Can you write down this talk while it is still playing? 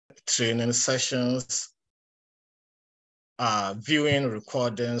training sessions, viewing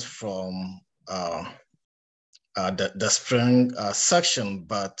recordings from the spring section,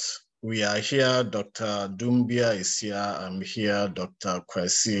 but we are here. Dr. Dumbia is here. I'm here. Dr.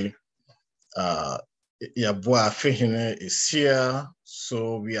 Kwesi Yabua Fehine is here.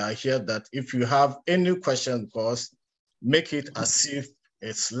 So we are here that if you have any questions, because make it as if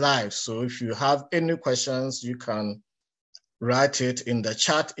it's live. So if you have any questions, you can write it in the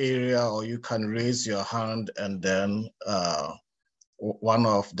chat area, or you can raise your hand, and then one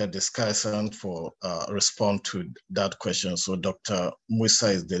of the discussants for respond to that question. So Dr. Musa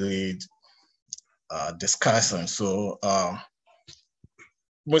is the lead discussant. So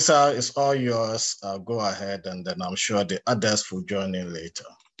Musa, it's all yours. Go ahead, and then I'm sure the others will join in later.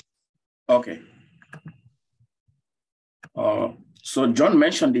 Okay. So John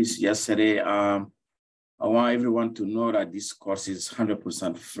mentioned this yesterday. I want everyone to know that this course is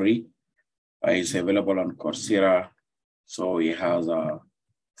 100% free. It's available on Coursera. So it has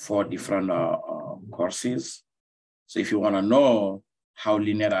 4 different courses. So if you want to know how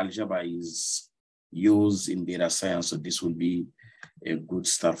linear algebra is used in data science, so this will be a good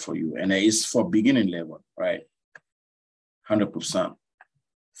start for you. And it's for beginning level, right? 100%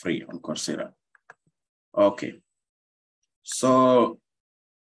 free on Coursera. Okay. So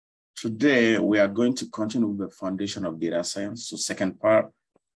today we are going to continue with the foundation of data science, so second part.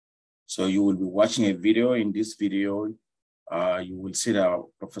 So you will be watching a video. In this video, you will see that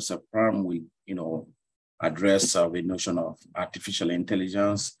Professor Pram will, address the notion of artificial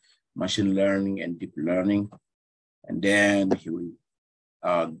intelligence, machine learning, and deep learning. And then he will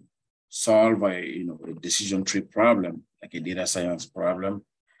solve a decision tree problem, like a data science problem.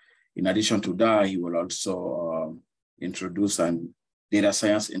 In addition to that, he will also introduce an data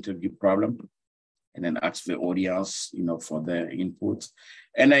science interview problem, and then ask the audience, for their input.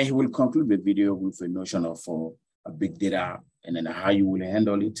 And then he will conclude the video with a notion of a big data, and then how you will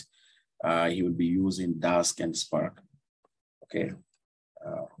handle it. He will be using Dask and Spark. Okay.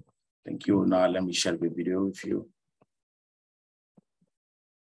 Thank you. Now let me share the video with you.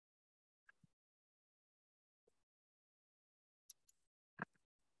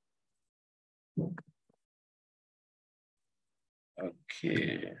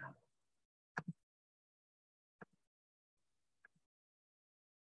 Okay.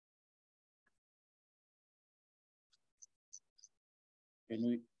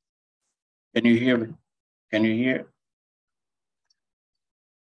 Can you hear me? Can you hear?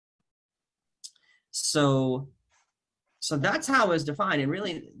 So that's how it's defined, and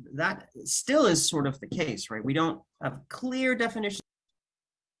really that still is sort of the case, right? We don't have clear definitions.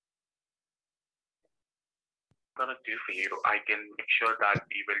 Gonna do for you, I can make sure that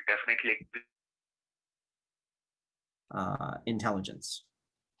we will definitely intelligence.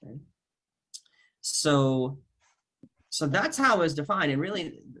 Okay? So that's how it's defined, and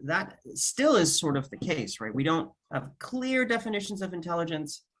really that still is sort of the case, right? We don't have clear definitions of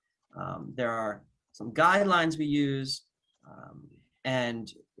intelligence. There are some guidelines we use,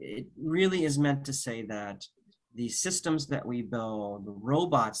 and it really is meant to say that the systems that we build, the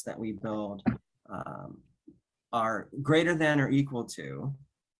robots that we build, are greater than or equal to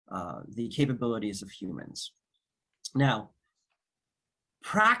the capabilities of humans. Now,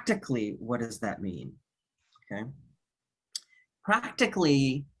 practically, what does that mean? Okay.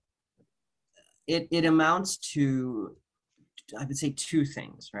 Practically, it amounts to, I would say, 2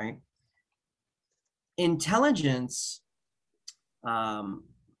 things, right? Intelligence,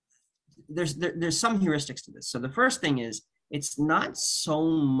 there's some heuristics to this. So the first thing is, it's not so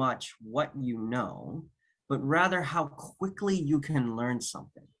much what you know, but rather how quickly you can learn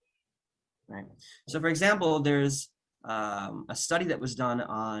something, right? So for example, there's a study that was done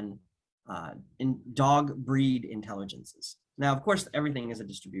on in dog breed intelligences. Now, of course, everything is a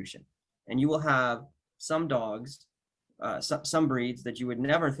distribution, and you will have some dogs, some breeds that you would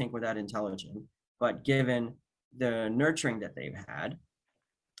never think were that intelligent, but given the nurturing that they've had,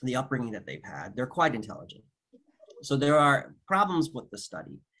 the upbringing that they've had, they're quite intelligent. So there are problems with the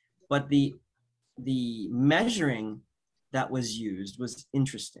study, but the measuring that was used was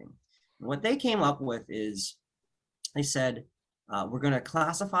interesting. What they came up with is, they said, we're going to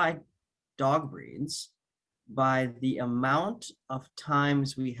classify dog breeds by the amount of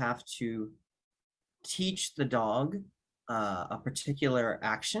times we have to teach the dog a particular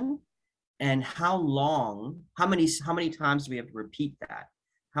action, and how many times do we have to repeat that?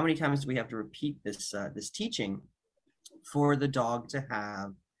 How many times do we have to repeat this teaching for the dog to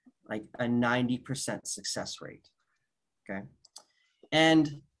have like a 90% success rate? Okay.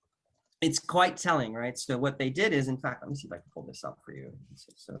 And it's quite telling, right? So what they did is, in fact, let me see if I can pull this up for you.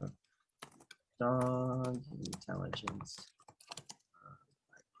 So dog intelligence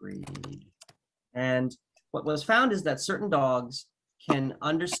breed. And what was found is that certain dogs can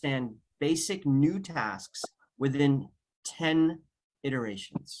understand basic new tasks within 10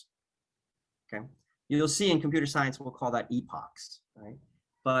 iterations. Okay, you'll see in computer science we'll call that epochs, right?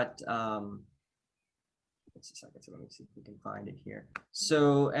 But let's just let me see if we can find it here.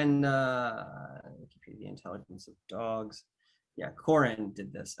 So, and the intelligence of dogs. Yeah, Corin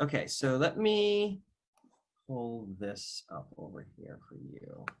did this. Okay, so let me pull this up over here for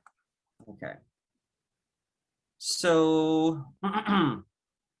you. Okay. So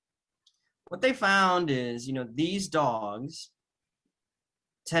what they found is, these dogs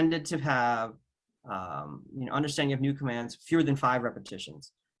tended to have, understanding of new commands, fewer than 5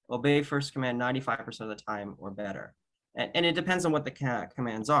 repetitions. Obey first command 95% of the time or better. And it depends on what the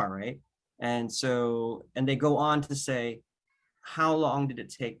commands are, right? And so, and they go on to say, how long did it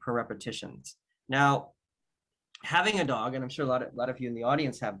take per repetitions? Now, having a dog, and I'm sure a lot of you in the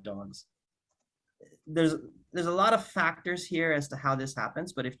audience have dogs, there's a lot of factors here as to how this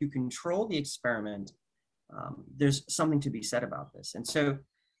happens, but if you control the experiment, there's something to be said about this. And so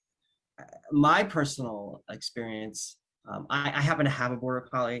my personal experience, I happen to have a border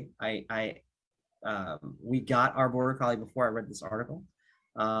collie. We got our border collie before I read this article.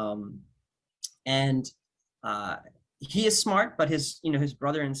 And he is smart, but his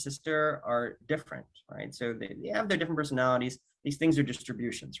brother and sister are different, right? So they have their different personalities. These things are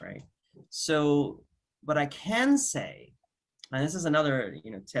distributions, right? So, but I can say, and this is another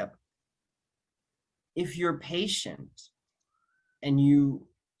tip, if you're patient and you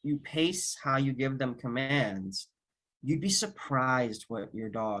pace how you give them commands, you'd be surprised what your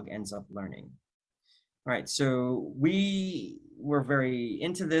dog ends up learning. All right, so we were very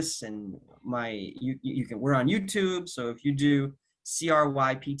into this, and we're on YouTube. So if you do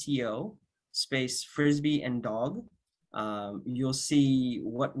CRYPTO space frisbee and dog, you'll see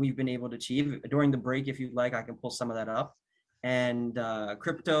what we've been able to achieve. During the break, if you'd like, I can pull some of that up. And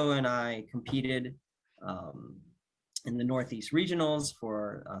Crypto and I competed in the Northeast Regionals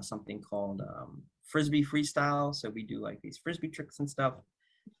for something called Frisbee Freestyle. So we do like these Frisbee tricks and stuff.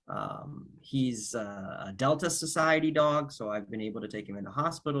 He's a Delta Society dog, so I've been able to take him into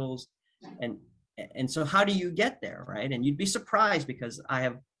hospitals. And so how do you get there, right? And you'd be surprised, because I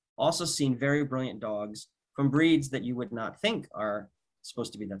have also seen very brilliant dogs from breeds that you would not think are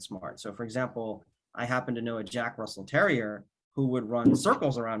supposed to be that smart. So for example, I happen to know a Jack Russell Terrier who would run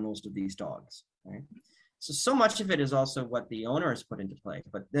circles around most of these dogs, right? So much of it is also what the owner has put into play.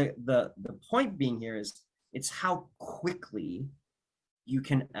 But the point being here is, it's how quickly you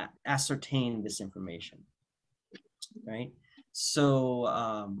can ascertain this information, right? So,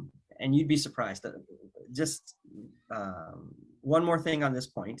 and you'd be surprised that just one more thing on this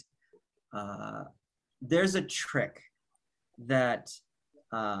point. There's a trick that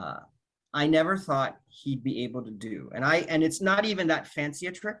I never thought he'd be able to do. And it's not even that fancy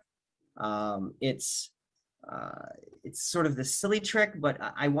a trick. It's sort of the silly trick, but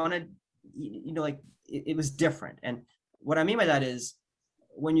I wanted, like it was different. And what I mean by that is,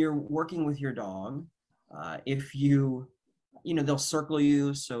 when you're working with your dog, if they'll circle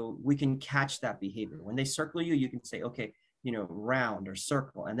you, so we can catch that behavior. When they circle you, you can say, okay, round or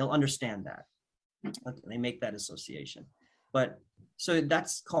circle, and they'll understand that. Okay, they make that association. But so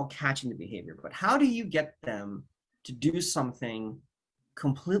that's called catching the behavior. But how do you get them to do something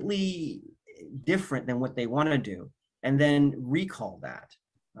completely different than what they want to do, and then recall that?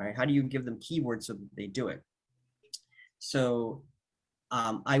 All right, how do you give them keywords so that they do it? So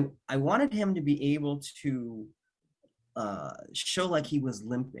I wanted him to be able to show like he was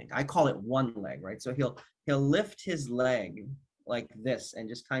limping. I call it one leg, right? So he'll lift his leg like this and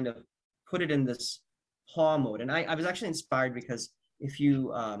just kind of put it in this paw mode. And I was actually inspired, because if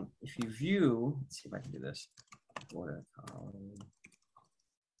you view, let's see if I can do this.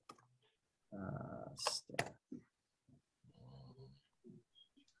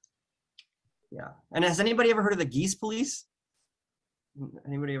 Yeah. And has anybody ever heard of the geese police?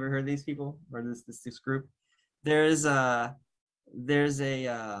 Anybody ever heard of these people, or this group? There's a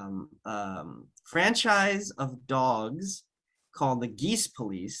franchise of dogs called the Geese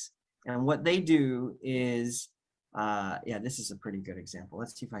Police, and what they do is, yeah, this is a pretty good example.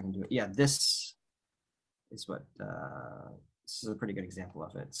 Let's see if I can do it. Yeah, this is what this is a pretty good example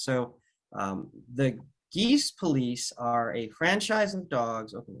of it. So the Geese Police are a franchise of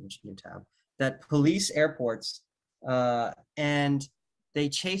dogs. Open the new tab that police airports, and they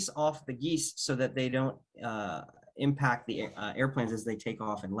chase off the geese so that they don't impact the airplanes as they take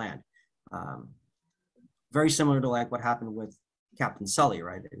off and land. Very similar to like what happened with Captain Sully,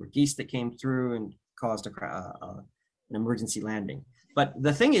 right? There were geese that came through and caused an emergency landing. But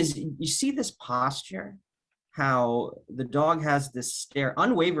the thing is, you see this posture, how the dog has this stare,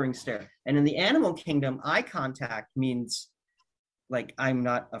 unwavering stare. And in the animal kingdom, eye contact means like, I'm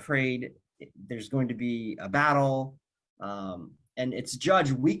not afraid, there's going to be a battle. And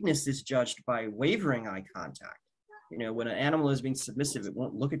weakness is judged by wavering eye contact. You know, when an animal is being submissive, it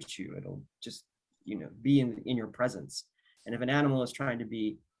won't look at you. It'll just, you know, be in your presence. And if an animal is trying to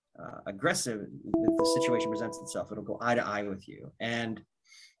be aggressive, if the situation presents itself, it'll go eye to eye with you. And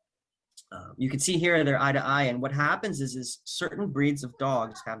you can see here they're eye to eye. And what happens is certain breeds of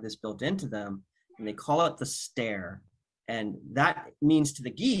dogs have this built into them, and they call it the stare. And that means to the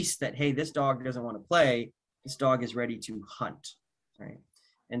geese that, hey, this dog doesn't want to play. This dog is ready to hunt, right?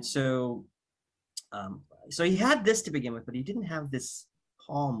 And so, so he had this to begin with, but he didn't have this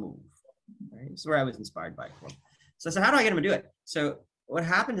paw move, right? This is where I was inspired by him. So I said, how do I get him to do it? So what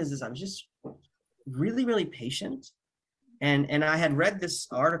happened is I was just really, really patient. And I had read this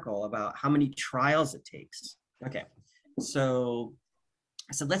article about how many trials it takes. Okay, so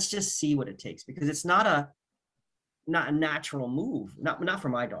I said, let's just see what it takes, because it's not a natural move, not for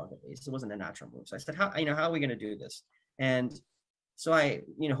my dog at least. It wasn't a natural move. So I said, how are we going to do this? And so I,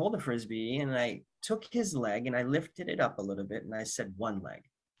 hold the Frisbee, and I took his leg and I lifted it up a little bit, and I said, one leg.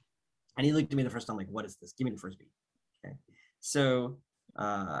 And he looked at me the first time like, what is this? Give me the Frisbee. Okay. So,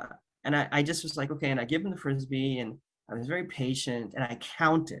 and I just was like, okay. And I give him the Frisbee, and I was very patient, and I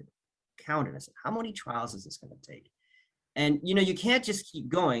counted. I said, how many trials is this going to take? And, you can't just keep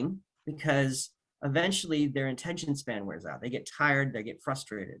going, because eventually their attention span wears out. They get tired, they get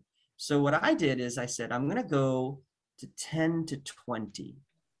frustrated. So what I did is I said, I'm going to go to 10 to 20,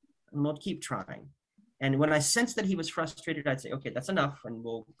 and we'll keep trying. And when I sensed that he was frustrated, I'd say, okay, that's enough, and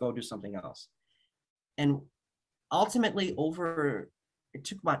we'll go do something else. And ultimately it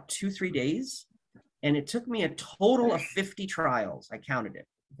took about 2-3 days, and it took me a total of 50 trials. I counted it,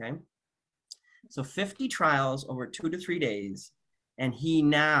 okay? So 50 trials over 2 to 3 days, and he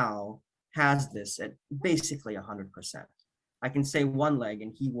now has this at basically 100%. I can say one leg,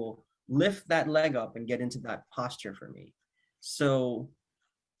 and he will lift that leg up and get into that posture for me. So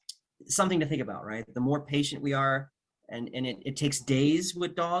something to think about, right? The more patient we are, and it takes days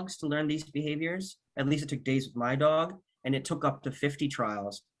with dogs to learn these behaviors. At least it took days with my dog, and it took up to 50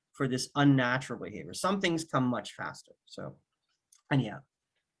 trials for this unnatural behavior. Some things come much faster. So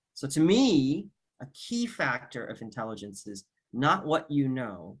to me, a key factor of intelligence is not what you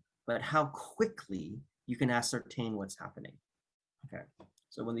know, but how quickly you can ascertain what's happening. Okay,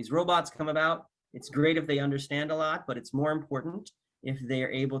 so when these robots come about, it's great if they understand a lot, but it's more important if they are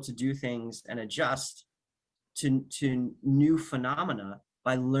able to do things and adjust to new phenomena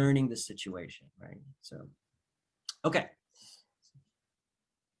by learning the situation, right? So, okay.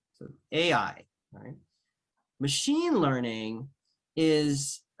 So AI, right? Machine learning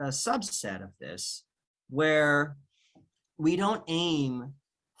is a subset of this, where we don't aim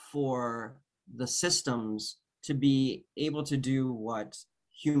for the systems to be able to do what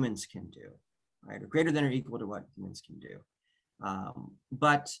humans can do, right? Or greater than or equal to what humans can do.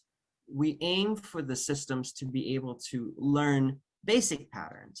 But we aim for the systems to be able to learn basic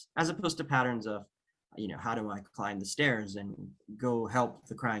patterns, as opposed to patterns of, how do I climb the stairs and go help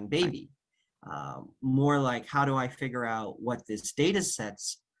the crying baby? More like, how do I figure out what this data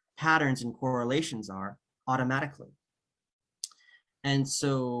set's patterns and correlations are automatically? And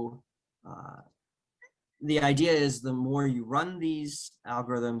so the idea is the more you run these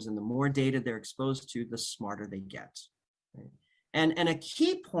algorithms and the more data they're exposed to, the smarter they get. Right? And a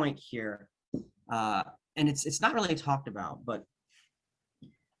key point here, and it's not really talked about, but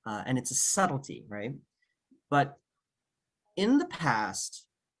and it's a subtlety, right? But in the past,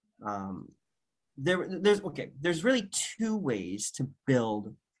 there's really two ways to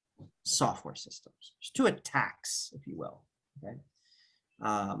build software systems. There's two attacks, if you will. Okay.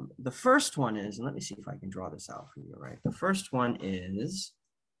 The first one is, and let me see if I can draw this out for you, right? The first one is,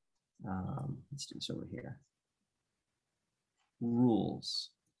 let's do this over here.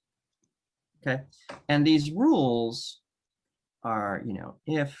 Rules. Okay. And these rules are,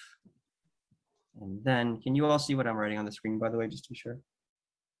 if, and then, can you all see what I'm writing on the screen, by the way, just to be sure?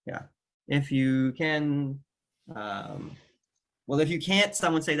 Yeah. If you can, well, if you can't,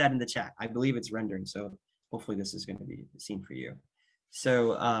 someone say that in the chat. I believe it's rendering, so hopefully this is going to be seen for you.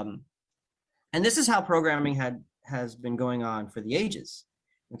 So, and this is how programming has been going on for the ages.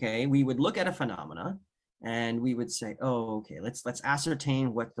 Okay, we would look at a phenomena, and we would say, oh, okay, let's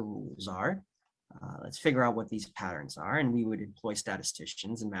ascertain what the rules are. let's figure out what these patterns are. And we would employ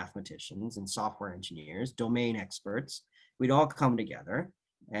statisticians and mathematicians and software engineers, domain experts. We'd all come together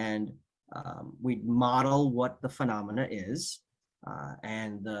and we'd model what the phenomena is.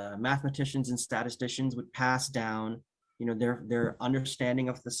 And the mathematicians and statisticians would pass down, their understanding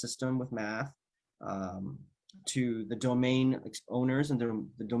of the system with math to the domain owners, and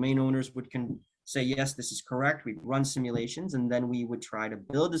the domain owners would say, yes, this is correct. We'd run simulations, and then we would try to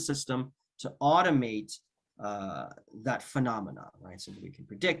build a system to automate that phenomena, right? So that we can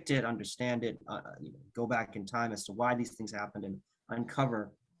predict it, understand it, go back in time as to why these things happened and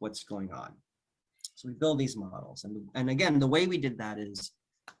uncover what's going on. So we build these models. And again, the way we did that is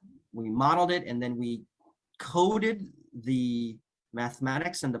we modeled it, and then we coded the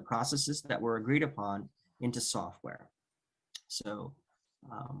mathematics and the processes that were agreed upon into software. So,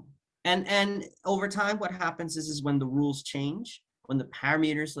 and over time, what happens is when the rules change, when the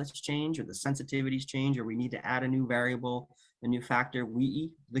parameters, let's change, or the sensitivities change, or we need to add a new variable, a new factor,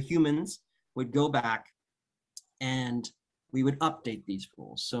 we, the humans, would go back and we would update these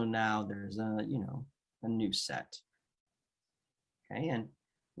rules. So now there's a new set. Okay, and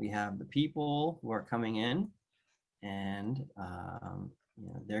we have the people who are coming in, and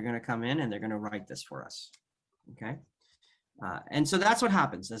they're going to come in and they're going to write this for us. Okay, and so that's what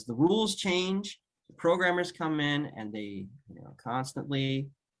happens as the rules change. The programmers come in and they constantly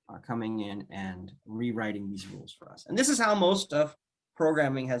are coming in and rewriting these rules for us. And this is how most of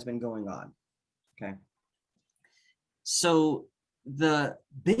programming has been going on. Okay. So the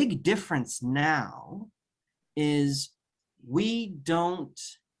big difference now is we're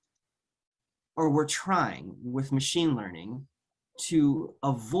trying with machine learning to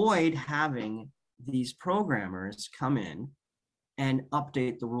avoid having these programmers come in and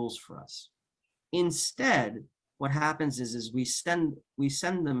update the rules for us. Instead, what happens is we send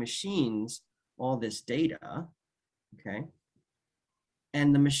the machines all this data, okay?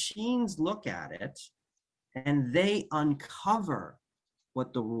 And the machines look at it and they uncover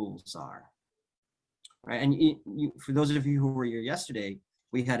what the rules are, right? And for those of you who were here yesterday,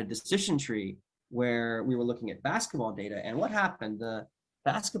 we had a decision tree where we were looking at basketball data, and what happened? The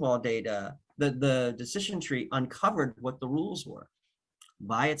basketball data, the decision tree uncovered what the rules were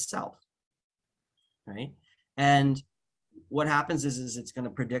by itself, right? And what happens is it's going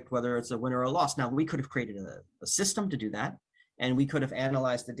to predict whether it's a winner or a loss. Now, we could have created a system to do that, and we could have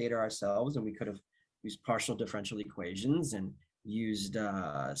analyzed the data ourselves, and we could have used partial differential equations and used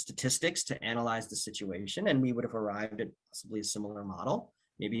statistics to analyze the situation, and we would have arrived at possibly a similar model,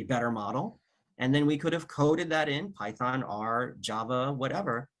 maybe a better model. And then we could have coded that in Python, R, Java,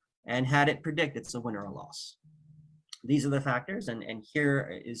 whatever, and had it predict it's a win or a loss. These are the factors, and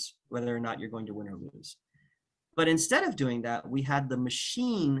here is whether or not you're going to win or lose. But instead of doing that, we had the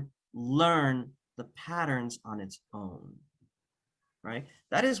machine learn the patterns on its own, right?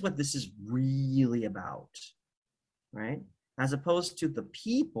 That is what this is really about, right? As opposed to the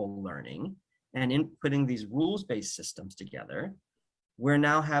people learning and inputting these rules-based systems together, we're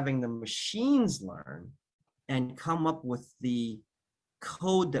now having the machines learn and come up with the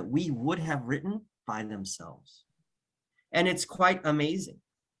code that we would have written by themselves. And it's quite amazing.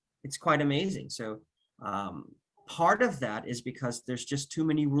 It's quite amazing. So part of that is because there's just too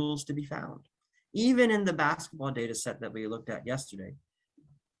many rules to be found. Even in the basketball data set that we looked at yesterday,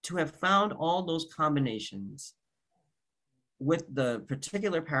 to have found all those combinations with the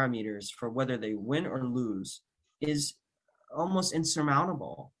particular parameters for whether they win or lose is almost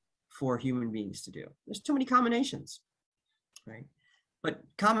insurmountable for human beings to do. There's too many combinations, right? But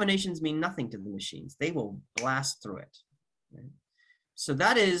combinations mean nothing to the machines. They will blast through it, right? So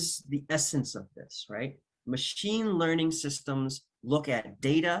that is the essence of this, right? Machine learning systems look at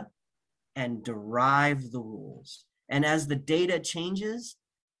data and derive the rules. And as the data changes,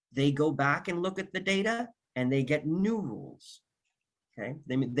 they go back and look at the data and they get new rules, okay?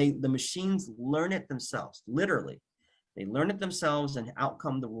 The machines learn it themselves, literally. They learn it themselves and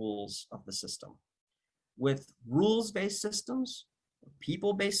outcome the rules of the system. With rules-based systems,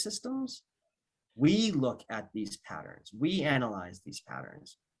 people-based systems, we look at these patterns, we analyze these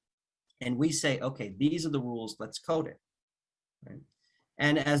patterns, and we say, okay, these are the rules, let's code it, right?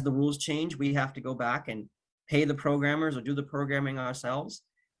 And as the rules change, we have to go back and pay the programmers or do the programming ourselves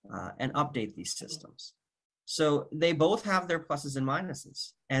and update these systems. So they both have their pluses and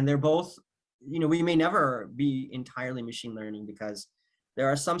minuses, and they're both, we may never be entirely machine learning because there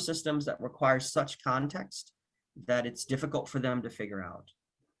are some systems that require such context that it's difficult for them to figure out.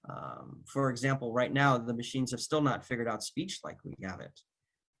 For example, right now, the machines have still not figured out speech like we have it.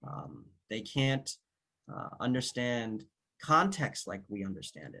 They can't understand context like we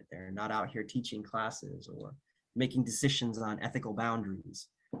understand it. They're not out here teaching classes or making decisions on ethical boundaries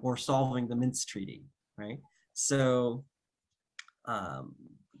or solving the Minsk Treaty, right? So,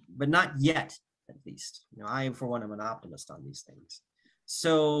 but not yet, at least. You know, I, for one, am an optimist on these things.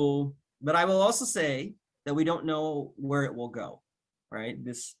 So, but I will also say that we don't know where it will go, right?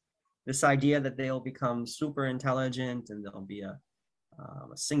 This idea that they'll become super intelligent and there'll be a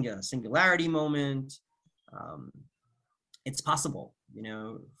singularity moment. It's possible, you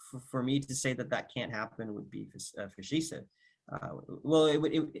know, for me to say that that can't happen would be facetious. Well, it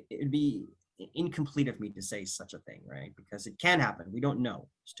would be incomplete of me to say such a thing, right? Because it can happen. We don't know.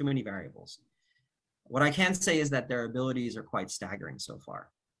 There's too many variables. What I can say is that their abilities are quite staggering so far.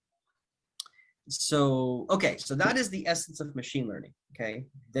 So, okay, so that is the essence of machine learning, okay?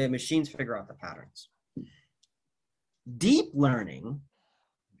 The machines figure out the patterns. Deep learning,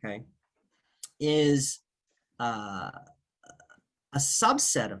 okay, is a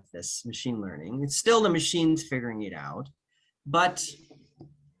subset of this machine learning. It's still the machines figuring it out, but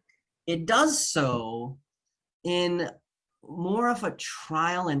it does so in more of a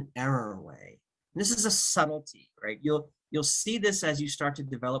trial and error way. And this is a subtlety, right? You'll see this as you start to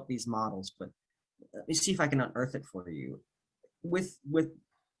develop these models, but let me see if I can unearth it for you. With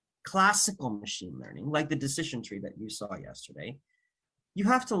classical machine learning, like the decision tree that you saw yesterday, you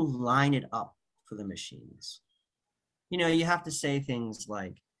have to line it up for the machines. You know, you have to say things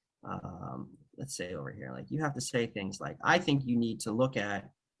like, let's say over here, like you have to say things like, I think you need to look at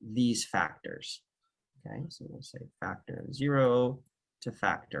these factors. Okay, so we'll say factor 0 to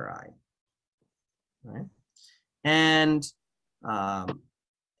factor I, right? And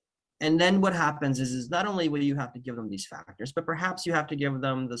then what happens is not only will you have to give them these factors, but perhaps you have to give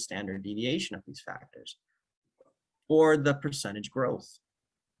them the standard deviation of these factors or the percentage growth,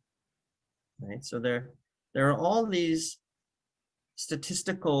 right? So there are all these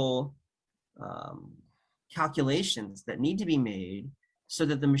statistical calculations that need to be made so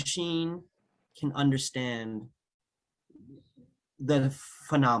that the machine can understand the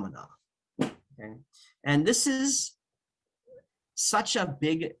phenomena, okay? And this is such a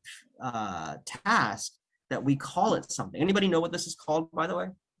big task that we call it something. Anybody know what this is called, by the way?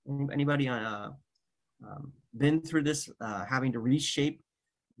 Anybody been through this, having to reshape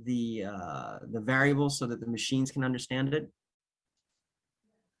the variables so that the machines can understand it?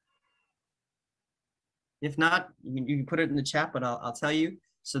 If not, you can put it in the chat, but I'll tell you.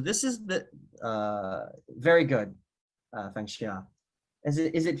 So this is the very good, Feng Xia. Is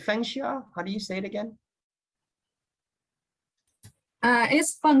it Feng Xia? How do you say it again?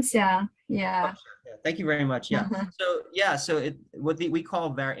 It's Feng Xia. Yeah. Thank you very much. Yeah. So yeah. So we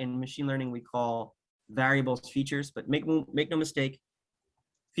call in machine learning, we call variables features, but make no mistake,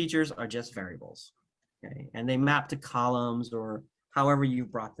 features are just variables. Okay, and they map to columns or however you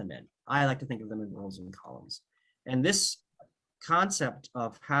brought them in. I like to think of them in rows and columns. And this concept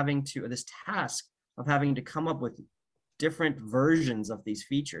of this task of having to come up with different versions of these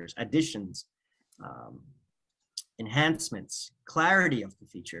features, additions, enhancements, clarity of the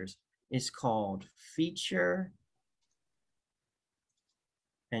features is called feature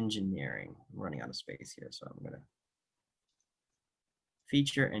engineering. I'm running out of space here, so I'm gonna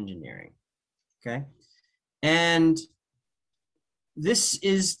feature engineering, okay? And this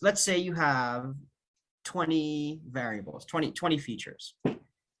is, let's say you have 20 variables, 20 features.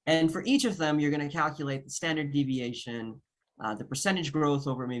 And for each of them, you're going to calculate the standard deviation, the percentage growth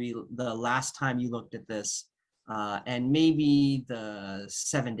over maybe the last time you looked at this, and maybe the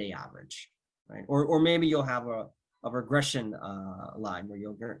 7-day average, right? Or maybe you'll have a regression line where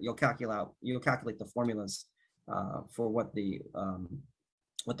you'll calculate the formulas for what the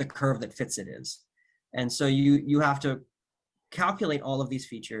curve that fits it is. And so you have to calculate all of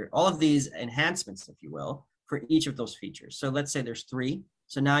these enhancements, if you will, for each of those features. So let's say there's 3.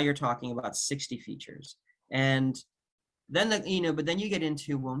 So now you're talking about 60 features. And then, but then you get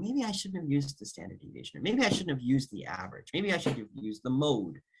into, well, maybe I shouldn't have used the standard deviation, or maybe I shouldn't have used the average. Maybe I should have used the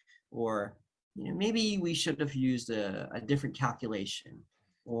mode, or maybe we should have used a different calculation,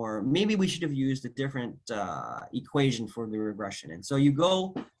 or maybe we should have used a different equation for the regression. And so you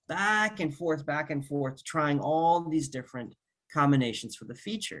go back and forth, trying all these different combinations for the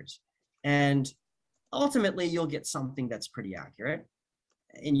features. And ultimately, you'll get something that's pretty accurate.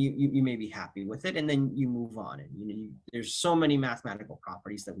 And you may be happy with it, and then you move on. And there's so many mathematical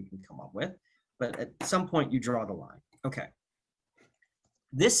properties that we can come up with, but at some point you draw the line. Okay.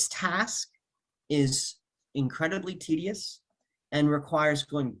 This task is incredibly tedious and requires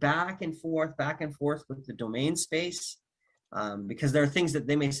going back and forth with the domain space, because there are things that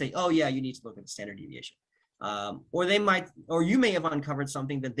they may say, oh yeah, you need to look at the standard deviation. Or they might, or you may have uncovered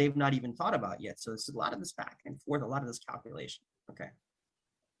something that they've not even thought about yet. So it's a lot of this back and forth, a lot of this calculation. Okay.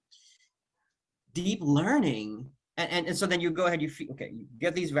 Deep learning, and so then you go ahead, you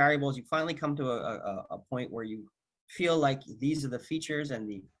get these variables, you finally come to a point where you feel like these are the features and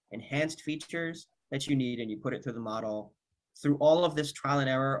the enhanced features that you need, and you put it through the model. Through all of this trial and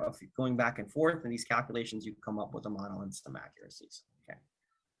error of going back and forth and these calculations, you come up with a model and some accuracies. Okay.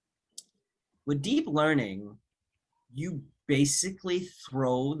 With deep learning, you basically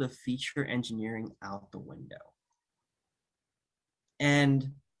throw the feature engineering out the window.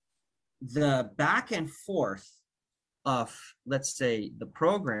 And the back and forth of, let's say, the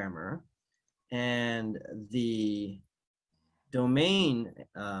programmer and the domain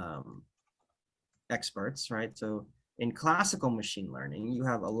experts, right? So in classical machine learning, you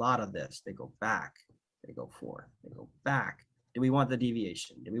have a lot of this. They go back, they go forth, they go back. Do we want the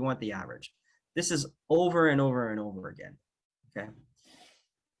deviation? Do we want the average? This is over and over and over again, okay?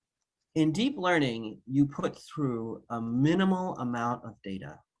 In deep learning, you put through a minimal amount of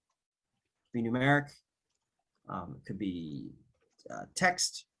data. It could be numeric, it could be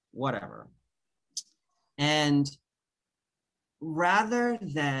text, whatever. And rather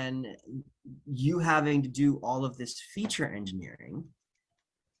than you having to do all of this feature engineering,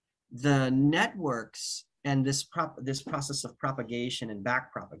 the networks and this process of propagation and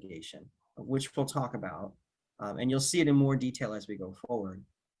back propagation, which we'll talk about, and you'll see it in more detail as we go forward,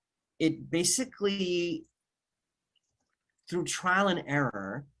 it basically, through trial and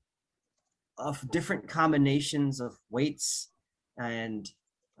error of different combinations of weights and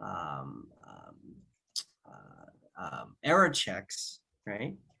error checks,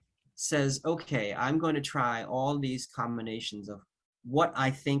 right, says, okay, I'm going to try all these combinations of what I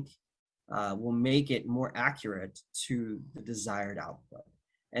think will make it more accurate to the desired output.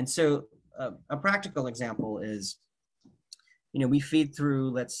 And so a practical example is, we feed through,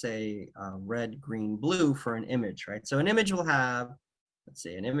 let's say, red, green, blue for an image, right? So an image will have, let's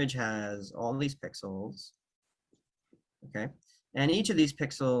say, an image has all these pixels, okay? And each of these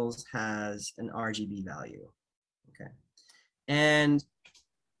pixels has an RGB value, okay? And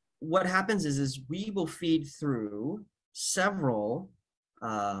what happens is we will feed through several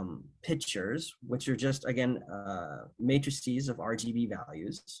pictures, which are just, again, matrices of RGB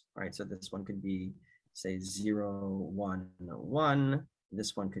values, right? So this one could be, say, 0, 1, 1.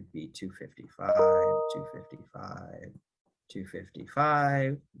 This one could be 255, 255,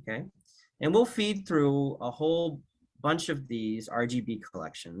 255, okay? And we'll feed through a whole bunch of these RGB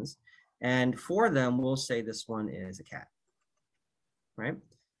collections, and for them, we'll say this one is a cat, right?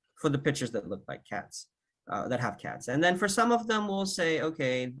 For the pictures that look like cats, that have cats. And then for some of them, we'll say,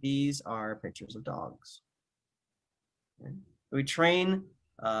 okay, these are pictures of dogs. Okay? We train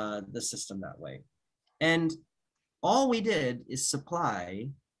the system that way. And all we did is supply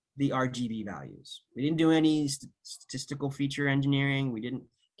the RGB values. We didn't do any statistical feature engineering. We didn't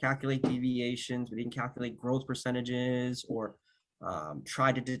calculate deviations. We didn't calculate growth percentages or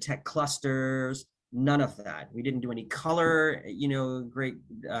try to detect clusters. None of that. We didn't do any color,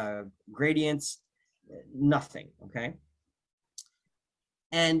 gradients, nothing, okay?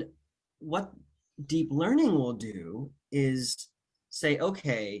 And what deep learning will do is say,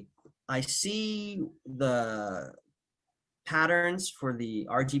 okay, I see the patterns for the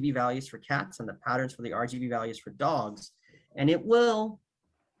RGB values for cats and the patterns for the RGB values for dogs, and it will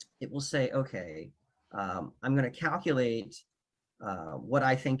say, okay, I'm going to calculate what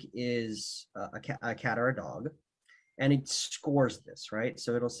I think is a cat or a dog, and it scores this, right?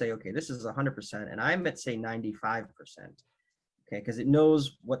 So it'll say, okay, this is 100%, and I'm at, say, 95%, okay, because it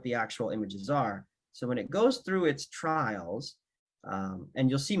knows what the actual images are. So when it goes through its trials, and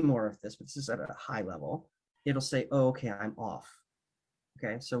you'll see more of this, but this is at a high level, it'll say, oh, okay, I'm off.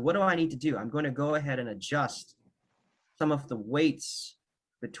 Okay, so what do I need to do? I'm going to go ahead and adjust some of the weights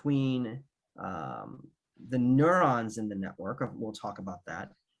between the neurons in the network, we'll talk about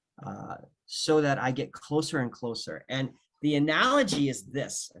that, so that I get closer and closer. And the analogy is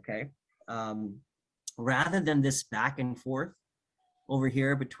this, okay? Rather than this back and forth over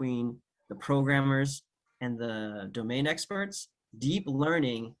here between the programmers and the domain experts, deep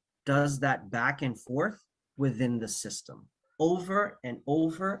learning does that back and forth within the system over and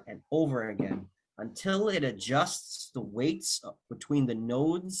over and over again until it adjusts the weights between the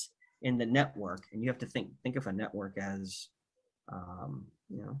nodes in the network. And you have to think of a network as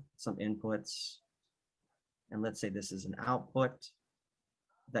some inputs, and let's say this is an output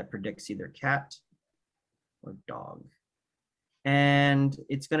that predicts either cat or dog, and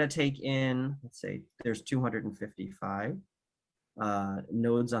it's going to take in, let's say there's 255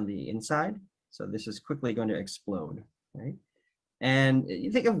 nodes on the inside, So this is quickly going to explode, right? And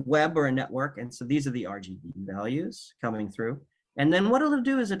you think of web or a network, and so these are the RGB values coming through. And then what it'll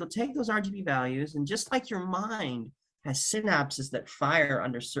do is it'll take those RGB values, and just like your mind has synapses that fire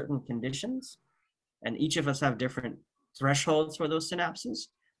under certain conditions, and each of us have different thresholds for those synapses,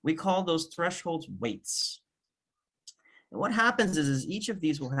 we call those thresholds weights. And what happens is each of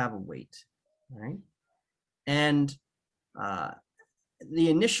these will have a weight, right? And the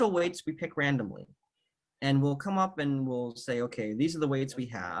initial weights we pick randomly. And we'll come up and we'll say, okay, these are the weights we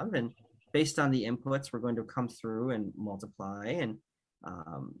have. And based on the inputs, we're going to come through and multiply and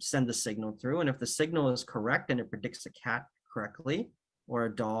send the signal through. And if the signal is correct and it predicts a cat correctly or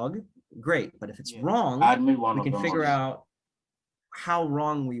a dog, great. But if it's wrong, we can figure out how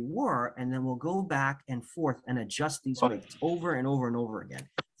wrong we were. And then we'll go back and forth and adjust these weights over and over and over again.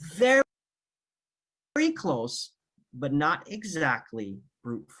 Very, very close, but not exactly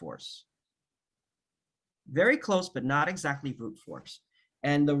brute force. Very close, but not exactly brute force.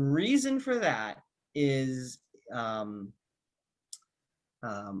 And the reason for that is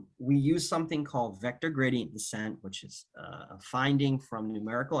we use something called vector gradient descent, which is a finding from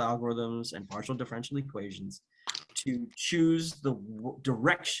numerical algorithms and partial differential equations to choose the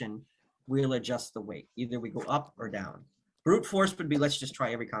direction we'll adjust the weight. Either we go up or down. Brute force would be, let's just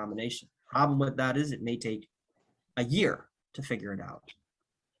try every combination. Problem with that is it may take a year to figure it out,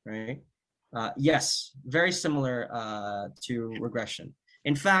 right? Yes, very similar to regression.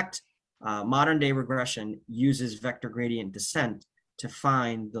 In fact, modern day regression uses vector gradient descent to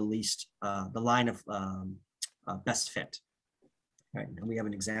find the least, the line of best fit. Right, and we have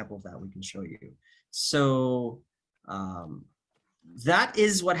an example of that we can show you. So that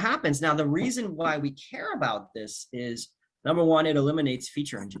is what happens. Now, the reason why we care about this is, number one, it eliminates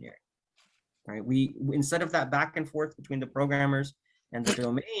feature engineering. Right, we instead of that back and forth between the programmers and the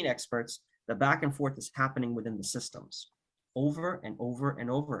domain experts, the back and forth is happening within the systems over and over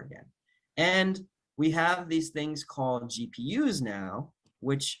and over again. And we have these things called GPUs now,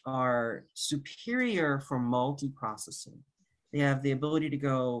 which are superior for multiprocessing. They have the ability to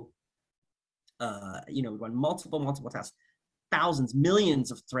go, run multiple tasks, thousands,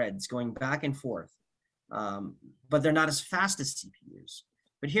 millions of threads going back and forth, but they're not as fast as CPUs.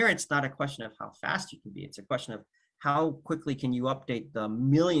 But here it's not a question of how fast you can be. It's a question of how quickly can you update the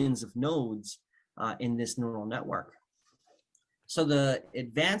millions of nodes in this neural network. So the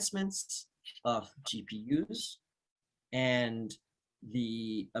advancements of GPUs and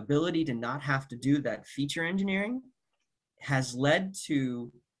the ability to not have to do that feature engineering has led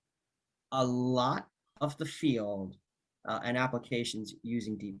to a lot of the field and applications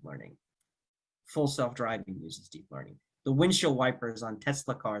using deep learning. Full self-driving uses deep learning. The windshield wipers on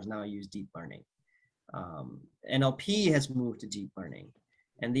Tesla cars now use deep learning. NLP has moved to deep learning.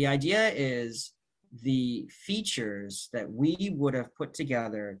 And the idea is the features that we would have put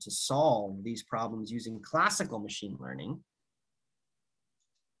together to solve these problems using classical machine learning,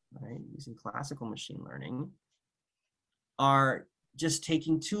 right? Using classical machine learning are just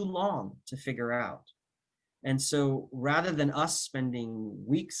taking too long to figure out. And so rather than us spending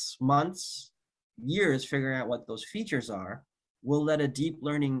weeks, months, years figuring out what those features are, we'll let a deep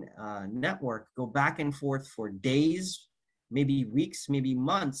learning network go back and forth for days, maybe weeks, maybe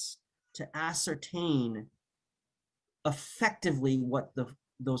months to ascertain effectively what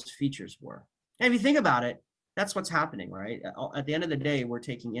those features were. And if you think about it, that's what's happening, right? At the end of the day, we're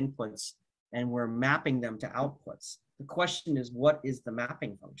taking inputs and we're mapping them to outputs. The question is, what is the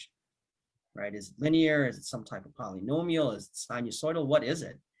mapping function, right? Is it linear? Is it some type of polynomial? Is it sinusoidal? What is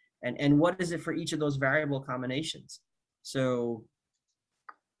it? And what is it for each of those variable combinations? So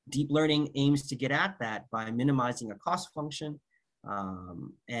deep learning aims to get at that by minimizing a cost function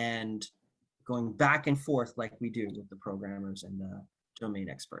and going back and forth like we do with the programmers and the domain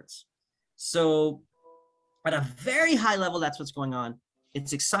experts. So at a very high level, that's what's going on.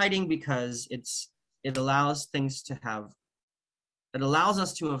 It's exciting because it allows us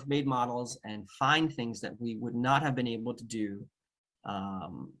to have made models and find things that we would not have been able to do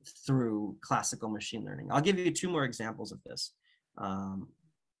through classical machine learning. I'll give you two more examples of this.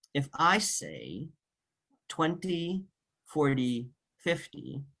 If I say 20, 40,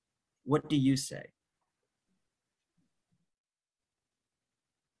 50, what do you say?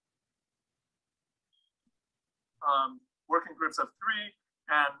 Working groups of 3,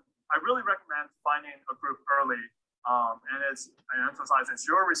 and I really recommend finding a group early. And as I emphasize, it's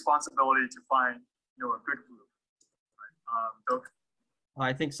your responsibility to find a good group. Right?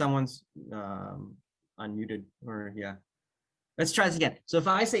 I think someone's unmuted, or yeah. Let's try this again. So if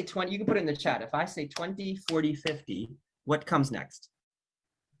I say 20, you can put it in the chat. If I say 20, 40, 50, what comes next?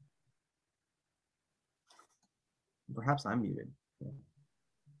 Perhaps I'm muted.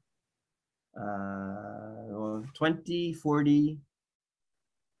 20, 40.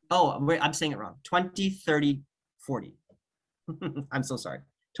 Oh, wait, I'm saying it wrong. 20, 30, 40. I'm so sorry.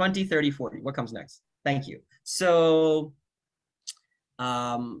 20, 30, 40. What comes next? Thank you. So,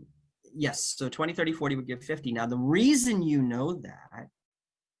 yes, so 20, 30, 40 would give 50. Now, the reason you know that,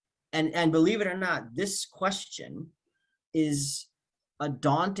 and believe it or not, this question is a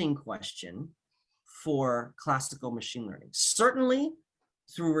daunting question for classical machine learning. Certainly,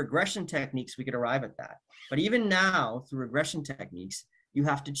 through regression techniques, we could arrive at that. But even now, through regression techniques, you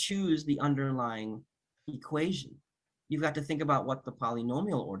have to choose the underlying equation. You've got to think about what the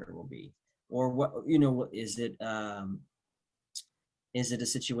polynomial order will be, or what, you know, is it a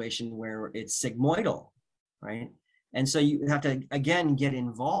situation where it's sigmoidal, right? And so you have to, again, get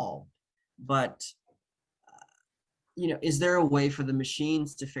involved. But, you know, is there a way for the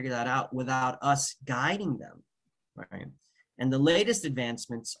machines to figure that out without us guiding them, right? And the latest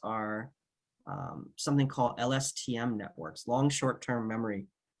advancements are something called LSTM networks, long short-term memory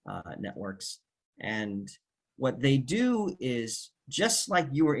networks. And what they do is, just like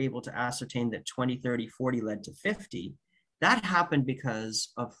you were able to ascertain that 20, 30, 40 led to 50, that happened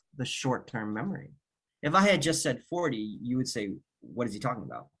because of the short-term memory. If I had just said 40, you would say, what is he talking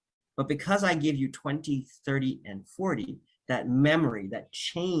about? But because I give you 20, 30, and 40, that memory, that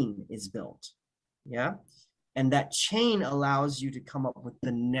chain is built, yeah? And that chain allows you to come up with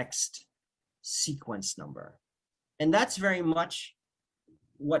the next sequence number. And that's very much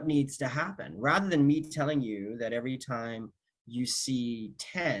what needs to happen. Rather than me telling you that every time you see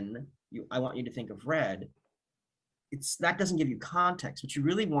 10, I want you to think of red, that doesn't give you context. What you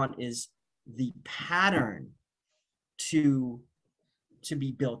really want is the pattern to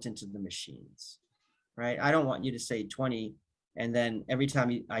be built into the machines, right? I don't want you to say 20 and then every time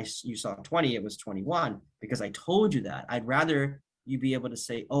you saw 20, it was 21 because I told you that. I'd rather you be able to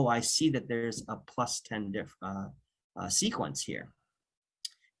say, oh, I see that there's a plus 10 sequence here.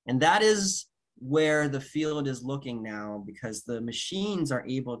 And that is where the field is looking now, because the machines are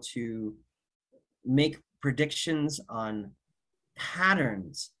able to make predictions on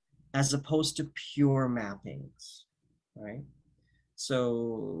patterns as opposed to pure mappings, right?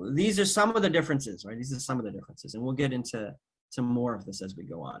 So these are some of the differences, right? These are some of the differences, and we'll get into some more of this as we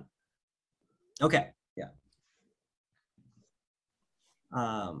go on. Okay, yeah.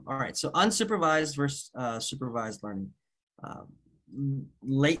 All right, so unsupervised versus supervised learning.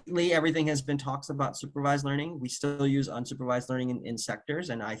 Lately, everything has been talks about supervised learning. We still use unsupervised learning in sectors,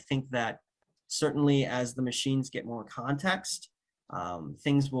 and I think that certainly as the machines get more context,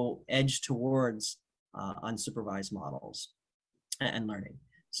 things will edge towards unsupervised models and learning.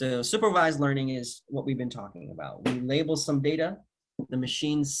 So supervised learning is what we've been talking about. We label some data, the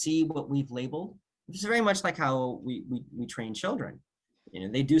machines see what we've labeled. It's very much like how we train children. You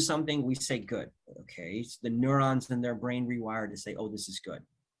know, they do something, we say good, okay? So the neurons in their brain rewire to say, oh, this is good,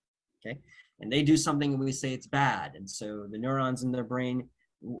 okay? And they do something and we say it's bad. And so the neurons in their brain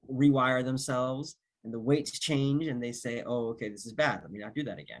rewire themselves and the weights change and they say, oh, okay, this is bad, let me not do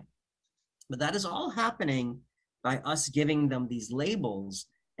that again. But that is all happening by us giving them these labels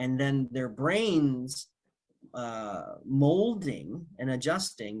and then their brains molding and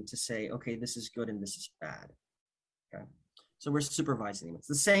adjusting to say, okay, this is good and this is bad, okay? So we're supervising them. It's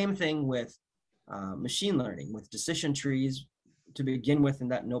the same thing with machine learning, with decision trees. To begin with, in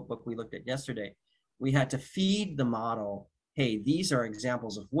that notebook we looked at yesterday, we had to feed the model, hey, these are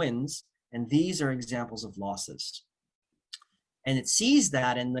examples of wins, and these are examples of losses. And it sees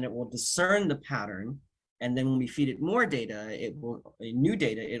that, and then it will discern the pattern. And then when we feed it more data, new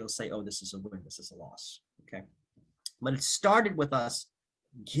data, it'll say, oh, this is a win, this is a loss, okay? But it started with us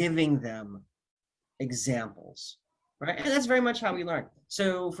giving them examples. Right, and that's very much how we learn.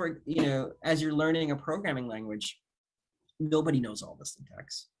 So for, you know, as you're learning a programming language, nobody knows all the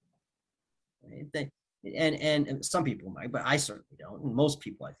syntax. Right? And some people might, but I certainly don't. And most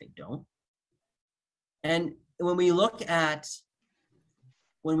people, I think, don't. And when we look at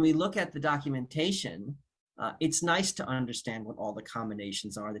the documentation, it's nice to understand what all the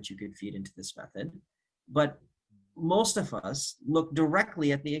combinations are that you could feed into this method. But most of us look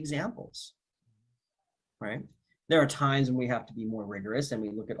directly at the examples, right? There are times when we have to be more rigorous and we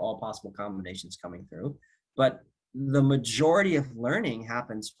look at all possible combinations coming through, but the majority of learning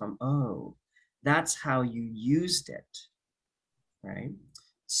happens from, oh, that's how you used it, right?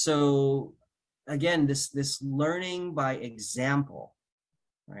 So again, this learning by example,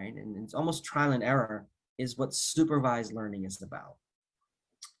 right? And it's almost trial and error is what supervised learning is about.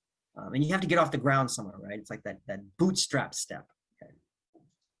 And you have to get off the ground somewhere, right? It's like that bootstrap step.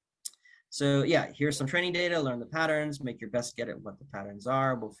 So yeah, here's some training data, learn the patterns, make your best get at what the patterns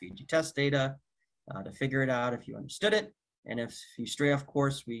are. We'll feed you test data to figure it out if you understood it. And if you stray off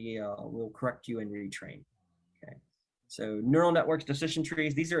course, we will correct you and retrain. Okay. So neural networks, decision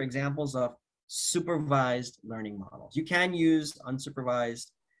trees, these are examples of supervised learning models. You can use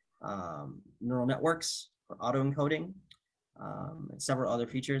unsupervised neural networks for autoencoding and several other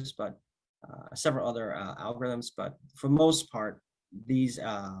features, but several other algorithms. But for most part, these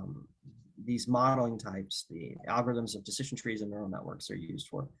modeling types, the algorithms of decision trees and neural networks, are used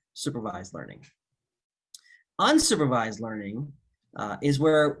for supervised learning. Unsupervised learning is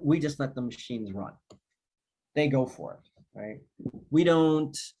where we just let the machines run. They go for it, right? We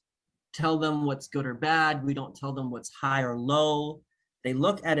don't tell them what's good or bad. We don't tell them what's high or low. They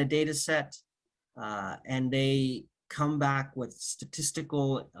look at a data set and they come back with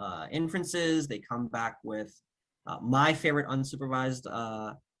statistical inferences. They come back with my favorite unsupervised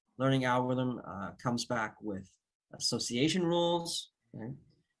learning algorithm comes back with association rules. Okay?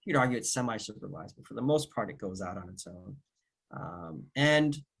 You'd argue it's semi-supervised, but for the most part, it goes out on its own.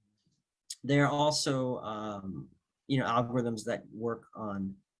 And there are also algorithms that work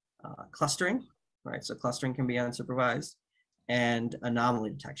on clustering, right? So clustering can be unsupervised, and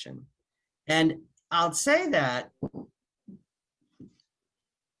anomaly detection. And I'll say that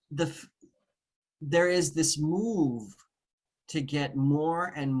there is this move to get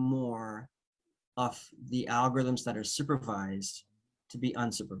more and more of the algorithms that are supervised to be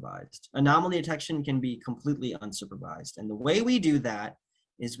unsupervised. Anomaly detection can be completely unsupervised. And the way we do that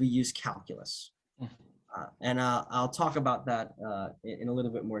is we use calculus. And I'll talk about that in a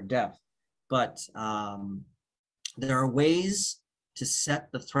little bit more depth. But there are ways to set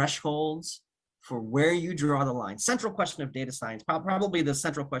the thresholds for where you draw the line. Central question of data science, probably the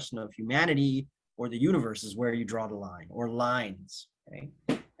central question of humanity or the universe, is where you draw the line, or lines. Okay?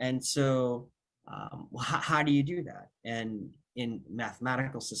 And so how do you do that? And in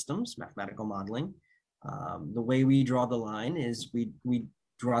mathematical systems, mathematical modeling, the way we draw the line is we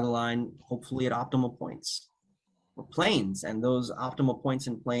draw the line hopefully at optimal points or planes, and those optimal points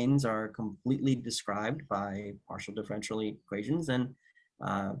and planes are completely described by partial differential equations and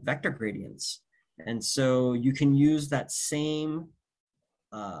vector gradients. And so you can use that same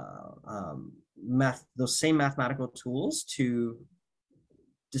those same mathematical tools to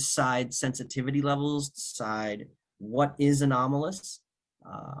decide sensitivity levels, decide what is anomalous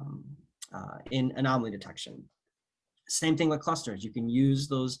in anomaly detection. Same thing with clusters. You can use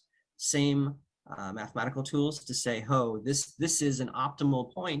those same mathematical tools to say, oh, this is an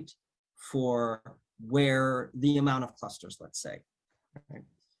optimal point for where the amount of clusters, let's say. Right?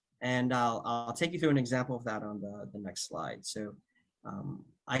 And I'll take you through an example of that on the next slide. So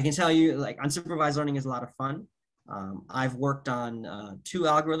I can tell you, like, unsupervised learning is a lot of fun. I've worked on 2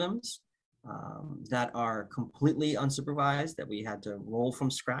 algorithms that are completely unsupervised that we had to roll from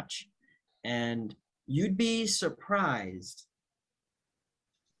scratch. And you'd be surprised,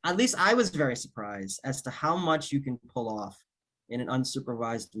 at least I was very surprised, as to how much you can pull off in an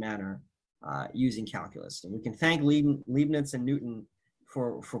unsupervised manner using calculus. And we can thank Leibniz and Newton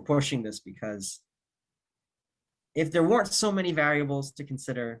for pushing this, because if there weren't so many variables to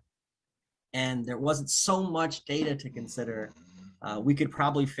consider and there wasn't so much data to consider, we could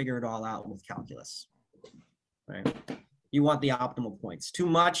probably figure it all out with calculus, right? You want the optimal points. Too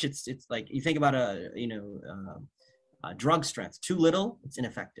much, it's like, you think about a drug strength. Too little, it's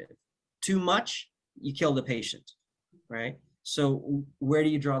ineffective. Too much, you kill the patient, right? So where do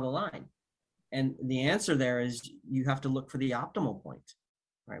you draw the line? And the answer there is you have to look for the optimal point,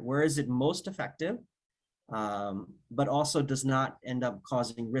 right? Where is it most effective, but also does not end up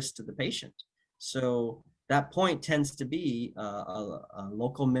causing risk to the patient? So that point tends to be a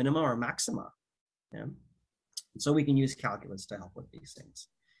local minima or maxima. Yeah? So we can use calculus to help with these things.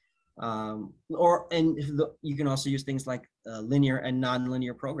 You can also use things like linear and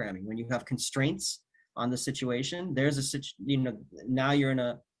nonlinear programming. When you have constraints on the situation, there's now you're in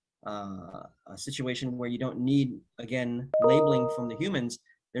a situation where you don't need, again, labeling from the humans.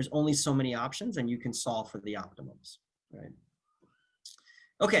 There's only so many options, and you can solve for the optimums, right?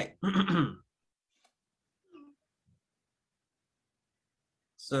 Okay.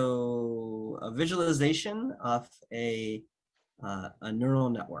 So a visualization of a neural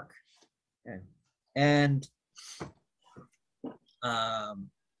network. Okay. And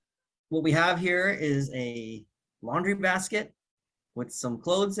what we have here is a laundry basket with some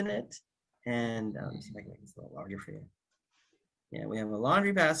clothes in it. And let me see if I can make this a little larger for you. Yeah, we have a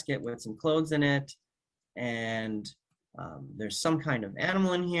laundry basket with some clothes in it. And there's some kind of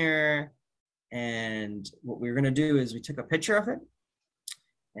animal in here. And what we're going to do is we took a picture of it.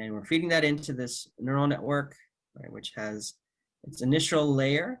 And we're feeding that into this neural network, right, which has its initial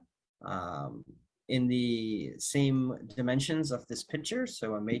layer in the same dimensions of this picture.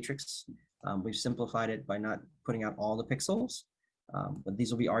 So a matrix, we've simplified it by not putting out all the pixels, but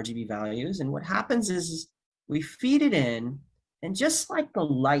these will be RGB values. And what happens is we feed it in, and just like the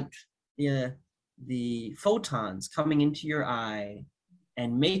light, the photons coming into your eye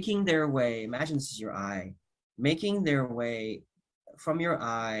and making their way, imagine this is your eye, making their way from your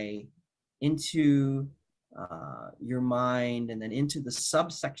eye into your mind, and then into the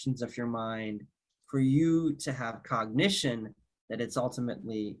subsections of your mind for you to have cognition that it's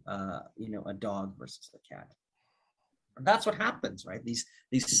ultimately a dog versus a cat. That's what happens, right? These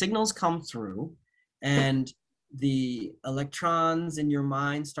signals come through, and the electrons in your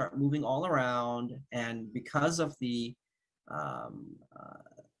mind start moving all around, and because of the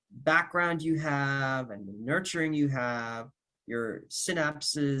background you have and the nurturing you have, your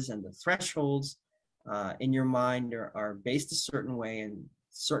synapses and the thresholds in your mind are based a certain way, and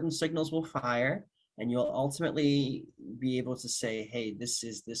certain signals will fire, and you'll ultimately be able to say, hey, this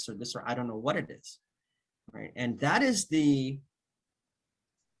is this, or I don't know what it is, right? And that is the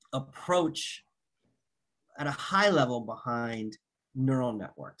approach at a high level behind neural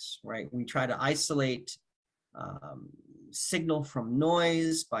networks, right? We try to isolate signal from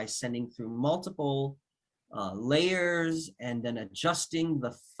noise by sending through multiple layers and then adjusting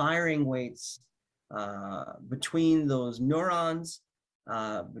the firing weights between those neurons,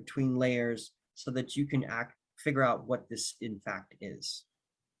 between layers, so that you can figure out what this in fact is.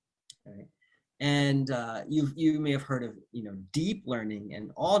 Right? And you may have heard of deep learning,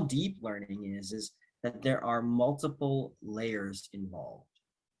 and all deep learning is that there are multiple layers involved,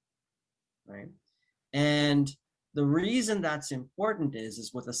 right? And the reason that's important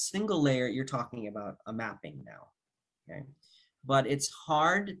is with a single layer, you're talking about a mapping now, okay? But it's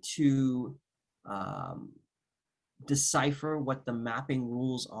hard to decipher what the mapping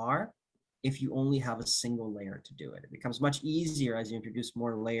rules are if you only have a single layer to do it. It becomes much easier as you introduce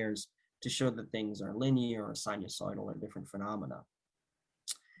more layers to show that things are linear or sinusoidal or different phenomena.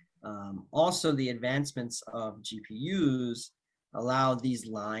 Also, the advancements of GPUs allow these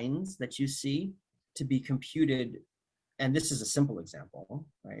lines that you see to be computed, and this is a simple example,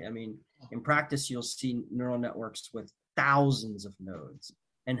 right? I mean, in practice, you'll see neural networks with thousands of nodes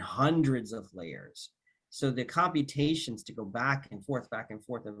and hundreds of layers. So the computations to go back and forth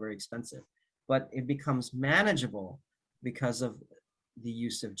are very expensive, but it becomes manageable because of the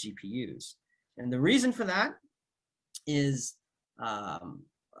use of GPUs. And the reason for that is,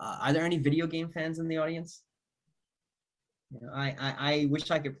 are there any video game fans in the audience? I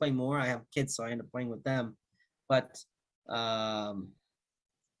wish I could play more. I have kids, so I end up playing with them. But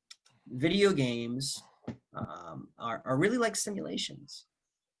video games are really like simulations,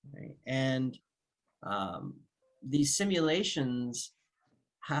 right? And these simulations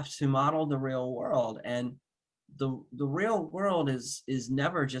have to model the real world, and the real world is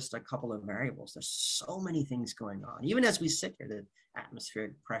never just a couple of variables. There's so many things going on. Even as we sit here, the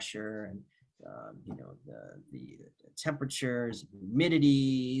atmospheric pressure and the temperatures,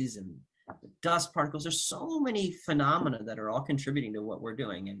 humidities, and the dust particles. There's so many phenomena that are all contributing to what we're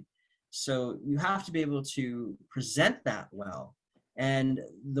doing, and so you have to be able to present that well. And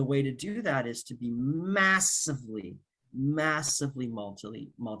the way to do that is to be massively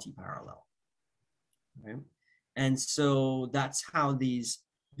multi-parallel, right? And so that's how these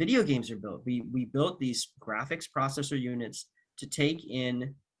video games are built. We built these graphics processor units to take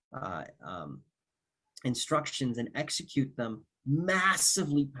in instructions and execute them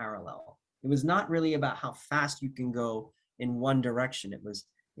massively parallel. It was not really about how fast you can go in one direction. It was,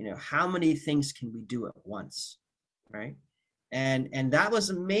 how many things can we do at once, right? And that was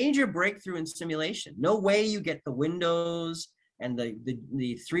a major breakthrough in simulation. No way you get the windows and the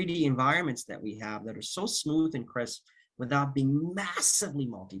 3D environments that we have that are so smooth and crisp without being massively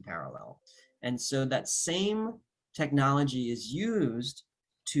multi-parallel. And so that same technology is used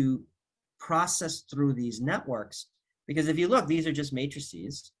to process through these networks, because if you look, these are just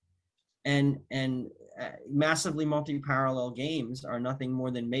matrices, and massively multi-parallel games are nothing more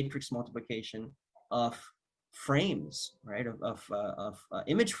than matrix multiplication of frames, right? Of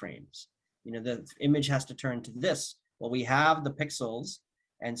image frames. The image has to turn to this. Well, we have the pixels,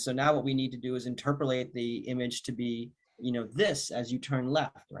 and so now what we need to do is interpolate the image to be, this as you turn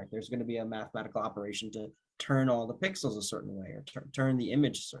left, right? There's going to be a mathematical operation to turn all the pixels a certain way, or turn the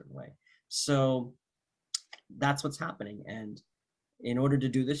image a certain way. So that's what's happening. And in order to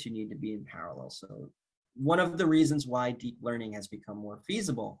do this, you need to be in parallel. So one of the reasons why deep learning has become more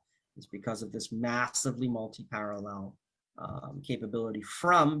feasible is because of this massively multi-parallel capability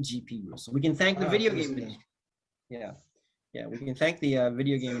from GPU. So we can thank the video game industry. Yeah, yeah, we can thank the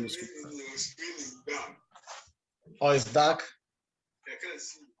video game industry. Oh, it's dark.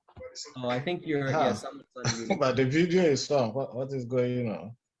 Oh, I think you're, yeah, someone's unmuted. But the video is on. What is going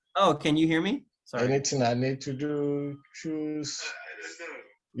on? Oh, can you hear me? Sorry. Anything I need to do, choose.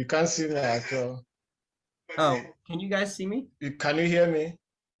 You can't see me at all. Oh, can you guys see me? Can you hear me?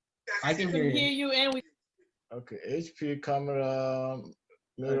 I can hear you. And we Okay, HP camera,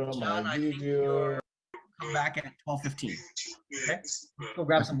 mirror John, my I think video. you're come back at 12:15. Okay, go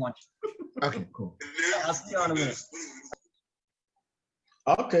grab some lunch. Okay, cool. I'll see you in a minute.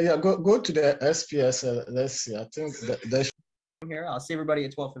 Okay, yeah, go to the SPS. Let's see. I think that Here, I'll see everybody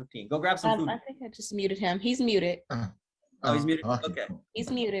at 12:15. Go grab some food. I think I just muted him. He's muted. Oh, he's muted. Okay. Okay.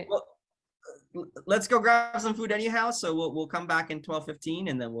 He's muted. Well, let's go grab some food anyhow. So we'll come back in 12:15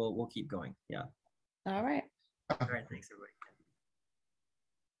 and then we'll keep going. Yeah. All right. All right. Thanks, everybody.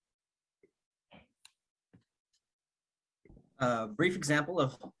 Brief example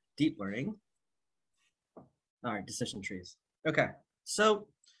of deep learning. All right, decision trees. Okay, so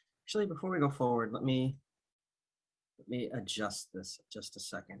actually, before we go forward, let me adjust this just a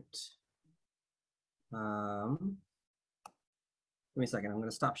second. Give me a second. I'm going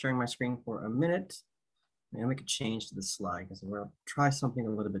to stop sharing my screen for a minute. I'm going to make a change to the slide because we're going to try something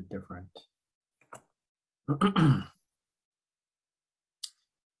a little bit different.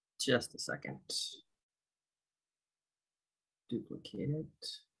 Just a second. Duplicate it.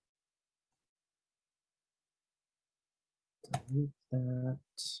 Delete that.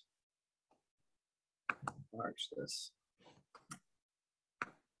 Enlarge this.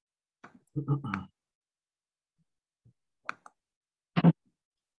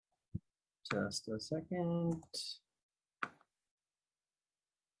 Just a second.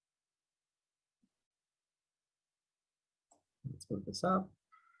 Let's move this up.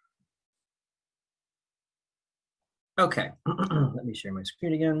 Okay, let me share my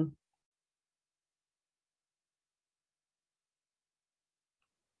screen again.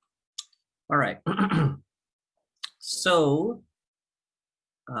 All right. So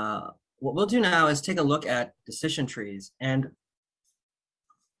what we'll do now is take a look at decision trees. And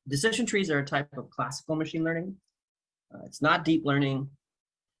decision trees are a type of classical machine learning. It's not deep learning.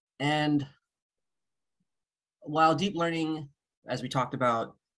 And while deep learning, as we talked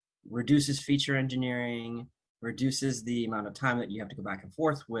about, reduces feature engineering, reduces the amount of time that you have to go back and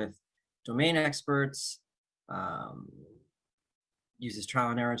forth with domain experts, uses trial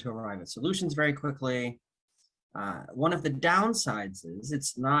and error to arrive at solutions very quickly. One of the downsides is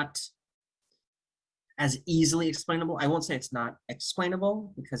it's not as easily explainable. I won't say it's not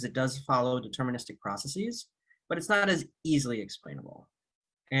explainable because it does follow deterministic processes, but it's not as easily explainable.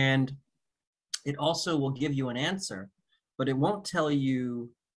 And it also will give you an answer, but it won't tell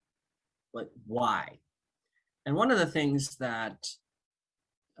you like why. And one of the things that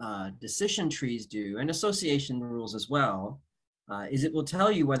decision trees do, and association rules as well, is it will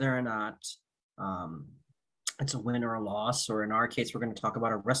tell you whether or not it's a win or a loss, or in our case, we're going to talk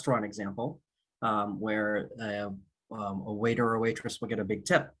about a restaurant example where a waiter or a waitress will get a big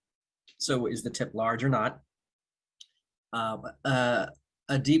tip. So is the tip large or not?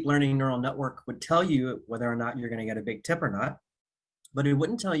 A deep learning neural network would tell you whether or not you're going to get a big tip or not, but it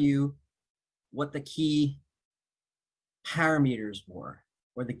wouldn't tell you what the key parameters were,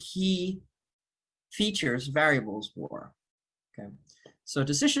 or the key features, variables were. Okay, so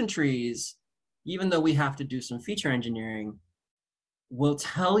decision trees, even though we have to do some feature engineering, will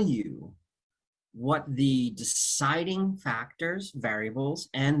tell you what the deciding factors, variables,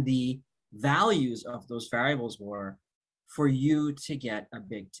 and the values of those variables were for you to get a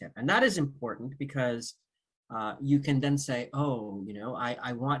big tip. And that is important because you can then say, oh, you know,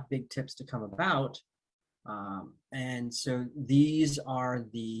 I want big tips to come about. And so these are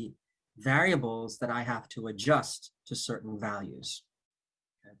the variables that I have to adjust to certain values.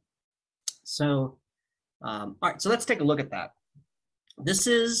 Okay. So, all right, so let's take a look at that. This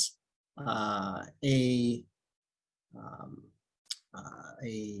is a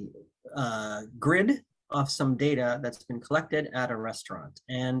grid of some data that's been collected at a restaurant.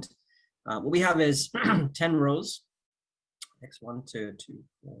 And what we have is 10 rows. Next 1, 2, 3,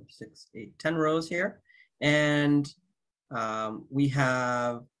 4, 6, 8, 10 rows here. And we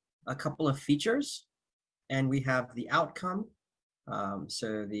have a couple of features, and we have the outcome.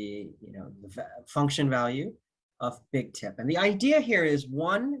 So the function value of big tip. And the idea here is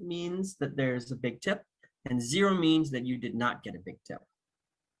 1 means that there's a big tip, and 0 means that you did not get a big tip.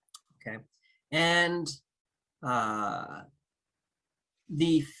 Okay, and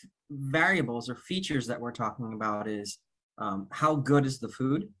the variables or features that we're talking about is How good is the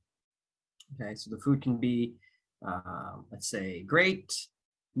food? Okay, so the food can be, let's say, great,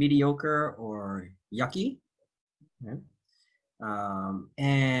 mediocre, or yucky. Okay.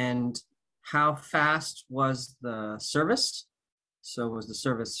 And how fast was the service? So was the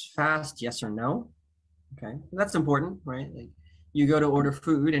service fast, yes or no? Okay, that's important, right? Like you go to order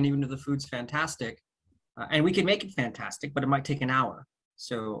food, and even if the food's fantastic, and we can make it fantastic, but it might take an hour.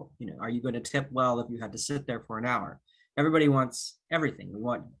 So, are you going to tip well if you had to sit there for an hour? Everybody wants everything. We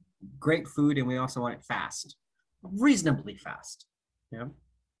want great food, and we also want it fast, reasonably fast. Yeah.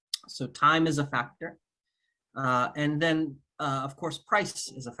 So time is a factor, and then of course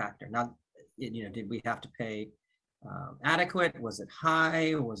price is a factor. Now, did we have to pay adequate? Was it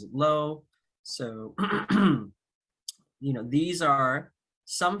high? Was it low? So, these are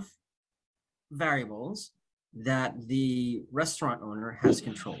some variables that the restaurant owner has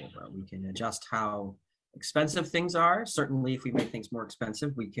control over. We can adjust how expensive things are. Certainly, if we make things more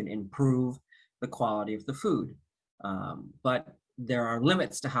expensive, we can improve the quality of the food. But there are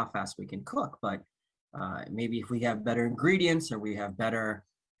limits to how fast we can cook. But maybe if we have better ingredients or we have better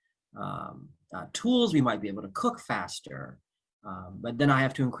tools, we might be able to cook faster. But then I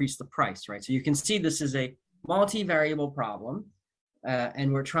have to increase the price, right? So you can see this is a multivariable problem,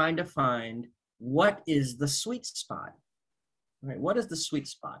 and we're trying to find what is the sweet spot, right? What is the sweet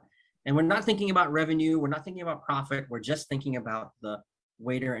spot? And we're not thinking about revenue. We're not thinking about profit. We're just thinking about the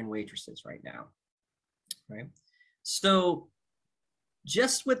waiter and waitresses right now, right? So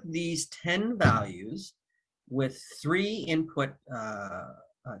just with these 10 values, with 3 input,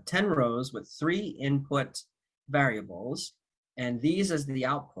 10 rows with 3 input variables, and these as the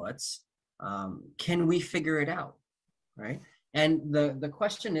outputs, can we figure it out, right? And the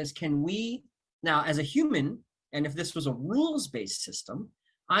question is, can we, now as a human, and if this was a rules-based system,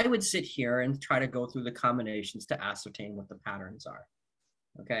 I would sit here and try to go through the combinations to ascertain what the patterns are,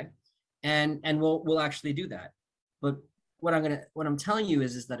 okay? And we'll actually do that. But what I'm telling you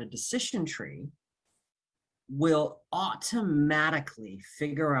is that a decision tree will automatically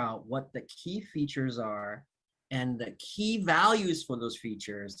figure out what the key features are and the key values for those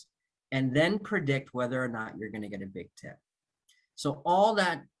features, and then predict whether or not you're going to get a big tip. So all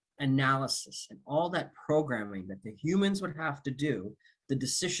that analysis and all that programming that the humans would have to do, the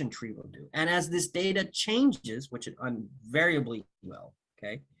decision tree will do. And as this data changes, which it invariably will,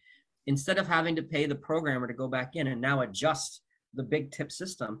 okay, instead of having to pay the programmer to go back in and now adjust the big tip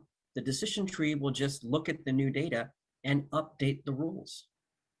system, the decision tree will just look at the new data and update the rules.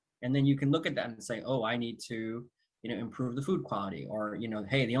 And then you can look at that and say, oh, I need to, improve the food quality, or,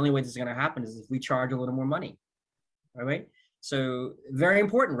 hey, the only way this is going to happen is if we charge a little more money. All right. So very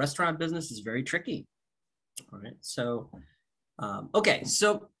important. Restaurant business is very tricky. All right. So, okay.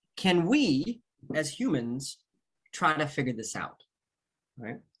 So can we as humans try to figure this out?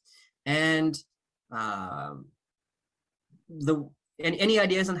 Right. And any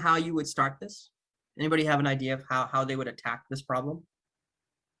ideas on how you would start this? Anybody have an idea of how they would attack this problem?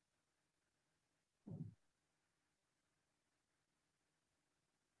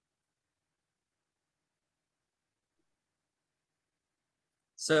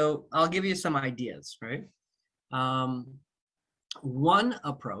 So I'll give you some ideas, right? One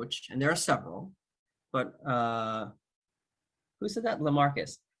approach, and there are several, but who said that?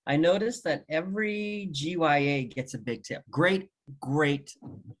 Lamarcus. I noticed that every GYA gets a big tip. Great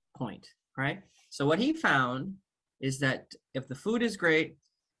point, right? So what he found is that if the food is great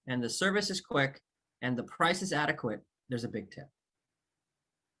and the service is quick and the price is adequate, there's a big tip.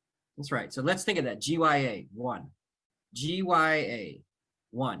 That's right. So let's think of that. GYA 1. GYA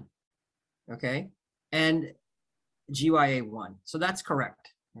 1. Okay? And GYA 1. So that's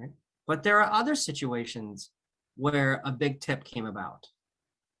correct, right? But there are other situations where a big tip came about,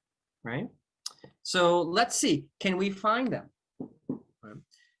 right? So let's see, can we find them? Right.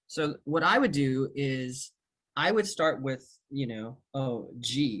 So what I would do is I would start with,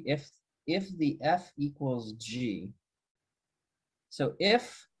 G, if the F equals G. So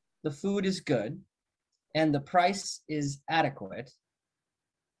if the food is good and the price is adequate,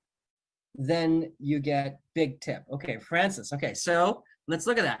 then you get big tip. Okay, Francis. Okay, so let's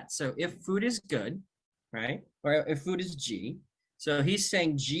look at that. So if food is good, right? Or if food is G, so he's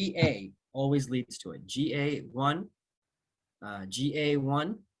saying GA always leads to it. GA1,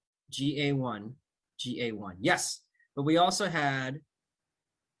 GA1, GA1, GA1. Yes, but we also had,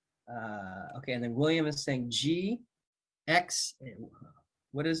 okay, and then William is saying GX.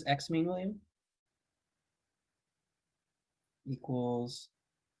 What does X mean, William? Equals.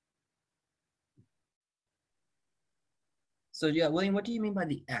 So yeah, William, what do you mean by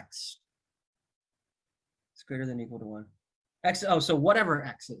the X? It's greater than or equal to 1. X, oh, so whatever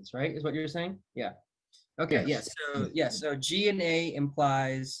X is, right? Is what you're saying? Yeah. Okay, Yes. so G and A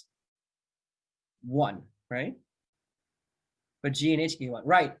implies 1, right? But G and H can be 1,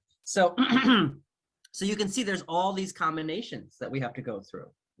 right? So, so you can see there's all these combinations that we have to go through,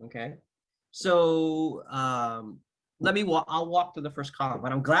 okay? So I'll walk through the first column,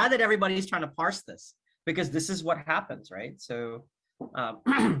 but I'm glad that everybody's trying to parse this because this is what happens, right? So,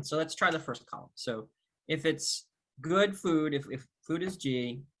 so let's try the first column. So if it's good food, if food is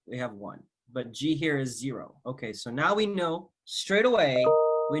G, we have 1, but G here is 0. Okay, so now we know straight away,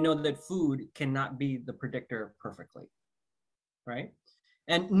 we know that food cannot be the predictor perfectly, right?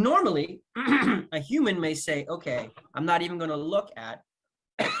 And normally, a human may say, okay, I'm not even going to look at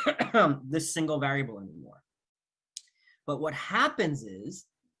this single variable anymore. But what happens is,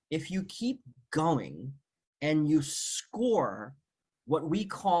 if you keep going and you score what we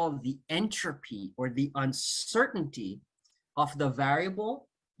call the entropy or the uncertainty of the variable,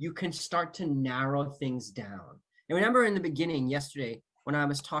 you can start to narrow things down. And remember in the beginning yesterday, when I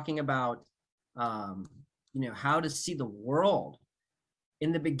was talking about how to see the world,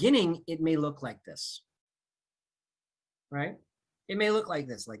 in the beginning, it may look like this, right? It may look like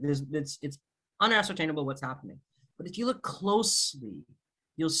this, like this. It's unascertainable what's happening. But if you look closely,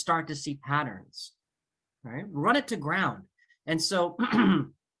 you'll start to see patterns, right? Run it to ground. And so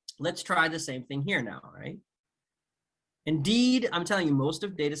let's try the same thing here now, right? Indeed, I'm telling you, most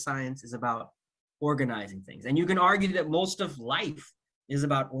of data science is about organizing things. And you can argue that most of life is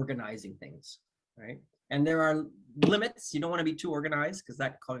about organizing things, right? And there are limits. You don't want to be too organized because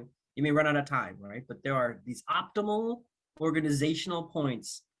you may run out of time, right? But there are these optimal organizational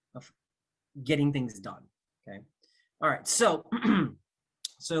points of getting things done, okay? All right, so,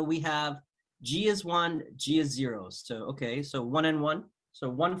 so we have G is 1, G is 0. So, okay, so 1 and 1. So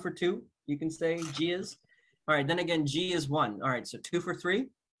 1 for 2, you can say G is. All right, then again, G is 1. All right, so 2 for 3.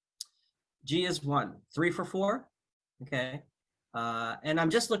 G is 1. 3 for 4, okay? And I'm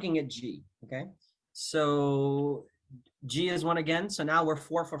just looking at G, okay? So G is 1 again. So now we're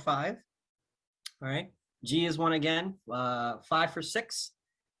 4 for 5. All right. G is 1 again. 5 for 6.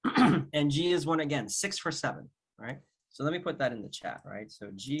 And G is 1 again. 6 for 7. All right. So let me put that in the chat. Right.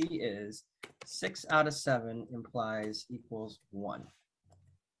 So G is 6 out of 7 implies equals 1.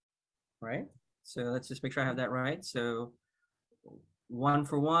 Right. So let's just make sure I have that right. So 1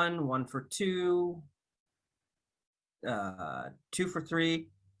 for 1, 1 for 2, 2 for 3,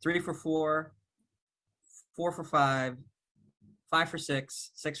 3 for 4. 4 for 5, 5 for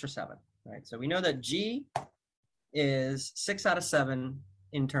 6, 6 for 7, right? So we know that G is 6 out of 7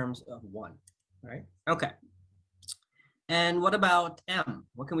 in terms of 1, right? Okay. And what about M?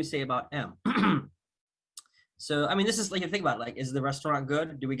 What can we say about M? So, I mean, this is like, you think about it, like, is the restaurant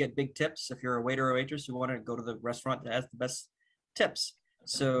good? Do we get big tips? If you're a waiter or waitress, you want to go to the restaurant that has the best tips.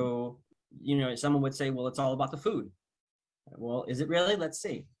 So, someone would say, well, it's all about the food. Well, is it really? Let's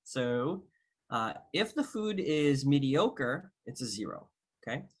see. So, if the food is mediocre, it's a 0,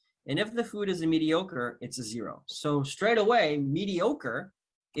 okay? And if the food is a mediocre, it's a 0. So straight away, mediocre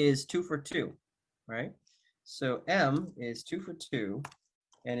is 2 for 2, right? So M is 2 for 2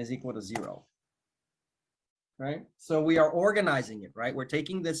 and is equal to 0, right? So we are organizing it, right? We're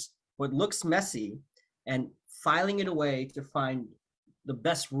taking this, what looks messy, and filing it away to find the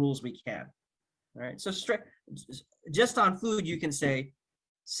best rules we can, all right? So just on food, you can say,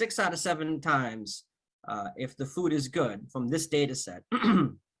 6 out of 7 times, if the food is good from this data set,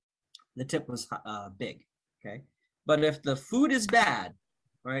 the tip was big, okay? But if the food is bad,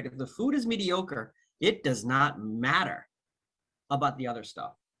 right? If the food is mediocre, it does not matter about the other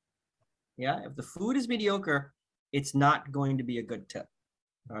stuff. Yeah, if the food is mediocre, it's not going to be a good tip.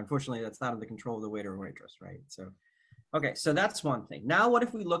 Unfortunately, that's not in the control of the waiter or waitress, right? So, okay, so that's one thing. Now, what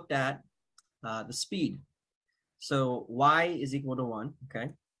if we looked at the speed? So y is equal to 1,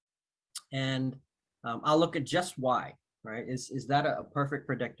 okay? And I'll look at just y, right? Is that a perfect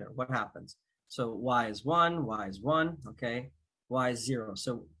predictor? What happens? So y is 1, y is 1, okay? Y is 0.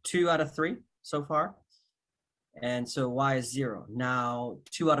 So 2 out of 3 so far. And so y is 0. Now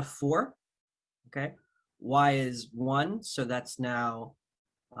 2 out of 4, okay? Y is 1, so that's now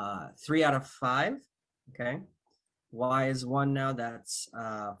 3 out of 5, okay? Y is 1 now, that's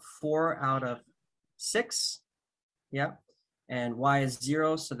 4 out of 6, yeah. And y is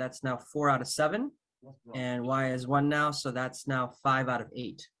 0, so that's now 4 out of 7. And y is 1 now, so that's now 5 out of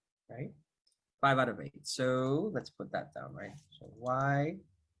 8, right? 5 out of 8. So let's put that down, right? So y,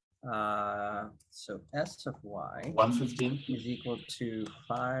 so S of y 115 is equal to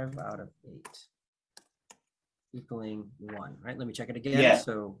 5 out of 8, equaling 1, right? Let me check it again. Yeah.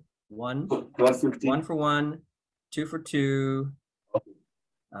 So 1, 115. 1 for 1, 2 for 2,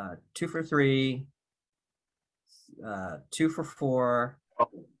 2 for 3, 2 for 4,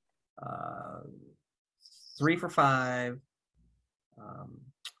 3 for 5,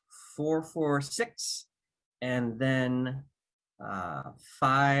 4 for 6, and then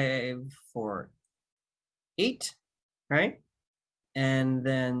 5 for 8, right? And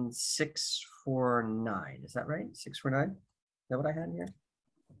then 6 for 9. Is that right? 6 for 9? Is that what I had here?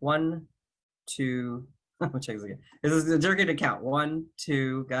 1, 2. Let me check this again. This is the jerky to count. 1,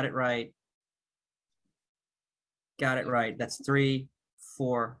 2. Got it right. Got it right. That's 3,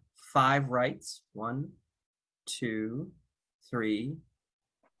 4, 5 rights. 1, 2, 3,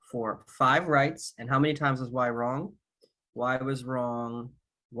 4, 5 rights. And how many times was Y wrong? Y was wrong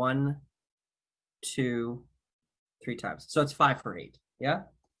 1, 2, 3 times. So it's 5 for 8. Yeah?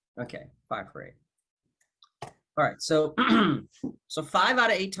 Okay, 5 for 8. All right, so so 5 out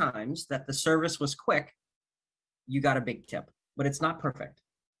of 8 times that the service was quick, you got a big tip, but it's not perfect.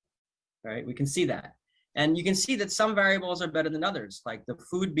 All right, we can see that. And you can see that some variables are better than others, like the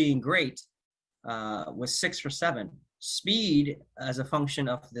food being great was 6 for 7. Speed as a function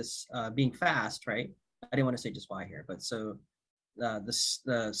of this being fast, right? I didn't want to say just Y here, but so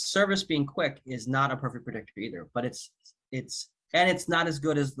the service being quick is not a perfect predictor either, but it's not as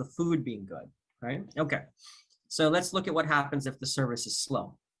good as the food being good, right? Okay, so let's look at what happens if the service is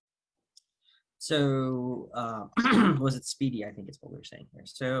slow. So was it speedy? I think it's what we were saying here.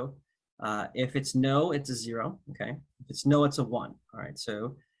 So if it's no, it's a 0. Okay, if it's no, it's a 1. All right,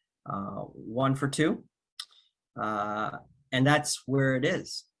 so 1 for 2, and that's where it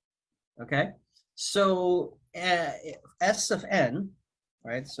is. Okay, so S of n,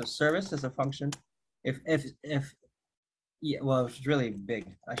 right? So service is a function. If yeah, well, it's really big.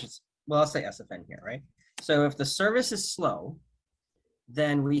 I'll say S of n here, right? So if the service is slow,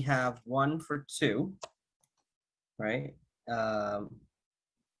 then we have 1 for 2, right? Yeah,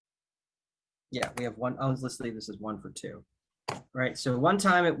 we have 1. Oh, let's leave this as 1 for 2, right? So one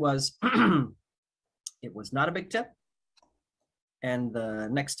time it was it was not a big tip, and the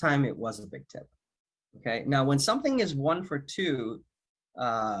next time it was a big tip. Okay, now when something is 1 for 2,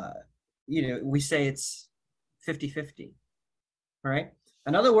 we say it's 50-50, right?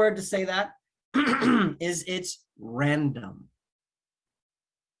 Another word to say that is it's random.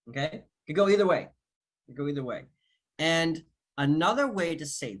 Okay, it could go either way. It could go either way. And another way to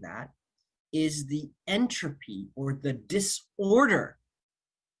say that is the entropy or the disorder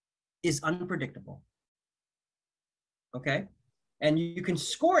is unpredictable. Okay, and you can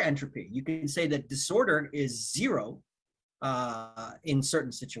score entropy. You can say that disorder is 0 in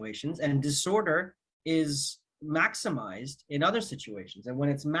certain situations, and disorder is maximized in other situations. And when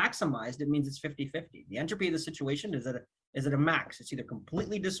it's maximized, it means it's 50-50. The entropy of the situation is at a max. It's either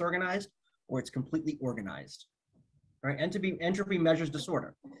completely disorganized or it's completely organized. Right? Entropy measures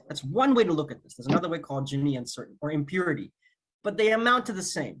disorder. That's one way to look at this. There's another way called Gini uncertain or impurity, but they amount to the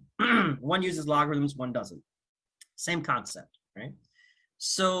same. One uses logarithms, one doesn't. Same concept, right?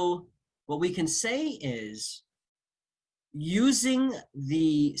 So what we can say is using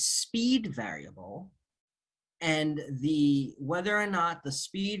the speed variable and whether or not the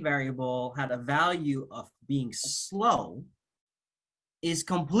speed variable had a value of being slow is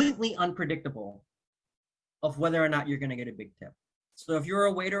completely unpredictable of whether or not you're going to get a big tip. So if you're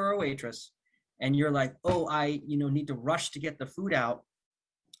a waiter or a waitress and you're like, oh, I need to rush to get the food out,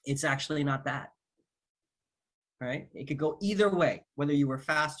 it's actually not that. Right? It could go either way, whether you were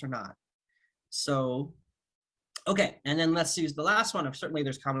fast or not. So, okay, and then let's use the last one. Certainly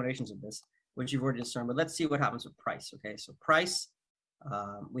there's combinations of this, which you've already discerned, but let's see what happens with price. Okay, so price,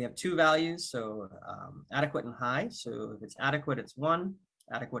 we have 2 values, so adequate and high. So if it's adequate, it's 1,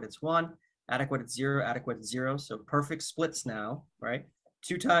 adequate, it's 1, adequate, it's 0, adequate, it's 0. So perfect splits now, right?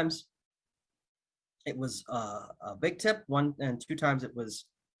 2 times it was a big tip, 1 and 2 times it was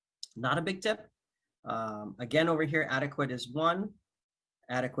not a big tip. Again, over here, adequate is 1,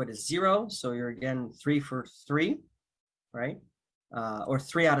 adequate is 0. So you're again 3 for 3, right? Or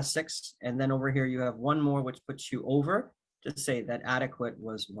 3 out of 6. And then over here, you have 1 more, which puts you over to say that adequate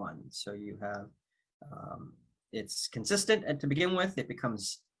was 1. So you have, it's consistent. And to begin with,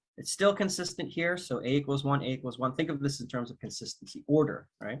 it's still consistent here. So A equals 1, A equals 1. Think of this in terms of consistency, order,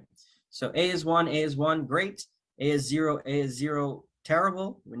 right? So A is 1, great. A is 0,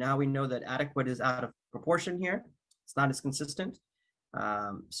 terrible. Now we know that adequate is out of proportion here. It's not as consistent.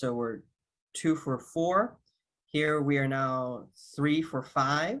 So we're 2 for 4. Here we are now 3 for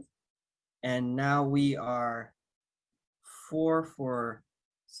 5. And now we are 4 for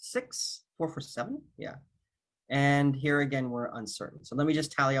 6, 4 for 7. Yeah. And here again, we're uncertain. So let me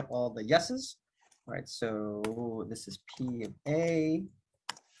just tally up all the yeses. right? So this is P of A.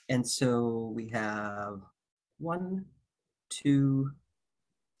 And so we have 1, 2,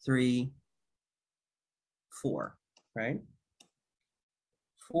 3, 4, right?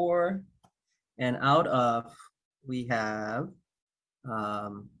 4. And out of, we have,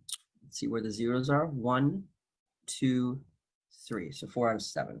 let's see where the zeros are. 1, 2, 3. So 4 out of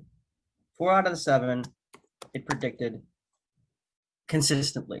 7. 4 out of the 7, it predicted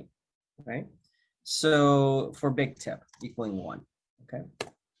consistently, right? So for big tip equaling 1, okay?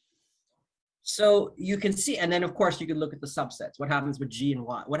 So you can see, and then of course you can look at the subsets. What happens with G and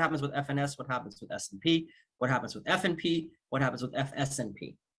Y? What happens with F and S? What happens with S and P? What happens with F and P? What happens with F, S, and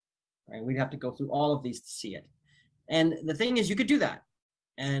P? Right? We'd have to go through all of these to see it. And the thing is, you could do that.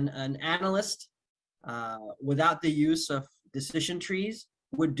 And an analyst, without the use of decision trees,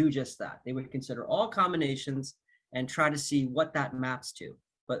 would do just that. They would consider all combinations and try to see what that maps to.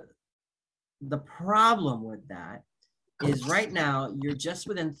 But the problem with that is right now you're just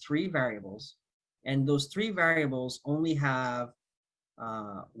within 3 variables, and those 3 variables only have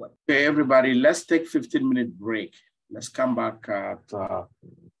what? Okay, everybody, let's take 15-minute break. Let's come back at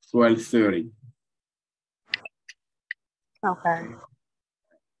 12:30. Okay.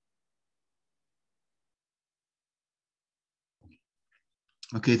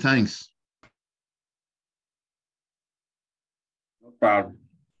 Okay, thanks. No problem.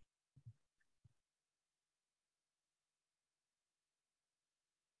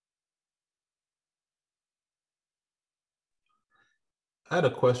 I had a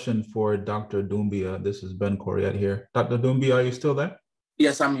question for Dr. Doumbia. This is Ben Coriat here. Dr. Doumbia, are you still there?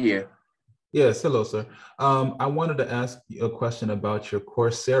 Yes, I'm here. Yes, hello, sir. I wanted to ask you a question about your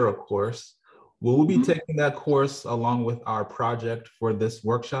Coursera course. Will we be taking that course along with our project for this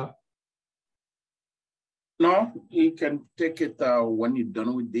workshop? No, you can take it when you're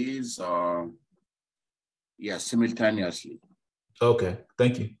done with these, yeah, simultaneously. Okay,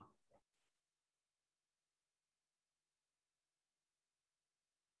 thank you.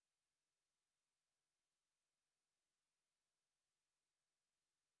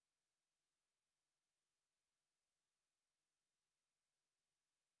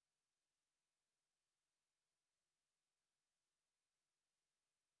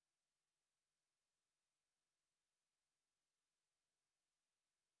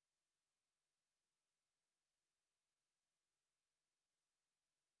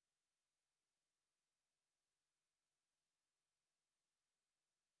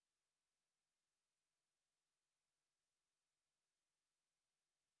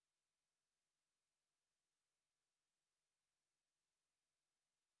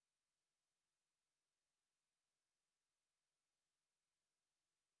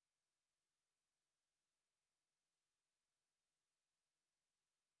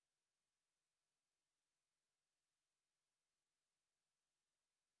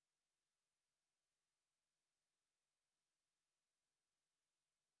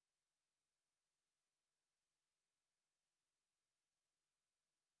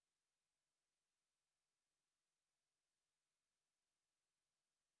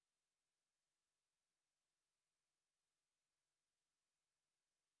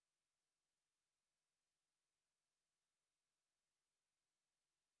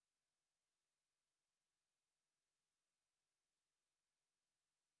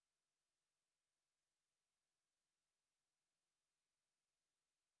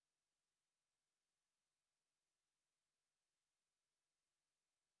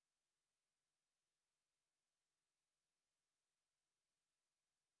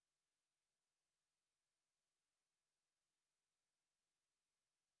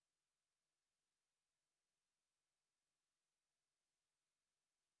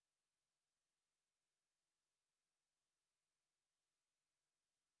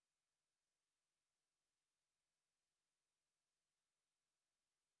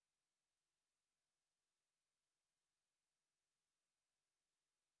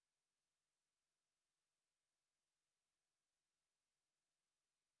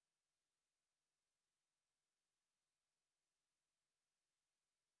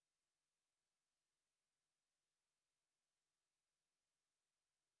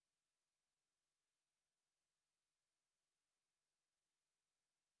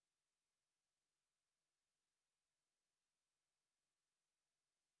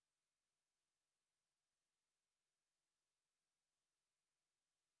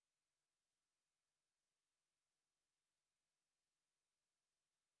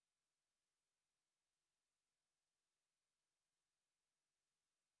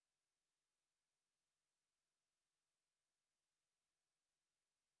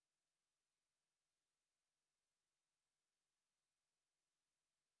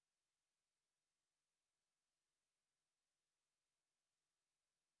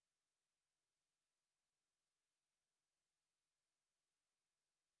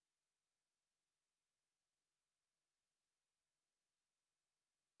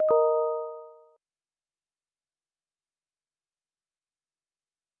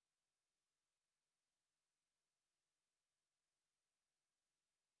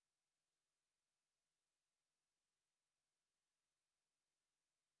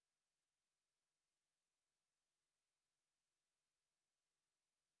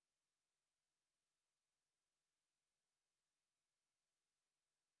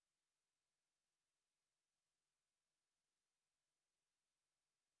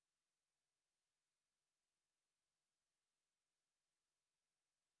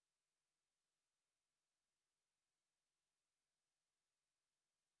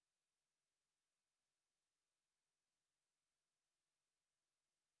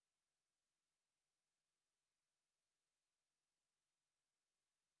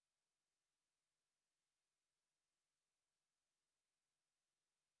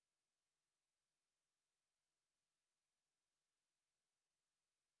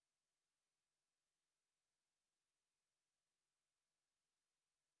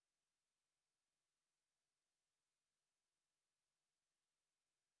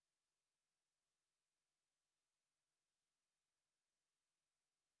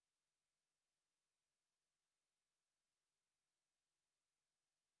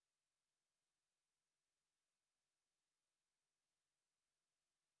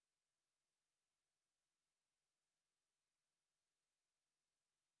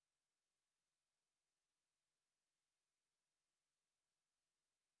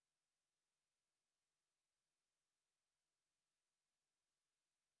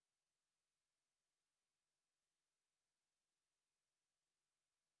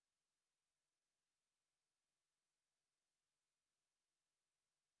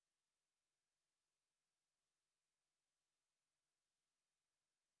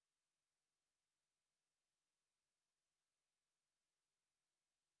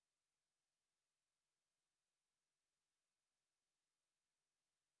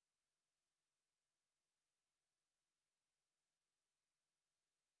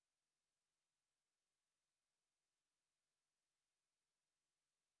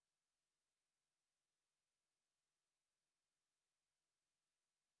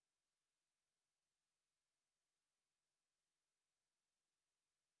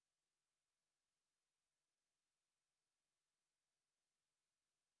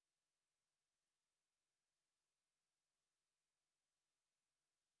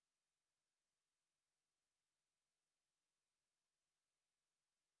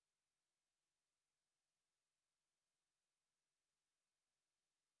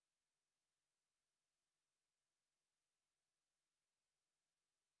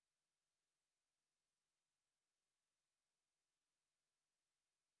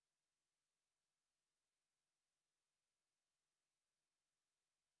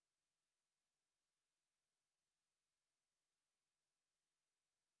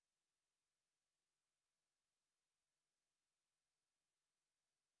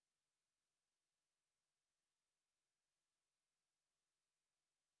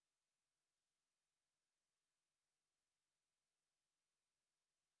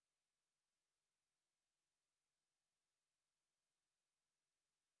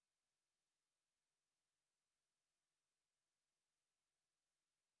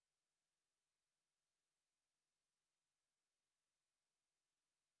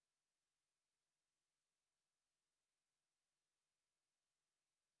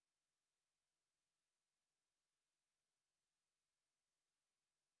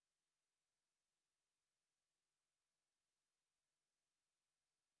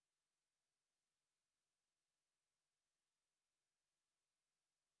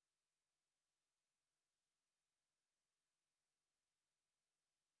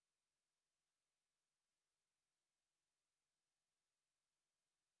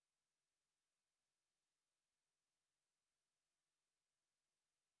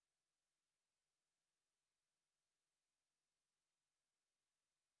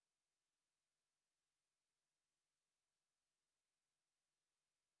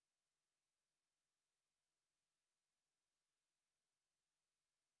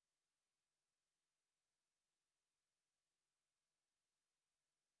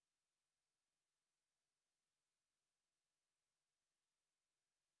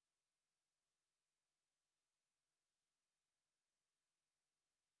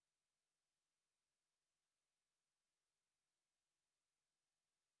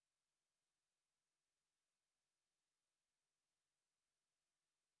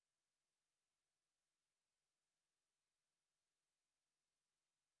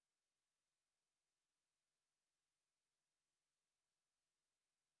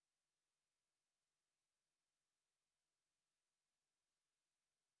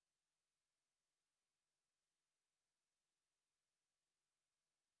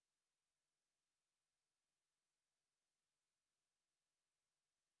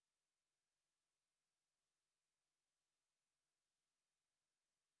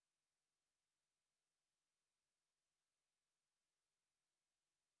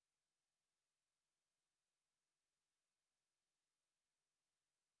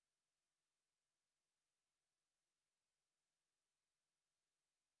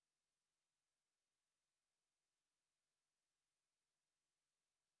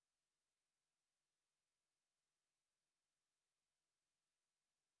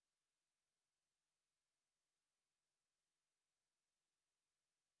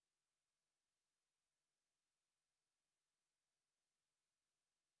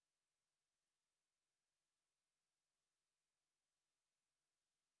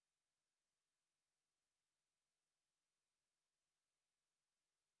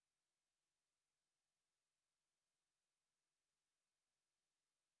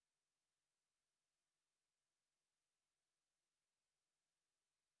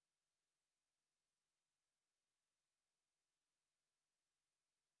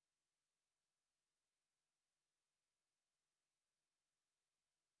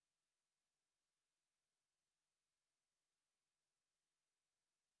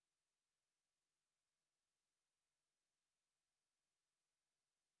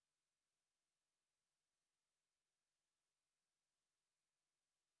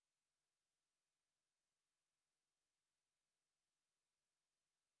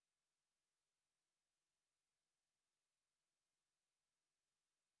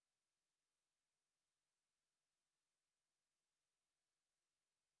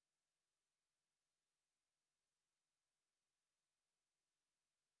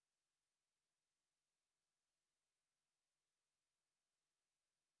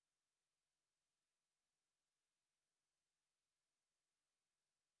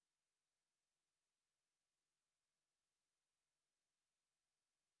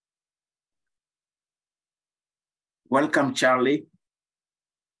 Welcome, Charlie.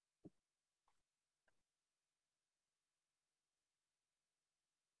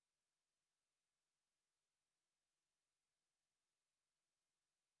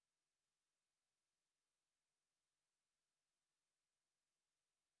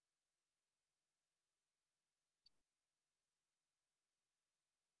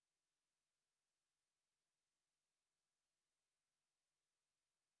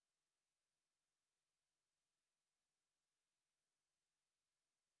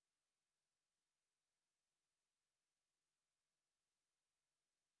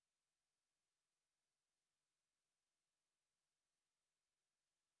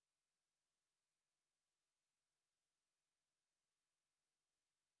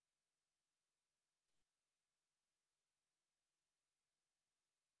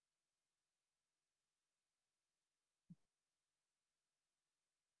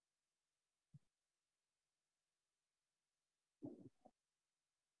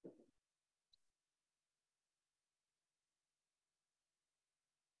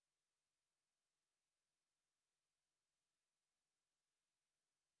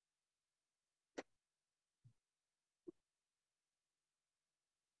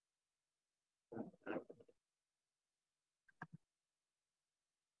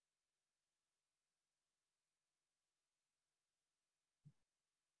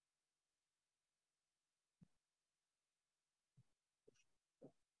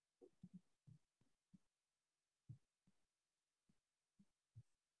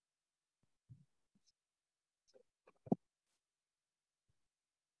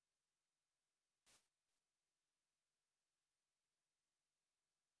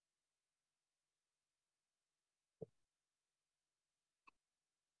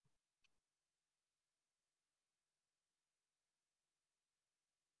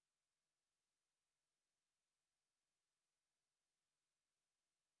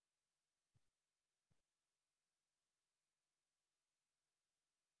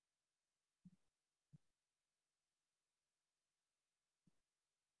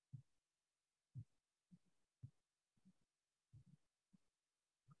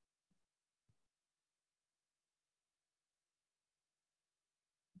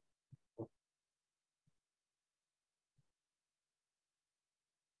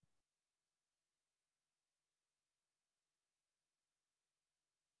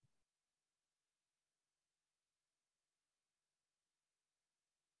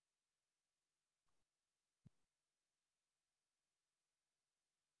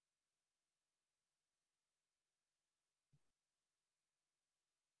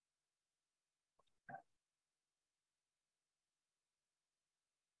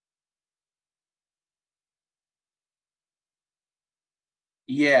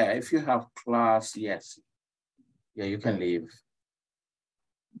 Yeah, if you have class, yes. Yeah, you can leave.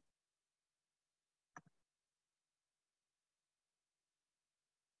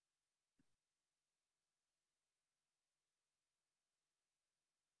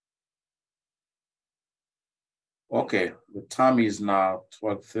 Okay, the time is now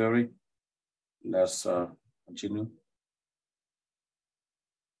 12:30. Let's continue.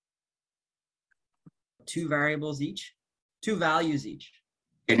 Two variables each, two values each.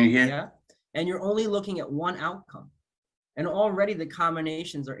 Can you hear? Yeah. And you're only looking at one outcome. And already the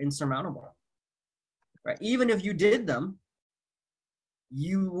combinations are insurmountable. Right? Even if you did them,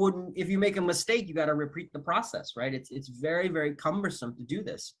 you wouldn't, if you make a mistake, you got to repeat the process, right? It's very, very cumbersome to do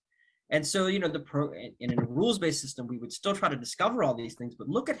this. And so, you know, in a rules-based system, we would still try to discover all these things, but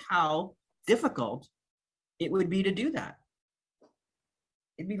look at how difficult it would be to do that.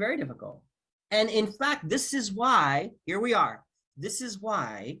 It'd be very difficult. And in fact, this is why, here we are, this is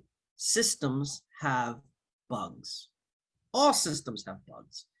why systems have bugs. All systems have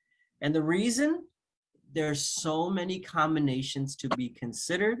bugs. And the reason, there's so many combinations to be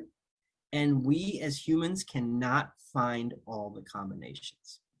considered, and we as humans cannot find all the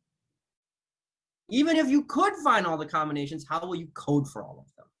combinations. Even if you could find all the combinations, how will you code for all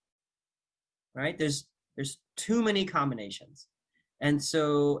of them? Right? There's too many combinations. And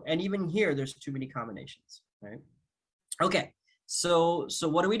so, and even here, there's too many combinations, right? Okay, so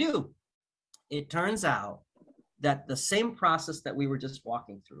what do? It turns out that the same process that we were just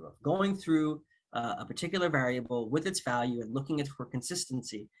walking through, of going through a particular variable with its value and looking at for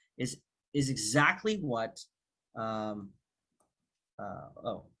consistency is exactly what the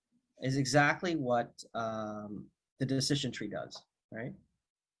decision tree does, right?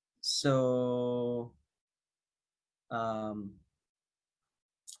 So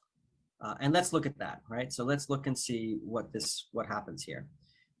and let's look at that, right? So let's look and see what happens here.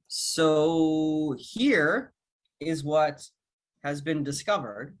 So here, is what has been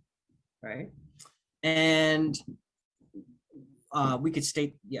discovered, right? And we could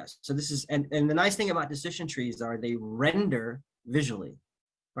state, yes. So this is, and the nice thing about decision trees are they render visually,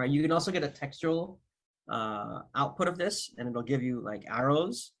 right? You can also get a textual output of this, and it'll give you like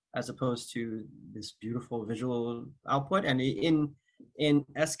arrows as opposed to this beautiful visual output. And in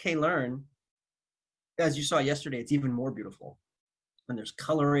sklearn, as you saw yesterday, it's even more beautiful. And there's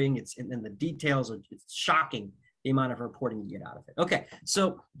coloring, it's in the details, it's shocking the amount of reporting you get out of it. Okay,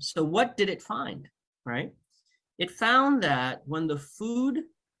 so what did it find, right? It found that when the food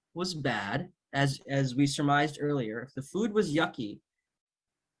was bad, as we surmised earlier, if the food was yucky,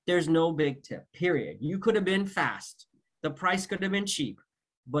 there's no big tip, period. You could have been fast, the price could have been cheap,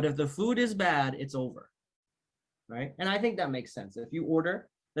 but if the food is bad, it's over, right? And I think that makes sense. If you order,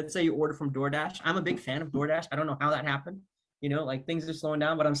 let's say you order from DoorDash. I'm a big fan of DoorDash. I don't know how that happened. You know, like things are slowing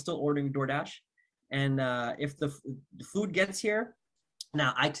down, but I'm still ordering DoorDash. And if the food gets here,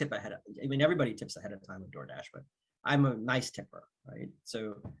 now I tip ahead of, I mean, everybody tips ahead of time with DoorDash, but I'm a nice tipper, right?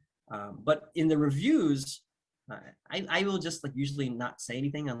 So, but in the reviews, I will just like usually not say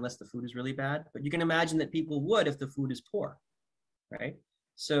anything unless the food is really bad, but you can imagine that people would if the food is poor, right?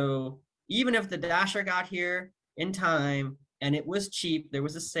 So even if the Dasher got here in time and it was cheap, there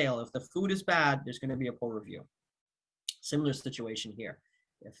was a sale, if the food is bad, there's gonna be a poor review. Similar situation here.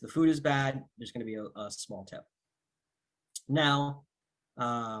 If the food is bad, there's going to be a small tip. Now,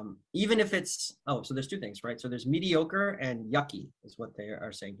 even if it's, oh, so there's two things, right? So there's mediocre and yucky is what they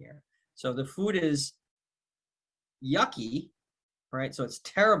are saying here. So the food is yucky, right? So it's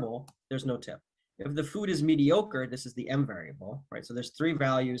terrible, there's no tip. If the food is mediocre, this is the M variable, right? So there's three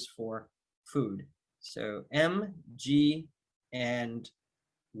values for food. So M, G, and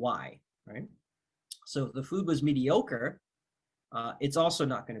Y, right? So if the food was mediocre, it's also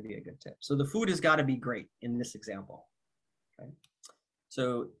not going to be a good tip. So the food has got to be great in this example. Okay.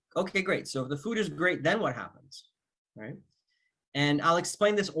 So, okay, great. So if the food is great, then what happens, right? And I'll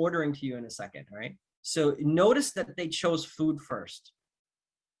explain this ordering to you in a second, right? So notice that they chose food first.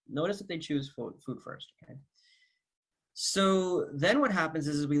 Notice that they choose food first, okay? So then what happens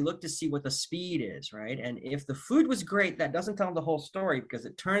is we look to see what the speed is, right? And if the food was great, that doesn't tell the whole story, because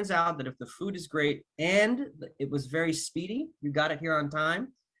it turns out that if the food is great and it was very speedy, you got it here on time,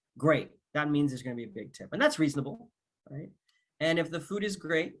 great. That means there's going to be a big tip, and that's reasonable, right? And if the food is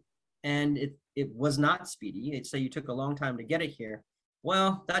great and it was not speedy, it's say you took a long time to get it here,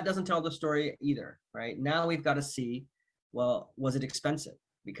 well, that doesn't tell the story either, right? Now we've got to see, well, was it expensive?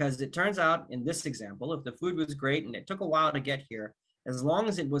 Because it turns out in this example, if the food was great and it took a while to get here, as long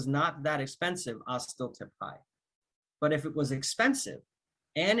as it was not that expensive, I'll still tip high. But if it was expensive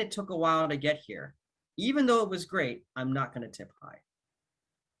and it took a while to get here, even though it was great, I'm not going to tip high,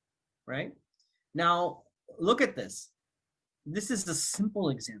 right? Now, look at this. This is a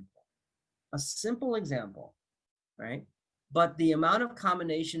simple example, right? But the amount of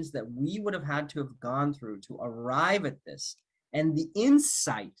combinations that we would have had to have gone through to arrive at this, and the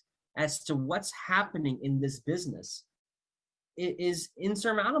insight as to what's happening in this business is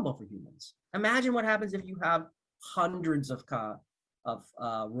insurmountable for humans. Imagine what happens if you have hundreds of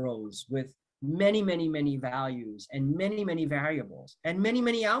rows with many values and many variables and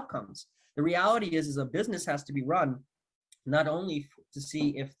many outcomes. The reality is a business has to be run not only to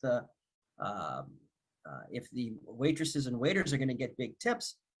see if the waitresses and waiters are going to get big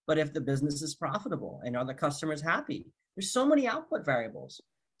tips, but if the business is profitable and are the customers happy. There's so many output variables.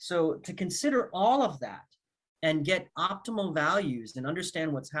 So to consider all of that and get optimal values and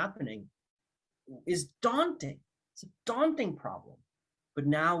understand what's happening is daunting. It's a daunting problem. But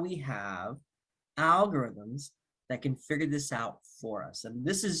now we have algorithms that can figure this out for us. And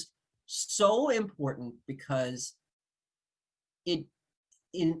this is so important because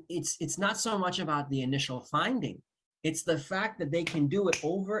it's not so much about the initial finding. It's the fact that they can do it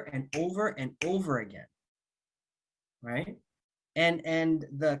over and over and over again, right? And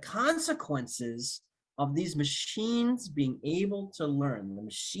the consequences of these machines being able to learn,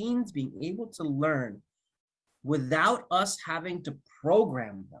 without us having to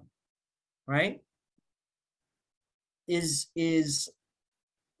program them, right, is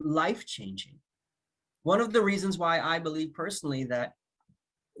life-changing. One of the reasons why I believe personally that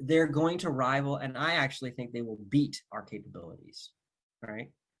they're going to rival, and I actually think they will beat our capabilities,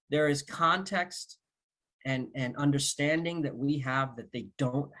 right? There is context and understanding that we have that they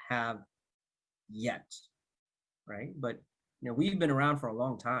don't have yet, right? But you know, we've been around for a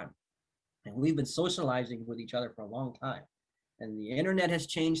long time, and we've been socializing with each other for a long time. And the internet has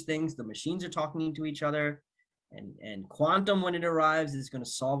changed things. The machines are talking to each other, And quantum, when it arrives, is going to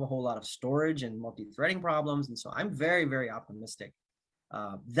solve a whole lot of storage and multi-threading problems. And so I'm very, very optimistic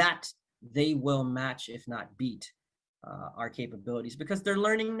that they will match, if not beat, our capabilities, because they're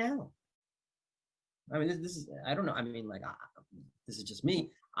learning now. I mean, this is, I don't know. I mean, like, this is just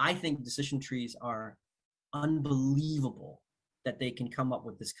me. I think decision trees are unbelievable that they can come up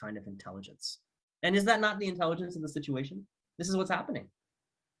with this kind of intelligence. And is that not the intelligence of the situation? This is what's happening,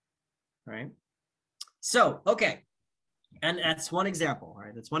 right? So, okay. And that's one example,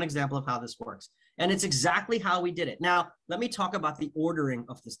 right? That's one example of how this works. And it's exactly how we did it. Now, let me talk about the ordering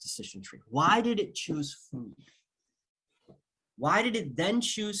of this decision tree. Why did it choose food? Why did it then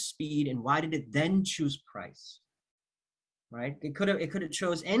choose speed? And why did it then choose price? Right? It could have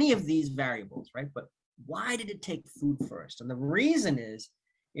chose any of these variables, right? But why did it take food first? And the reason is,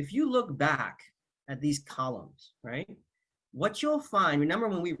 if you look back at these columns, right? What you'll find, remember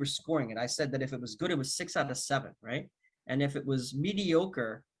when we were scoring it, I said that if it was good, it was 6 out of 7, right? And if it was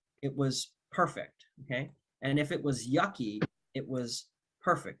mediocre, it was perfect, okay? And if it was yucky, it was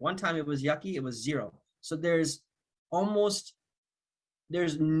perfect. One time it was yucky, it was 0. So there's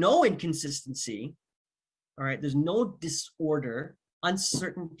no inconsistency, all right? There's no disorder,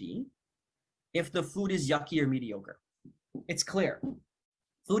 uncertainty, if the food is yucky or mediocre. It's clear.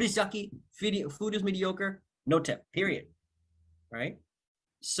 Food is yucky, food is mediocre, no tip, period, right?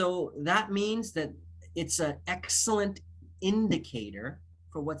 So that means that it's an excellent indicator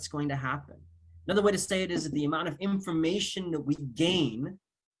for what's going to happen. Another way to say it is that the amount of information that we gain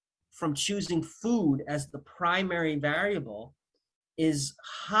from choosing food as the primary variable is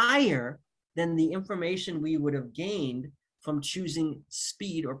higher than the information we would have gained from choosing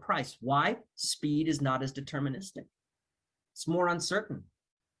speed or price. Why? Speed is not as deterministic. It's more uncertain,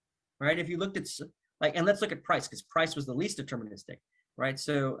 right? If you looked at, like, and let's look at price, because price was the least deterministic, right?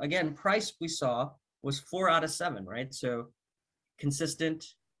 So again, price we saw was 4 out of 7, right? So consistent,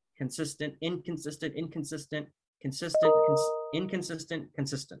 consistent, inconsistent, inconsistent, consistent, inconsistent,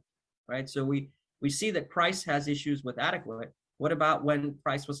 consistent, right? So we see that price has issues with adequate. What about when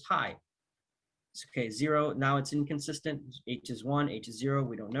price was high? Okay, 0, now it's inconsistent. H is 1, H is 0,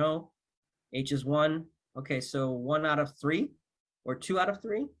 we don't know. H is 1, okay, so 1 out of 3 or 2 out of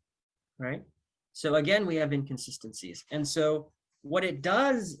 3, right? So again, we have inconsistencies. And so what it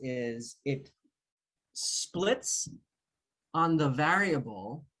does is it splits on the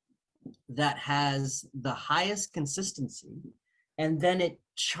variable that has the highest consistency, and then it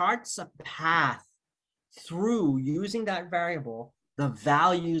charts a path through, using that variable, the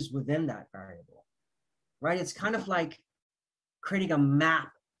values within that variable, right? It's kind of like creating a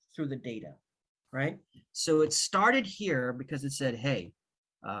map through the data, right? So it started here because it said, hey,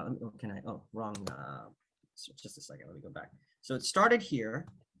 wrong, just a second, let me go back. So it started here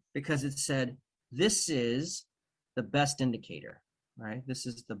because it said, this is the best indicator, right? This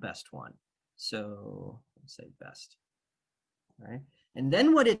is the best one. So let's say best, right? And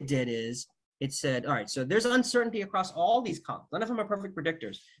then what it did is it said, all right, so there's uncertainty across all these columns. None of them are perfect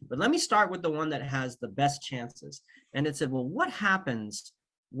predictors, but let me start with the one that has the best chances. And it said, well, what happens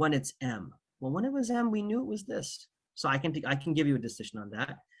when it's M? Well, when it was M, we knew it was this. So I can give you a decision on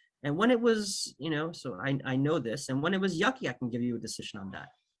that. And when it was, so I know this. And when it was yucky, I can give you a decision on that.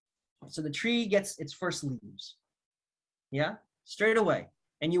 So the tree gets its first leaves. Yeah, straight away.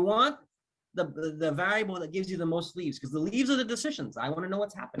 And you want the variable that gives you the most leaves, because the leaves are the decisions. I want to know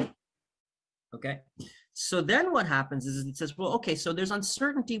what's happening. Okay. So then what happens is it says, well, okay, so there's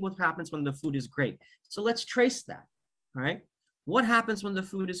uncertainty what happens when the food is great. So let's trace that. All right. What happens when the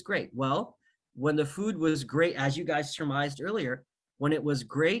food is great? Well, when the food was great, as you guys surmised earlier, when it was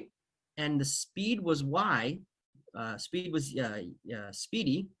great and the speed was Y, speed was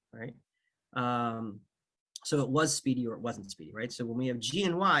speedy, right? So it was speedy or it wasn't speedy, right? So when we have G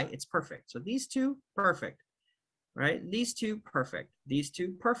and Y, it's perfect. So these two, perfect, right? These two, perfect. These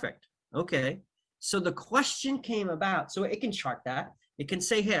two, perfect. Okay. So the question came about, so it can chart that. It can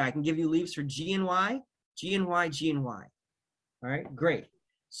say, hey, I can give you leaves for G and Y, G and Y, G and Y. All right, great.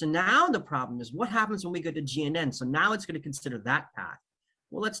 So now the problem is what happens when we go to G and N? So now it's going to consider that path.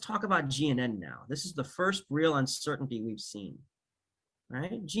 Well, let's talk about G and N now. This is the first real uncertainty we've seen,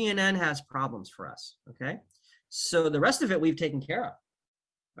 right? G and N has problems for us, okay? So the rest of it we've taken care of,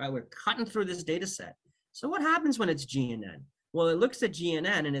 right? We're cutting through this data set. So what happens when it's G and N? Well, it looks at G and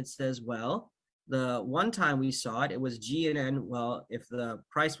N and it says, well, the one time we saw it, it was G and N. Well, if the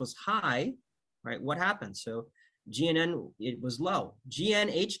price was high, right, what happens? So G and N, it was low. G and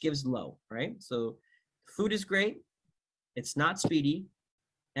H gives low, right? So food is great, it's not speedy,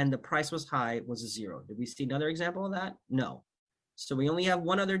 and the price was high, was a 0. Did we see another example of that? No. So we only have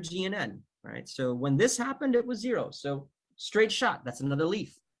one other G and N. right? So when this happened, it was 0. So straight shot, that's another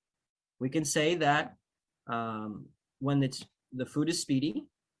leaf. We can say that when the food is speedy,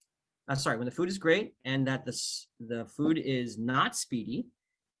 when the food is great and that the food is not speedy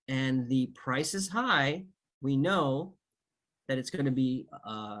and the price is high, we know that it's going to be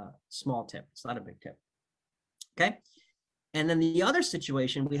a small tip. It's not a big tip. Okay. And then the other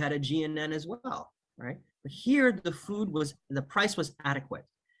situation, we had a G and N as well, right? But here the price was adequate.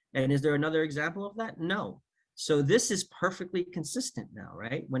 And is there another example of that? No. So this is perfectly consistent now,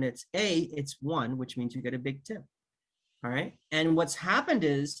 right? When it's A, it's 1, which means you get a big tip. All right. And what's happened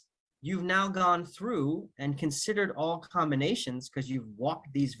is you've now gone through and considered all combinations because you've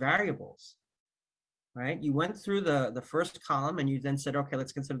walked these variables, right? You went through the first column and you then said, okay,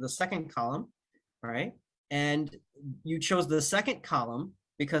 let's consider the second column, right? And you chose the second column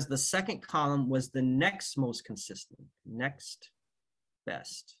because the second column was the next most consistent, next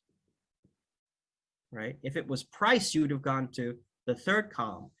best, right? If it was price, you would have gone to the third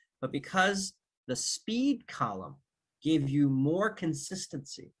column, but because the speed column gave you more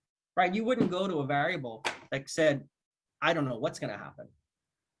consistency, right? You wouldn't go to a variable that said, I don't know what's going to happen,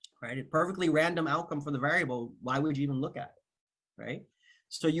 right? A perfectly random outcome for the variable. Why would you even look at it, right?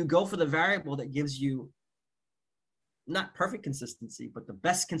 So you go for the variable that gives you not perfect consistency, but the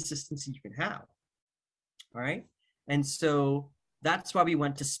best consistency you can have, all right? And so that's why we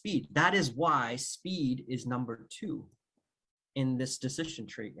went to speed. That is why speed is number 2 in this decision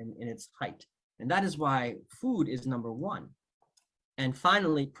tree in its height. And that is why food is number 1. And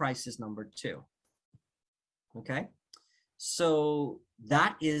finally, price is number 2. Okay. So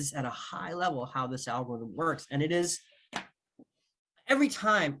that is at a high level how this algorithm works. And it is every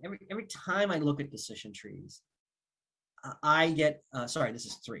time I look at decision trees, I get, sorry, this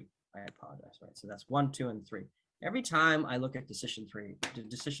is 3. I apologize, right? So that's 1, 2, and 3. Every time I look at decision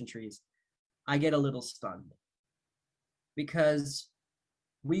trees, I get a little stunned because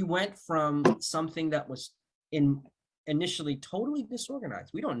we went from something that was initially totally disorganized.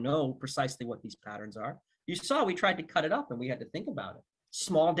 We don't know precisely what these patterns are. You saw we tried to cut it up and we had to think about it.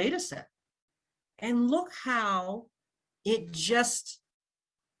 Small data set. And look how it just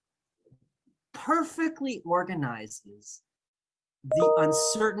perfectly organizes the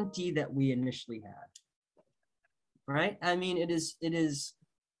uncertainty that we initially had. Right? I mean, it is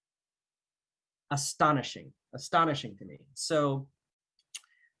astonishing to me. So,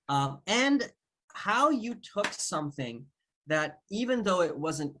 and how you took something that even though it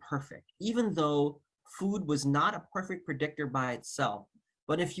wasn't perfect, even though food was not a perfect predictor by itself,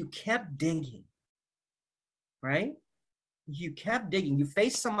 but if you kept digging, right? You kept digging, you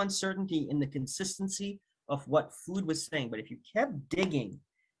faced some uncertainty in the consistency of what food was saying, but if you kept digging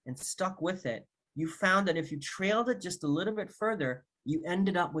and stuck with it, you found that if you trailed it just a little bit further, you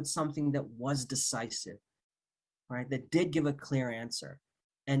ended up with something that was decisive, right? That did give a clear answer.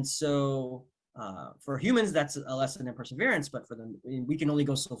 And so for humans, that's a lesson in perseverance, but for them, we can only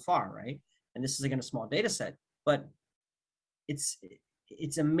go so far, right? And this is again a small data set, but it's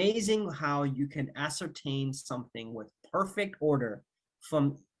amazing how you can ascertain something with perfect order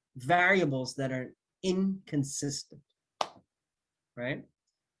from variables that are inconsistent, right?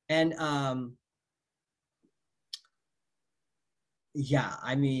 And yeah,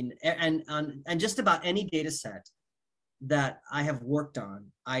 I mean, and just about any data set that I have worked on,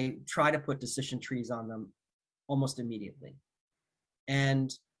 I try to put decision trees on them almost immediately.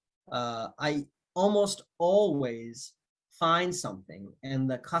 And I almost always find something, and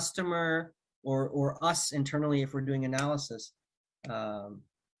the customer or us internally, if we're doing analysis,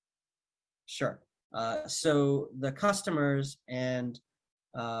 sure. So the customers and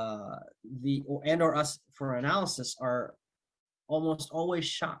or us for analysis are almost always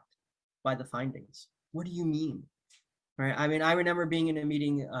shocked by the findings. What do you mean? Right? I mean, I remember being in a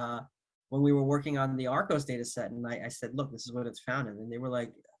meeting when we were working on the ARCOS data set, and I said, look, this is what it's found in. And they were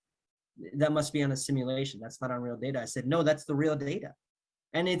like, that must be on a simulation. That's not on real data. I said, no, that's the real data.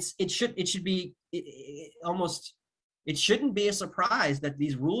 And it shouldn't be a surprise that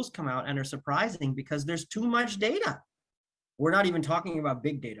these rules come out and are surprising because there's too much data. We're not even talking about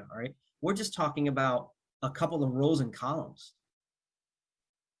big data, all right? We're just talking about a couple of rows and columns,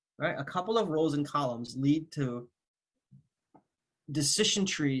 right? A couple of rows and columns lead to decision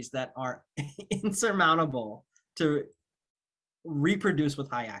trees that are insurmountable to reproduce with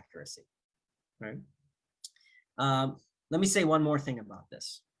high accuracy, right? Let me say one more thing about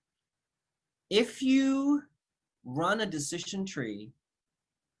this. If you run a decision tree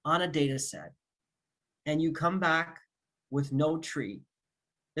on a data set and you come back with no tree,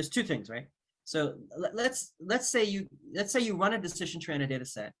 there's two things, right? So let's say you run a decision tree on a data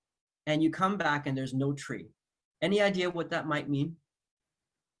set and you come back and there's no tree. Any idea what that might mean?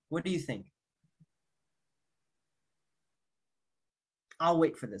 What do you think? I'll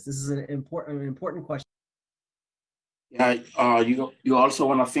wait for this. This is an important question. Yeah, you also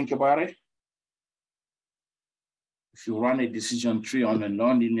want to think about it. If you run a decision tree on a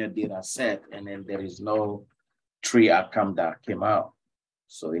nonlinear data set and then there is no tree outcome that came out.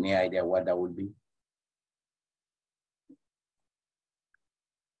 So any idea what that would be?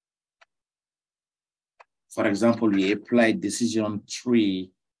 For example, you apply decision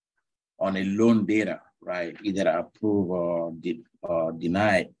tree on a loan data, right? Either approve or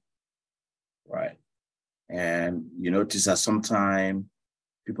deny, right? And you notice that sometimes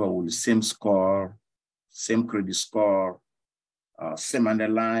people with the same score, same credit score, same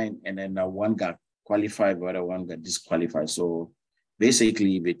underline, and then one got qualified, but the other one got disqualified. So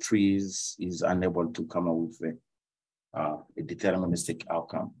basically, the tree is unable to come up with a deterministic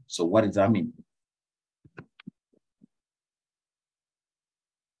outcome. So what does that mean?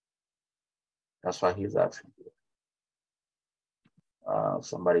 That's why he's asking.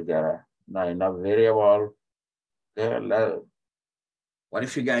 Somebody got not enough variable. What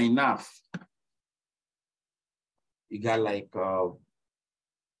if you got enough? You got like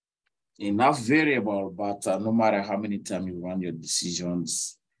enough variable, but no matter how many times you run your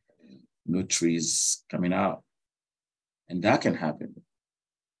decisions, no trees coming out. And that can happen.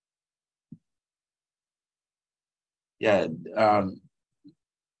 Yeah,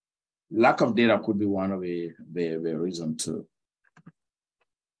 lack of data could be one of the reasons too.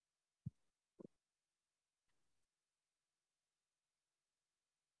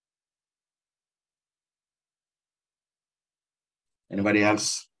 Anybody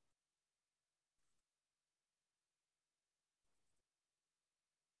else?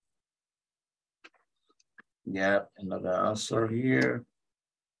 Yeah, another answer here.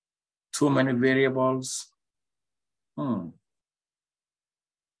 Too many variables.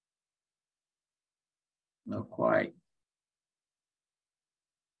 Not quite.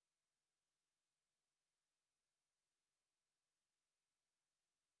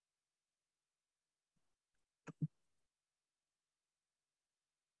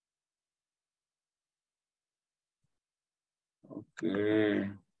 Okay.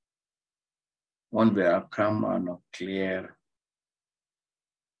 One the outcome are not clear.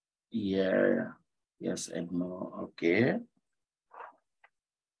 Yeah. Yes and no. Okay.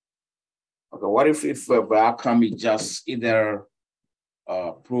 Okay. What if the outcome is just either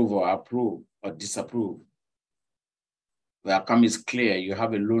approve or disapprove? The outcome is clear. You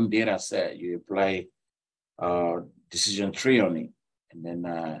have a loan data set. You apply decision tree on it, and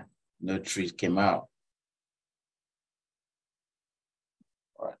then no tree came out.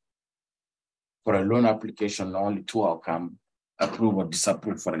 All right. For a loan application, only two outcomes, approve or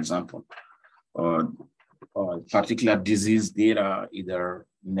disapprove, for example, or particular disease data, either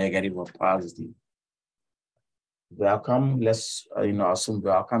negative or positive. The outcome, let's assume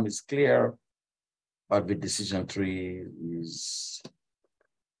the outcome is clear, but the decision tree is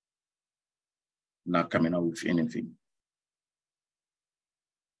not coming up with anything.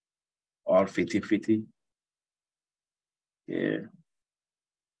 All 50-50. Yeah.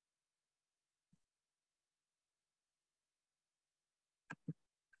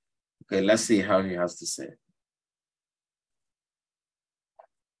 Okay, let's see how he has to say.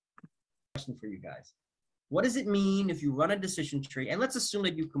 Question for you guys. What does it mean if you run a decision tree? And let's assume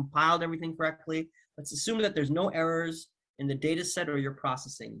that you compiled everything correctly. Let's assume that there's no errors in the data set or your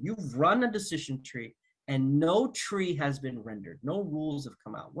processing. You've run a decision tree and no tree has been rendered. No rules have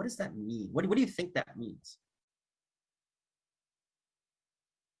come out. What does that mean? What do you think that means?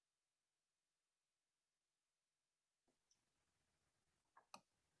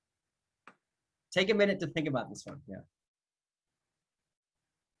 Take a minute to think about this one. Yeah.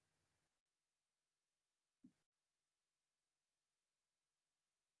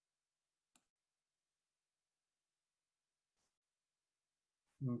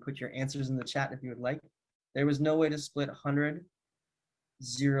 You can put your answers in the chat if you would like. There was no way to split 100,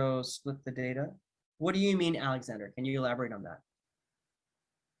 0, split the data. What do you mean, Alexander? Can you elaborate on that?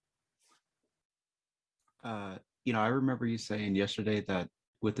 I remember you saying yesterday that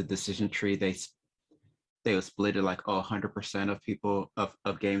with the decision tree, they would split it like 100% of people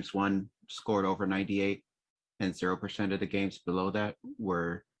of games won scored over 98 and 0% of the games below that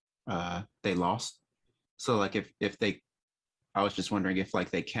were they lost. So like if they, I was just wondering if like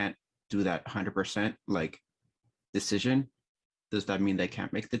they can't do that 100% like decision, does that mean they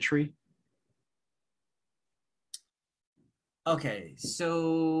can't make the tree? Okay,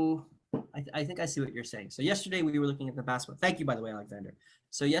 so I think I see what you're saying. So yesterday we were looking at the basketball. Thank you, by the way, Alexander.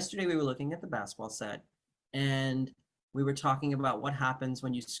 So yesterday we were looking at the basketball set, and we were talking about what happens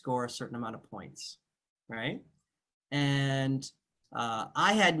when you score a certain amount of points, right? And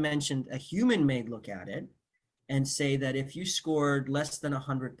I had mentioned a human may look at it and say that if you scored less than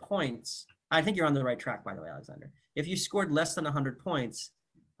 100 points, I think you're on the right track, by the way, Alexander. If you scored less than 100 points,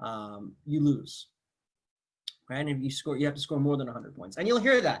 you lose, right? And if you score, you have to score more than 100 points. And you'll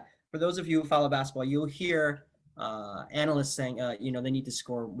hear that. For those of you who follow basketball, you'll hear analysts saying, you know, they need to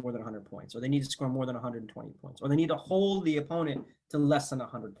score more than 100 points, or they need to score more than 120 points, or they need to hold the opponent to less than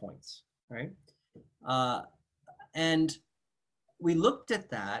 100 points, right? And we looked at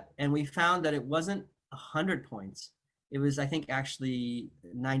that and we found that it wasn't 100 points. It was, I think, actually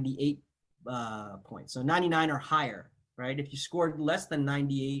 98 points. So 99 or higher, right? If you scored less than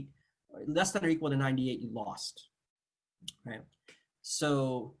 98, less than or equal to 98, you lost, right?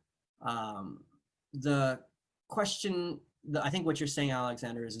 So the question, I think what you're saying,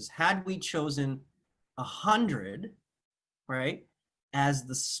 Alexander, is had we chosen 100, right, as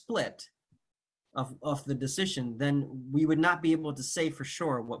the split of the decision, then we would not be able to say for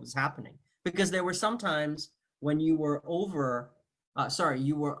sure what was happening, because there were some times when you were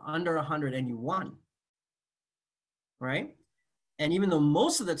you were under 100 and you won, right? And even though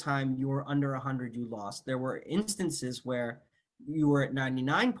most of the time you were under 100, you lost. There were instances where you were at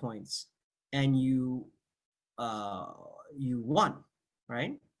 99 points and you won,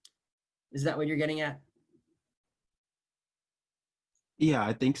 right? Is that what you're getting at? Yeah,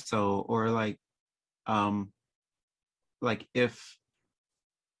 I think so. Or like if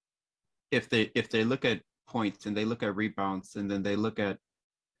they look at points and they look at rebounds and then they look at,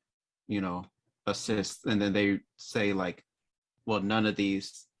 you know, assists, and then they say like, well, none of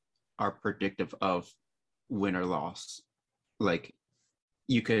these are predictive of win or loss. Like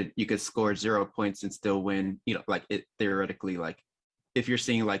you could score 0 points and still win, you know, like it theoretically, like if you're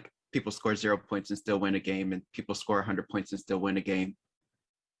seeing like people score 0 points and still win a game, and people score 100 points and still win a game,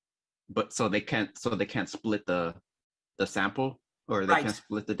 but so they can't split the sample, or they can't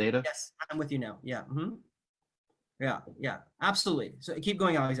split the data. Yes, I'm with you now. Yeah. Mm-hmm. Yeah, absolutely. So keep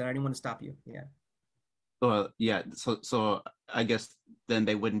going, Alexander. I didn't want to stop you. Yeah. Well, yeah. So I guess then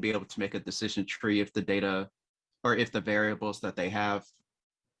they wouldn't be able to make a decision tree if the data, or if the variables that they have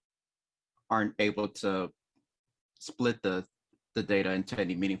aren't able to split the data into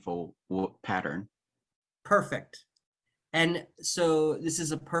any meaningful pattern. Perfect. And so this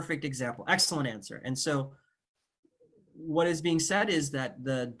is a perfect example. Excellent answer. And so what is being said is that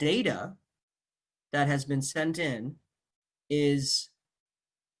the data that has been sent in is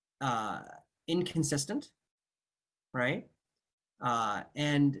inconsistent, right?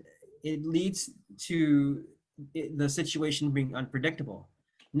 And it leads to the situation being unpredictable.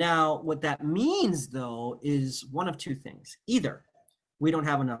 Now, what that means, though, is one of two things. Either we don't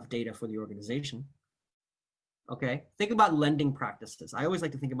have enough data for the organization. Okay, think about lending practices. I always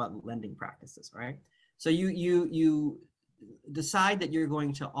like to think about lending practices, right? So you decide that you're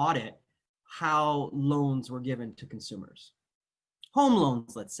going to audit how loans were given to consumers, home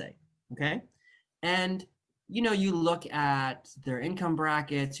loans, let's say, okay? And you know, you look at their income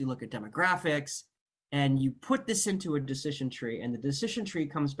brackets, you look at demographics, and you put this into a decision tree, and the decision tree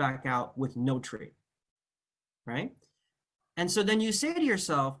comes back out with no tree, right? And so then you say to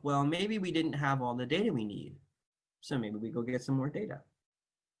yourself, well, maybe we didn't have all the data we need. So maybe we go get some more data,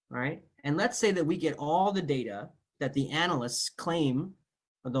 right? And let's say that we get all the data that the analysts claim,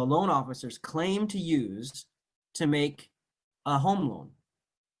 or the loan officers claim to use to make a home loan,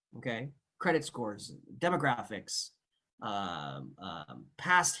 okay? Credit scores, demographics,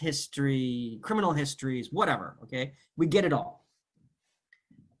 past history, criminal histories, whatever, okay? We get it all.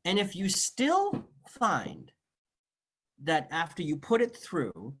 And if you still find that after you put it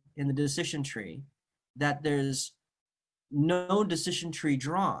through in the decision tree, that there's no decision tree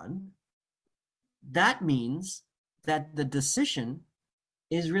drawn, that means that the decision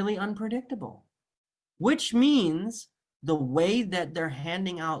is really unpredictable, which means the way that they're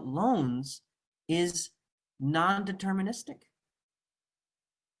handing out loans is non-deterministic,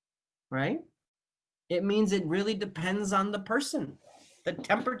 right? It means it really depends on the person, the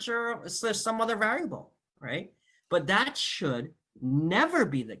temperature, some other variable, right? But that should never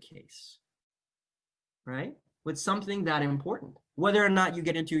be the case, right? With something that important, whether or not you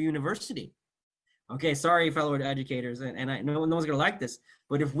get into a university. Okay, sorry, fellow educators, and I know no one's gonna like this,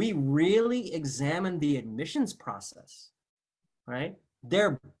 but if we really examine the admissions process, right,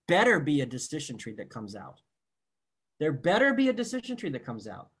 there better be a decision tree that comes out. There better be a decision tree that comes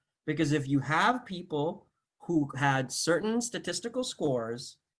out, because if you have people who had certain statistical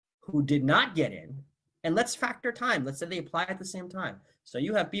scores who did not get in, and let's factor time, let's say they apply at the same time. So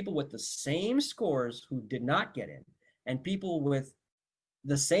you have people with the same scores who did not get in, and people with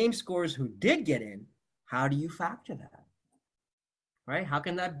the same scores who did get in. How do you factor that? Right? How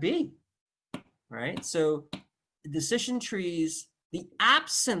can that be? Right? So decision trees, the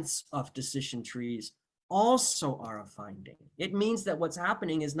absence of decision trees also are a finding. It means that what's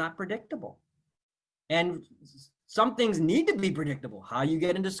happening is not predictable. And some things need to be predictable. How you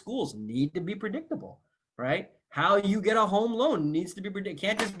get into schools need to be predictable, right? How you get a home loan needs to be predictable. It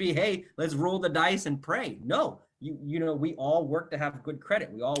can't just be, hey, let's roll the dice and pray. No, you know, we all work to have good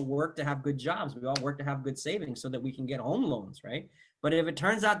credit. We all work to have good jobs. We all work to have good savings so that we can get home loans, right? But if it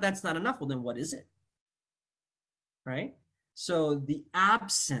turns out that's not enough, well, then what is it? Right? So the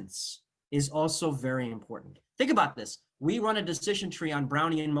absence is also very important. Think about this. We run a decision tree on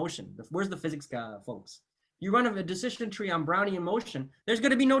Brownian motion. Where's the physics guy, folks? You run a decision tree on Brownian motion, there's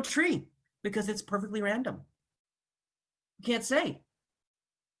going to be no tree because it's perfectly random. You can't say,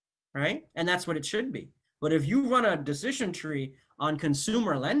 right? And that's what it should be. But if you run a decision tree on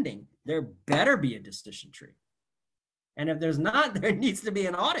consumer lending, there better be a decision tree. And if there's not, there needs to be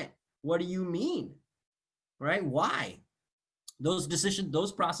an audit. What do you mean? Right? Why? Those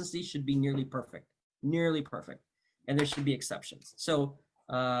processes should be nearly perfect, and there should be exceptions. So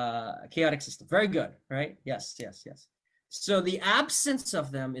chaotic system, very good, right? Yes. So the absence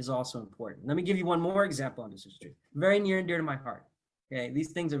of them is also important. Let me give you one more example on decision tree. Very near and dear to my heart. Okay,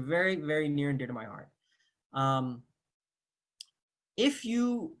 these things are very, very near and dear to my heart. If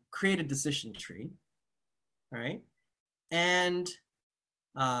you create a decision tree, right, and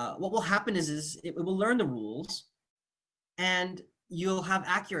what will happen is it will learn the rules, and you'll have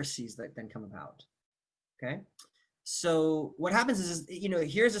accuracies that then come about. Okay, so what happens is you know,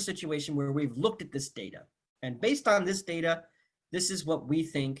 here's a situation where we've looked at this data, and based on this data, this is what we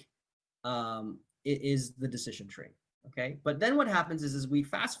think is the decision tree. Okay, but then what happens is we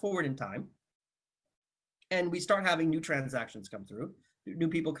fast forward in time, and we start having new transactions come through, new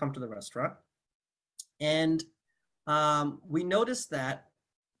people come to the restaurant, and we notice that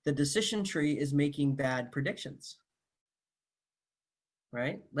the decision tree is making bad predictions,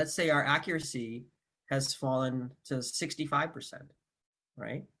 right? Let's say our accuracy has fallen to 65%,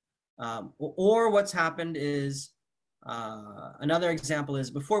 right? Or what's happened is, another example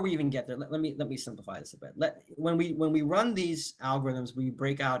is, before we even get there, let me simplify this a bit. When we run these algorithms, we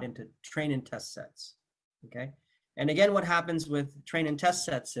break out into train and test sets, okay? And again, what happens with train and test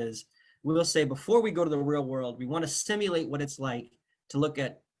sets is, we'll say before we go to the real world, we want to simulate what it's like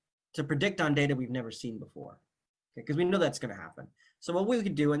to predict on data we've never seen before, okay? Because we know that's going to happen. So what we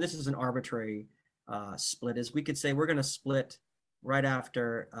could do, and this is an arbitrary split, is we could say we're going to split right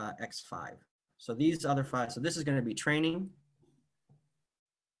after X5. So these other 5, so this is going to be training.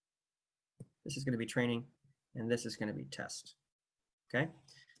 This is going to be training, and this is going to be test, okay?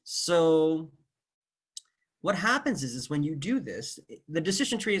 So what happens is when you do this, the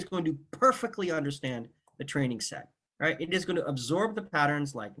decision tree is going to perfectly understand the training set, right? It is going to absorb the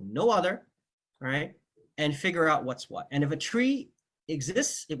patterns like no other, right? And figure out what's what. And if a tree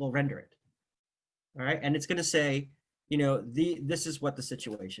exists, it will render it, all right? And it's going to say, you know, this is what the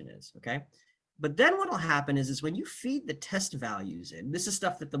situation is, okay? But then what will happen is when you feed the test values in, this is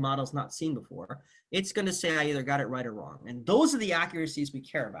stuff that the model's not seen before, it's going to say, I either got it right or wrong. And those are the accuracies we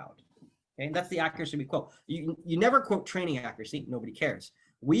care about. Okay, that's the accuracy we quote. You never quote training accuracy. Nobody cares.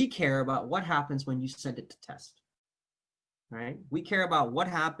 We care about what happens when you send it to test. Right? We care about what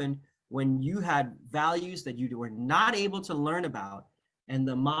happened when you had values that you were not able to learn about, and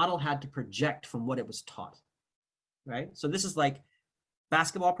the model had to project from what it was taught. Right? So this is like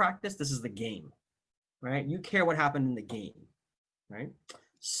basketball practice. This is the game. Right? You care what happened in the game. Right?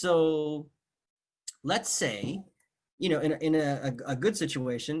 So let's say, you know, in a good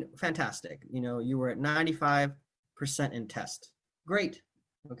situation, fantastic. You know, you were at 95% in test. Great,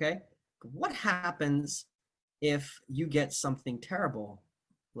 okay? What happens if you get something terrible,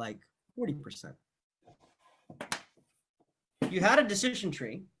 like 40%? You had a decision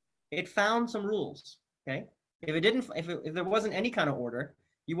tree. It found some rules, okay? If there wasn't any kind of order,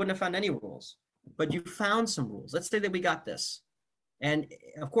 you wouldn't have found any rules. But you found some rules. Let's say that we got this. And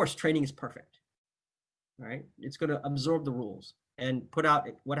of course, training is perfect. Right? It's going to absorb the rules and put out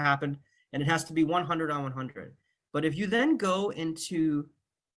what happened, and it has to be 100 on 100. But if you then go into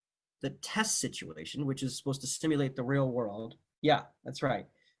the test situation, which is supposed to simulate the real world, yeah, that's right.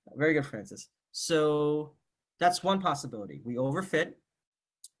 Very good, Francis. So that's one possibility. We overfit,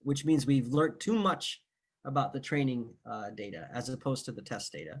 which means we've learned too much about the training data as opposed to the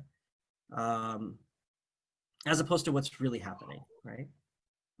test data, as opposed to what's really happening, right?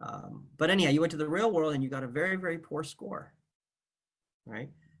 But anyhow, you went to the real world and you got a very, very poor score. right?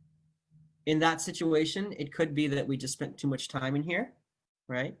 In that situation, it could be that we just spent too much time in here,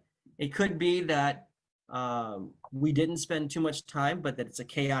 right? It could be that we didn't spend too much time, but that it's a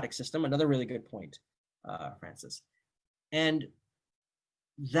chaotic system. Another really good point, Francis. And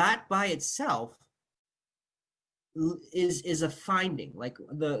that by itself is a finding. Like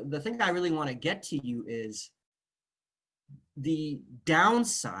the thing I really want to get to you is the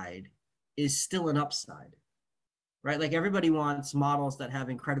downside is still an upside, right? Like everybody wants models that have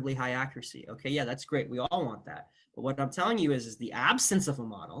incredibly high accuracy. Okay, yeah, that's great. We all want that. But what I'm telling you is the absence of a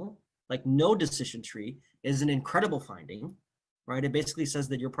model, like no decision tree, is an incredible finding, right? It basically says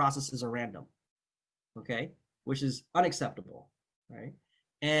that your processes are random, okay, which is unacceptable, right?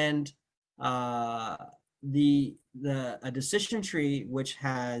 And a decision tree which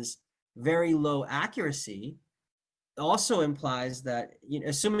has very low accuracy also implies that,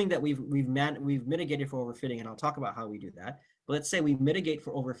 assuming that we've mitigated for overfitting, and I'll talk about how we do that. But let's say we mitigate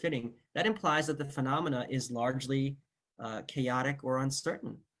for overfitting. That implies that the phenomena is largely chaotic or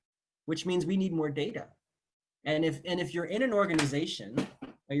uncertain, which means we need more data. And if you're in an organization,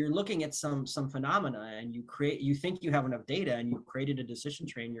 or you're looking at some phenomena, and you think you have enough data, and you've created a decision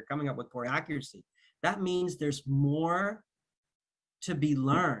tree, and you're coming up with poor accuracy, that means there's more to be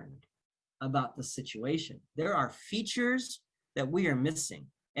learned about the situation. There are features that we are missing.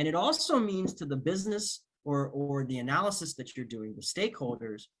 And it also means to the business or the analysis that you're doing, the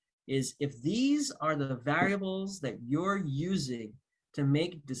stakeholders, is if these are the variables that you're using to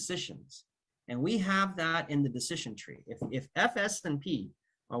make decisions, and we have that in the decision tree, if F, S, and P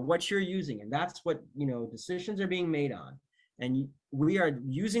are what you're using, and that's what decisions are being made on, and we are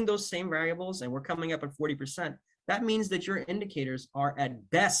using those same variables, and we're coming up at 40%, that means that your indicators are at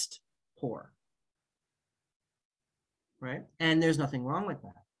best poor, right? And there's nothing wrong with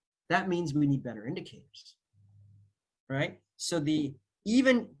that. That means we need better indicators, right? So the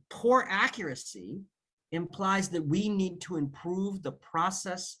even poor accuracy implies that we need to improve the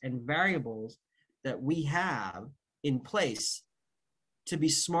process and variables that we have in place to be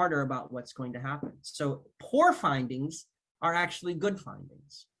smarter about what's going to happen. So poor findings are actually good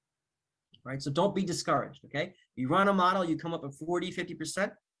findings, right? So don't be discouraged, okay? You run a model, you come up with 40,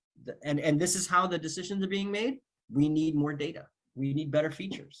 50%, and this is how the decisions are being made. We need more data. We need better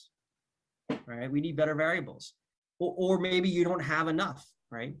features, right? We need better variables. Or maybe you don't have enough,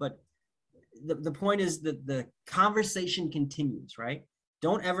 right? But the point is that the conversation continues, right?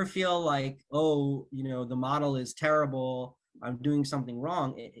 Don't ever feel like, oh, the model is terrible, I'm doing something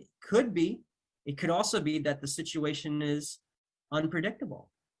wrong. It could be. It could also be that the situation is unpredictable.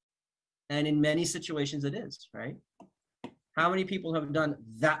 And in many situations it is, right? How many people have done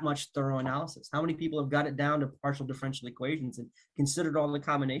that much thorough analysis? How many people have got it down to partial differential equations and considered all the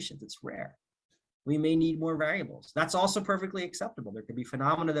combinations? It's rare. We may need more variables. That's also perfectly acceptable. There could be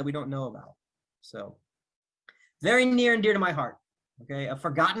phenomena that we don't know about. So very near and dear to my heart, okay? A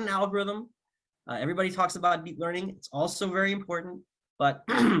forgotten algorithm. Everybody talks about deep learning. It's also very important, but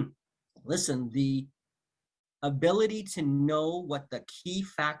listen, the ability to know what the key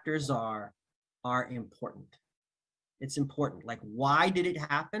factors are important. It's important. Like, why did it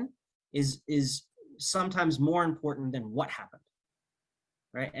happen is sometimes more important than what happened,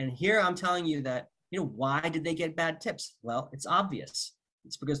 right? And here I'm telling you that, why did they get bad tips? Well, it's obvious.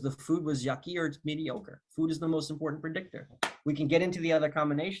 It's because the food was yucky or it's mediocre. Food is the most important predictor. We can get into the other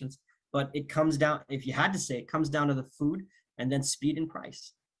combinations, but it comes down, if you had to say, it comes down to the food and then speed and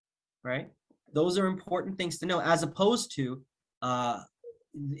price, right? Those are important things to know, as opposed to,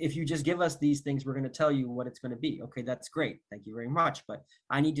 if you just give us these things, we're going to tell you what it's going to be. Okay, that's great. Thank you very much. But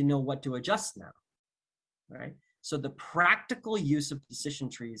I need to know what to adjust now, right? So the practical use of decision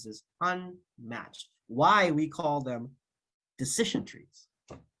trees is unmatched. Why we call them decision trees,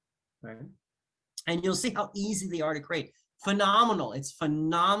 right? And you'll see how easy they are to create. Phenomenal. It's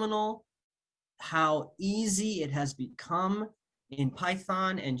phenomenal how easy it has become in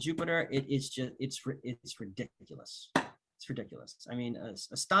Python and Jupyter. It's ridiculous. It's ridiculous. I mean,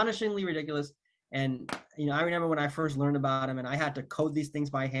 astonishingly ridiculous. And, I remember when I first learned about them and I had to code these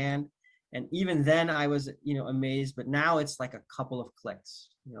things by hand. And even then I was, amazed, but now it's like a couple of clicks,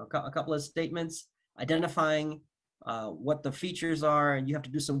 a couple of statements identifying what the features are, and you have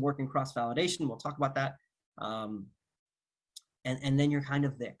to do some work in cross-validation. We'll talk about that. And then you're kind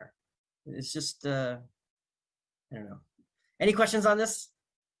of there. It's just, I don't know. Any questions on this?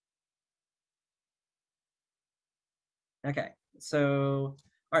 Okay, so,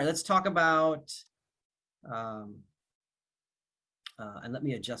 all right, let's talk about, and let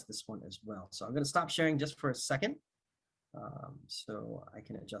me adjust this one as well. So I'm going to stop sharing just for a second, so I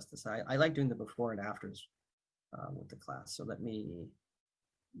can adjust this. I like doing the before and afters with the class. So let me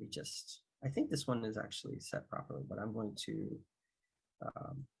me just, I think this one is actually set properly, but I'm going to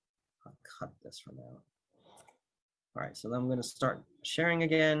I'll cut this for now. All right, so then I'm going to start sharing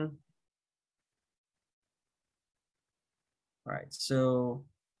again. All right, so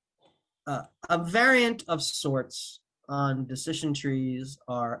a variant of sorts on decision trees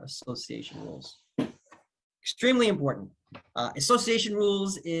are association rules. Extremely important. Association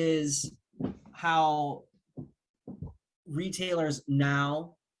rules is how retailers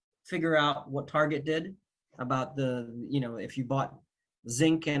now figure out what Target did about the, if you bought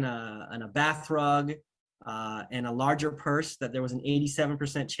zinc and a bath rug and a larger purse, that there was an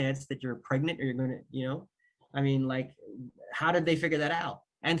 87% chance that you're pregnant or you're going to, I mean, like, how did they figure that out?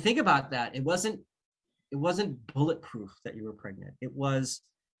 And think about that. It wasn't bulletproof that you were pregnant. It was,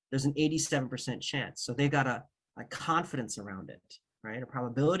 there's an 87% chance. So they got a confidence around it, right? A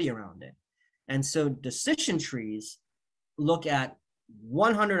probability around it. And so decision trees look at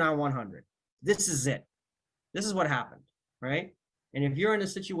 100 on 100. This is it. This is what happened, right? And if you're in a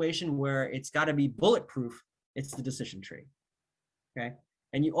situation where it's got to be bulletproof, it's the decision tree, okay?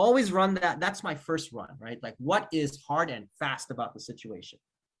 And you always run that. That's my first run, right? Like, what is hard and fast about the situation,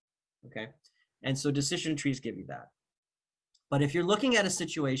 okay? And so decision trees give you that. But if you're looking at a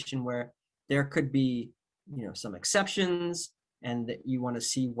situation where there could be, some exceptions, and that you want to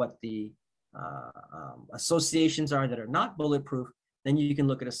see what the associations are that are not bulletproof, then you can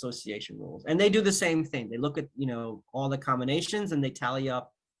look at association rules. And they do the same thing. They look at, all the combinations, and they tally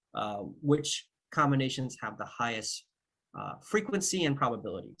up which combinations have the highest frequency and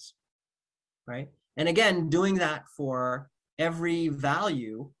probabilities, right? And again, doing that for every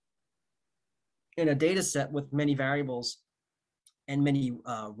value in a data set with many variables and many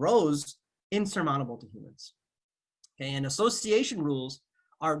rows insurmountable to humans. Okay, and association rules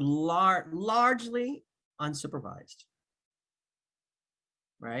are largely unsupervised,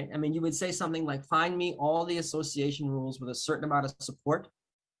 right? I mean, you would say something like, find me all the association rules with a certain amount of support,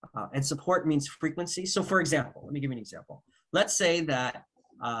 and support means frequency. So for example, let me give you an example. Let's say that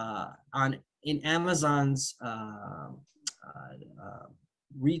in Amazon's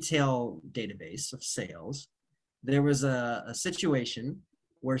retail database of sales, there was a situation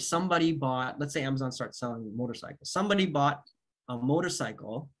where somebody bought, let's say Amazon starts selling motorcycles. Somebody bought a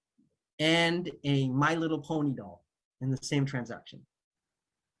motorcycle and a My Little Pony doll in the same transaction.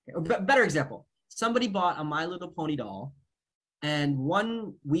 Okay. Better example, somebody bought a My Little Pony doll and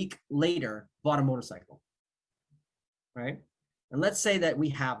 1 week later bought a motorcycle, right? And let's say that we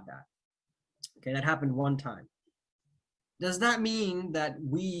have that. Okay, that happened one time. Does that mean that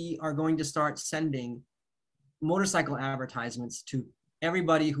we are going to start sending motorcycle advertisements to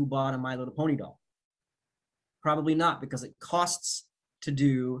everybody who bought a My Little Pony doll? Probably not, because it costs to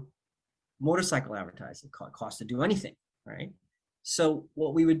do motorcycle advertising, it costs to do anything, right? So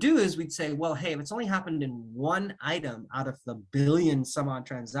what we would do is we'd say, well, hey, if it's only happened in one item out of the billion some odd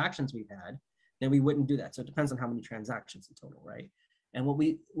transactions we've had, then we wouldn't do that. So it depends on how many transactions in total, right? And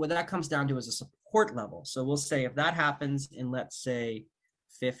what that comes down to is a support level. So we'll say if that happens in, let's say,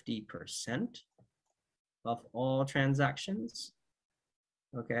 50% of all transactions,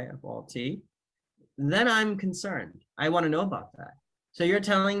 okay, of all T, then I'm concerned. I want to know about that. So you're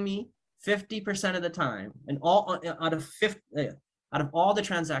telling me 50% of the time, and all out of all the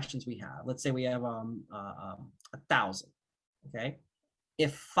transactions we have, let's say we have 1,000, okay?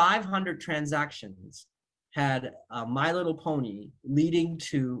 If 500 transactions had a My Little Pony leading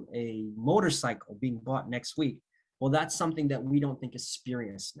to a motorcycle being bought next week, well, that's something that we don't think is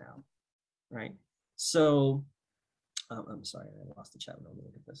spurious now, right? So, I'm sorry, I lost the chat. Let me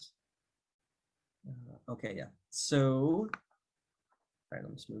look at this. Okay, yeah. So, all right,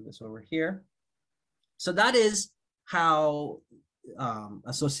 let's move this over here. So that is how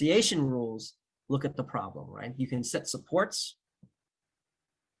association rules look at the problem, right? You can set supports.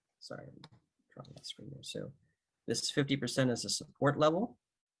 Sorry, I'm drawing that screen there. So this 50% is a support level,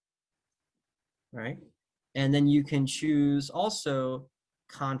 right? And then you can choose also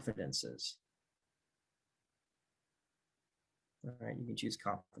confidences. All right, you can choose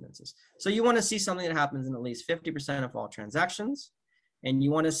confidences. So you want to see something that happens in at least 50% of all transactions, and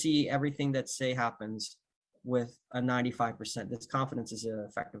you want to see everything that, say, happens with a 95%. This confidence is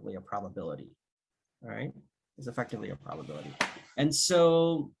effectively a probability, all right? It's effectively a probability. And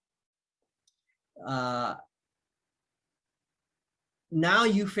so now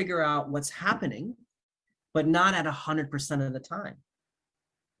you figure out what's happening, but not at 100% of the time,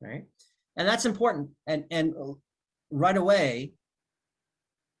 right? And that's important. And right away,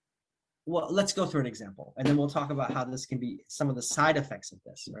 well, let's go through an example, and then we'll talk about how this can be some of the side effects of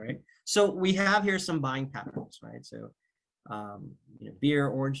this, all right? So we have here some buying patterns, right? So Beer,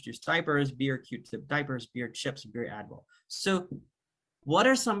 orange juice diapers, beer, Q-tip diapers, beer chips, beer Advil. So what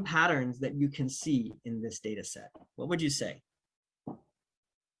are some patterns that you can see in this data set? What would you say?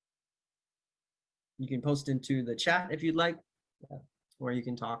 You can post into the chat if you'd like, or you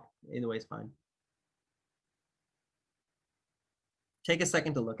can talk. Either way is fine. Take a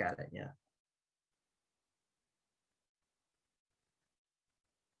second to look at it, yeah.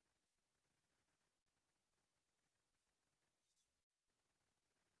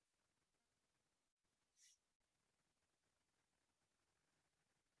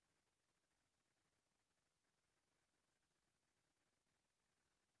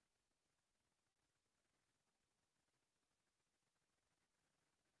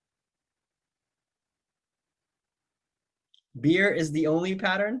 Beer is the only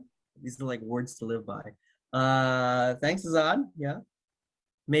pattern. These are like words to live by. Thanks, Azad. Yeah.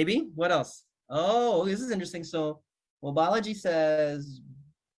 Maybe. What else? Oh, this is interesting. So, well, biology says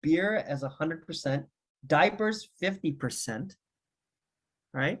beer as 100%, diapers 50%,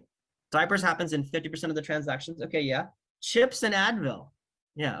 right? Diapers happens in 50% of the transactions. Okay, yeah. Chips and Advil.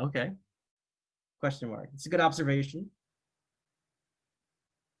 Yeah, okay. Question mark. It's a good observation.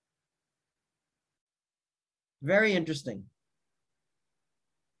 Very interesting.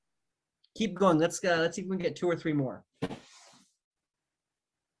 Keep going. Let's see if we can get 2 or 3 more.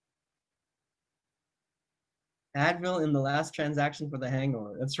 Advil in the last transaction for the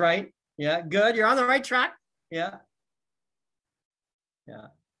hangover. That's right. Yeah, good. You're on the right track. Yeah. Yeah.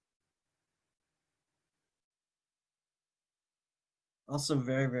 Also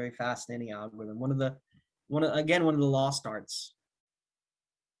very, very fascinating algorithm. One of the lost arts.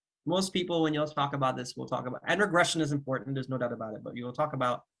 Most people, when you'll talk about this, will talk about, and regression is important, there's no doubt about it, but you will talk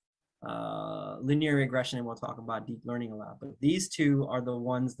about linear regression and we'll talk about deep learning a lot. But these two are the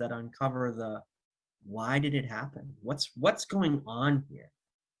ones that uncover the why did it happen? What's going on here?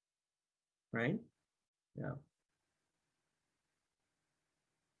 Right? Yeah.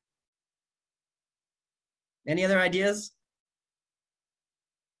 Any other ideas?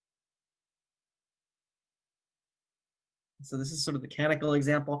 So this is sort of the canonical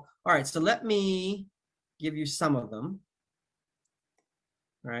example. All right, so let me give you some of them.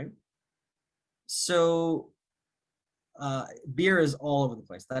 All right. So beer is all over the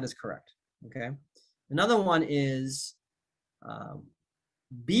place. That is correct. Okay. Another one is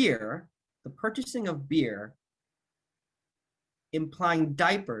beer, the purchasing of beer implying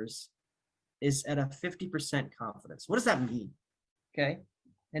diapers is at a 50% confidence. What does that mean? Okay.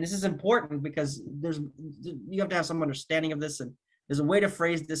 And this is important because you have to have some understanding of this, and there's a way to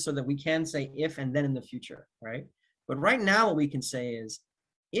phrase this so that we can say if and then in the future, right? But right now what we can say is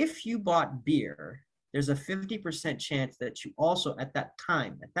if you bought beer, there's a 50% chance that you also at that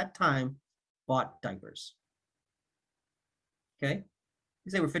time bought diapers. Okay?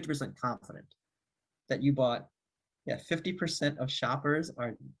 You say we're 50% confident that you bought, 50% of shoppers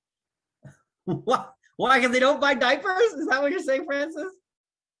are, what? Why? Because they don't buy diapers? Is that what you're saying, Francis?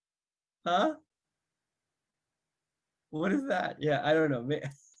 Huh? What is that? Yeah, I don't know.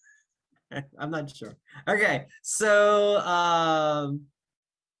 I'm not sure. Okay, so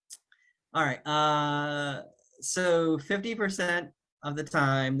all right. So 50% of the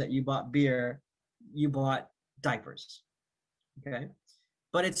time that you bought beer, you bought diapers. Okay,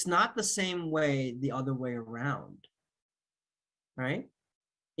 but it's not the same way the other way around, right?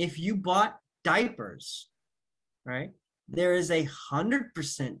 If you bought diapers, right, there is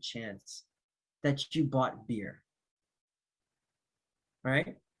 100% chance that you bought beer,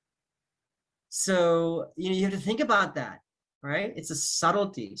 right? So you have to think about that, right? It's a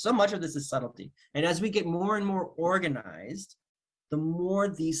subtlety. So much of this is subtlety. And as we get more and more organized, the more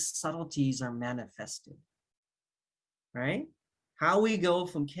these subtleties are manifested, right? How we go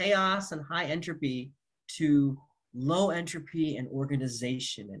from chaos and high entropy to low entropy and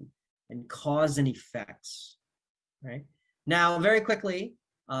organization and cause and effects, right? Now, very quickly,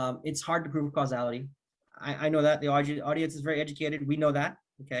 it's hard to prove causality. I know that the audience is very educated. We know that,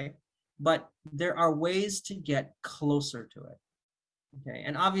 okay? But there are ways to get closer to it, okay?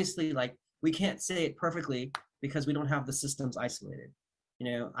 And obviously, like, we can't say it perfectly because we don't have the systems isolated.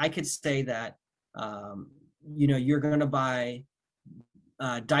 I could say that, you're gonna buy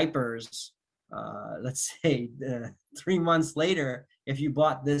diapers, let's say 3 months later, if you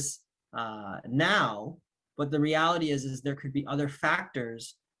bought this now, but the reality is there could be other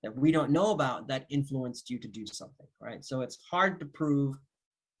factors that we don't know about that influenced you to do something, right? So it's hard to prove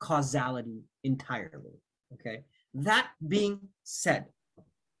causality entirely, okay? That being said,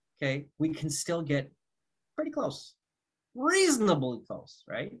 okay, we can still get pretty close, reasonably close,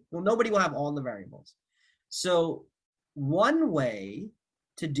 right? Well, nobody will have all the variables. So one way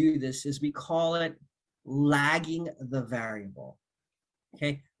to do this is we call it lagging the variable.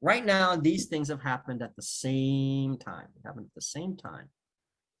 Okay, right now these things have happened at the same time. They happened at the same time.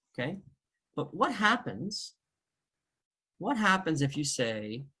 Okay, but what happens if you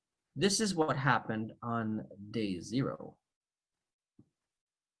say, this is what happened on day 0?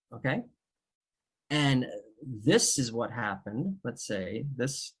 Okay, and this is what happened, let's say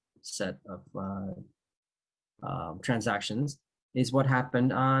this set of transactions is what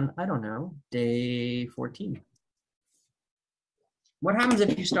happened on, I don't know, day 14. What happens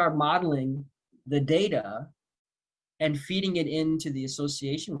if you start modeling the data and feeding it into the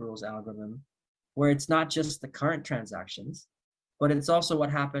association rules algorithm, where it's not just the current transactions, but it's also what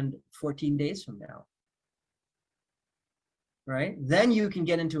happened 14 days from now, right? Then you can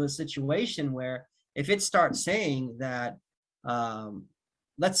get into a situation where if it starts saying that,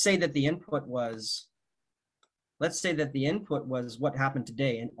 let's say that the input was what happened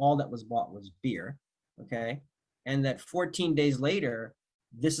today and all that was bought was beer, okay? And that 14 days later,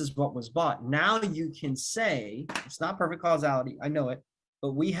 this is what was bought. Now you can say, it's not perfect causality, I know it,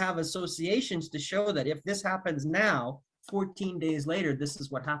 but we have associations to show that if this happens now, 14 days later, this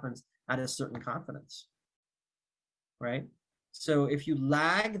is what happens at a certain confidence, right? So if you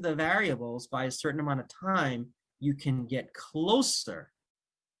lag the variables by a certain amount of time, you can get closer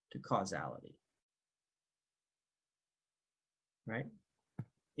to causality, right?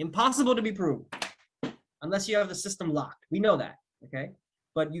 Impossible to be proved unless you have the system locked. We know that, okay?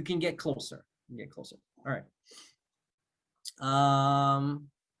 But you can get closer. All right.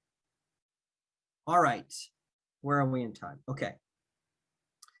 All right. Where are we in time? Okay.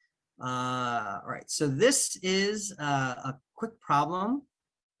 All right. So this is a quick problem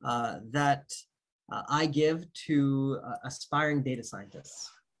that I give to aspiring data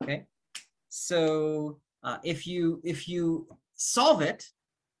scientists. Okay. So if you solve it,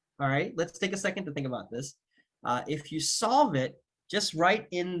 all right, let's take a second to think about this. If you solve it, just write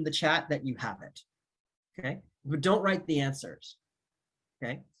in the chat that you have it, okay? But don't write the answers,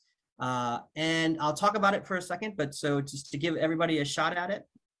 okay? And I'll talk about it for a second, but so just to give everybody a shot at it,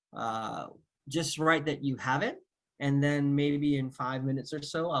 just write that you have it, and then maybe in 5 minutes or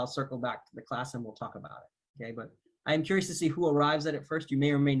so, I'll circle back to the class and we'll talk about it, okay? But I'm curious to see who arrives at it first. You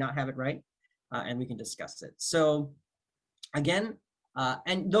may or may not have it right, and we can discuss it. So again,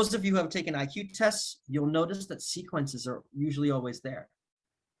 and those of you who have taken IQ tests, you'll notice that sequences are usually always there.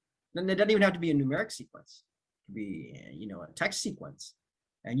 Then it doesn't even have to be a numeric sequence. It could be, you know, a text sequence.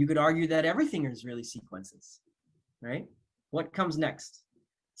 And you could argue that everything is really sequences, right? What comes next?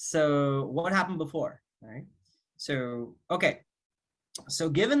 So what happened before, right? So, okay. So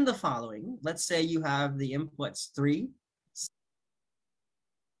given the following, let's say you have the inputs 3.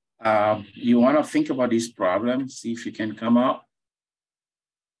 You want to think about this problem, see if you can come out.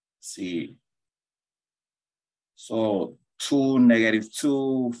 See. So 2,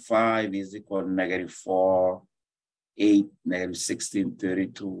 -2, 5 is equal to -4, 8, -16,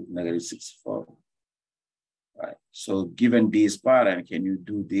 32, -64. Right. So given this pattern, can you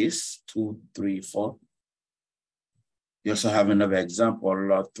do this? 2, 3, 4. You also have another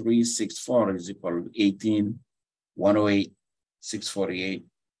example. 3, 6, 4 is equal to 18, 108, 648,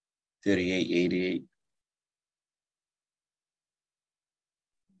 38, 88.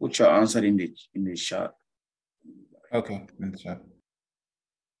 Put your answer in the chat. Okay, in the chat.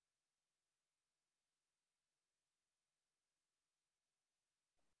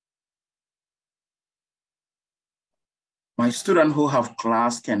 My student who have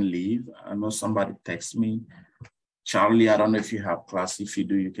class can leave. I know somebody text me. Charlie, I don't know if you have class. If you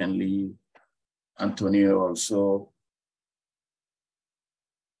do, you can leave. Antonio also.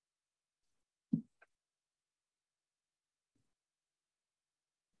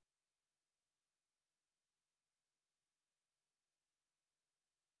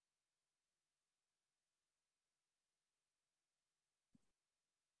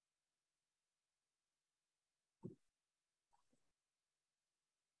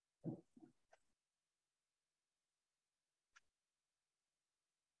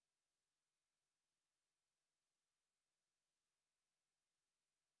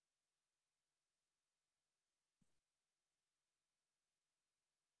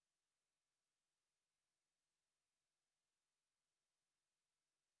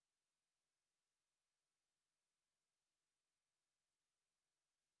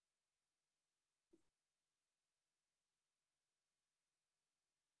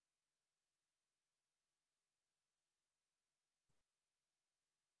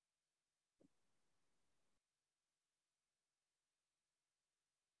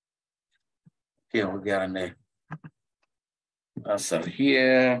 Okay, we got in there. answer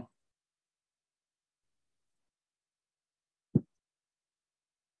here.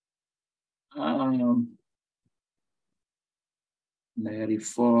 Um,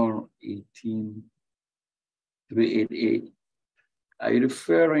 94, 18, 388. Are you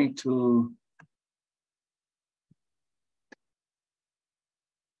referring to?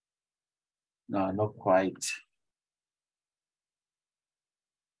 No, not quite.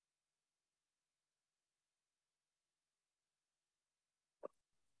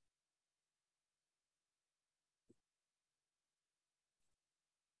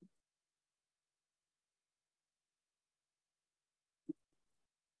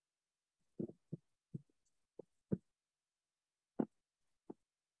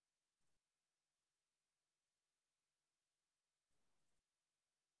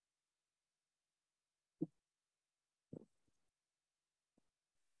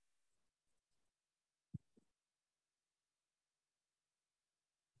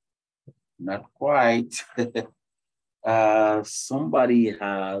 Not quite. Somebody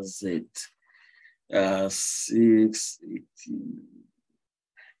has it. 618.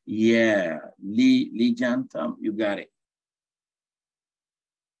 Yeah, Lee Jantam, you got it.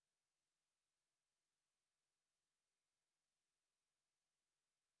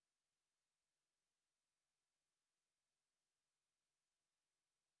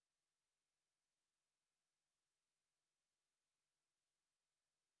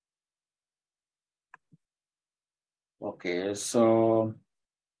 Okay, so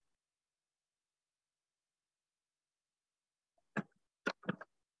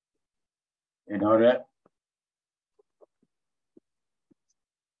in order,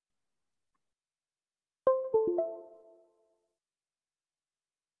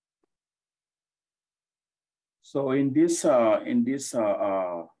 so in this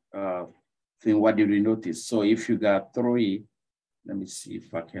thing, what did we notice? So if you got 3, let me see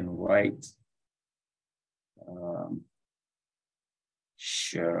if I can write.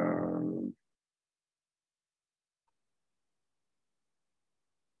 Sure.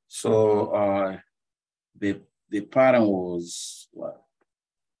 So the pattern was what?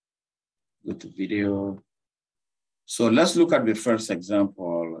 Go to video. So let's look at the first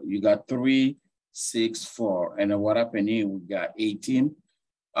example. You got 3, 6, 4, and then what happened here? We got 18.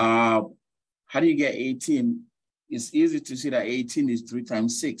 How do you get 18? It's easy to see that 18 is 3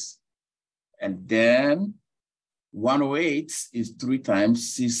 times 6. And then 108 is 3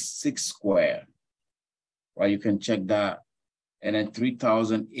 times 6 squared. Right, you can check that. And then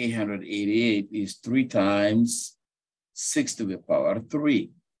 3,888 is 3 times 6 to the power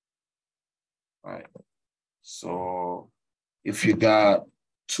 3. Right. So if you got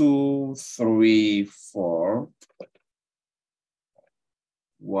 2, 3, 4,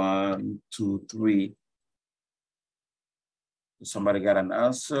 1, 2, 3. Somebody got an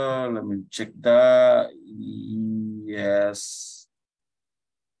answer. Let me check that. Yes.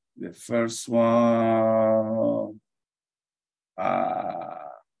 The first one.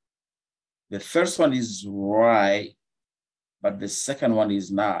 The first one is right, but the second one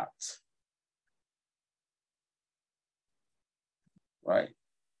is not. Right.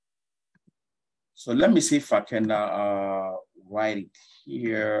 So let me see if I can write it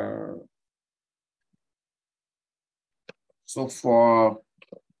here. So for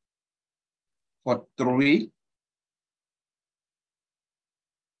 3,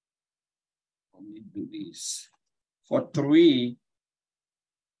 let me do this. For 3,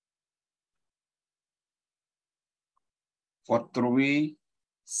 for 3,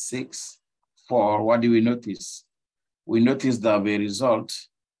 6, 4, what do we notice? We notice that the result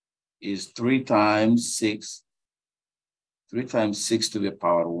is 3 times 6, 3 times 6 to the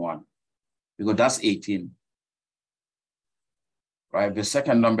power 1, because that's 18. Right, the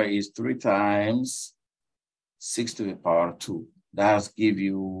second number is 3 times 6 to the power 2. That's give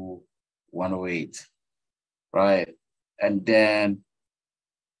you 108, right? And then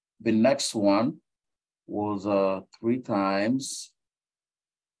the next one was 3 times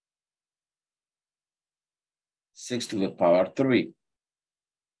 6 to the power 3.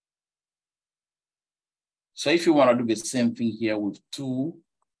 So if you want to do the same thing here with 2,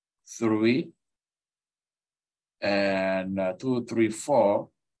 3, and 2, 3, 4,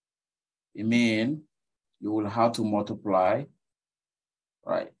 it means you will have to multiply,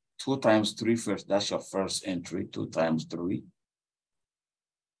 right? 2 times 3 first, that's your first entry, 2 times 3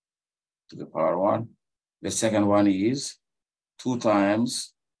 to the power 1. The second one is 2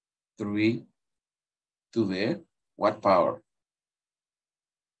 times 3 to the what power?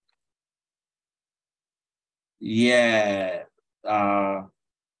 Yeah,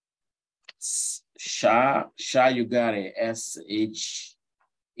 Sha, you got it. S-H-A-H,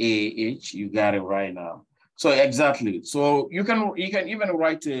 you got it right now. So exactly. So you can even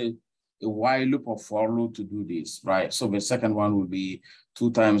write a while loop or for loop to do this, right? So the second one will be 2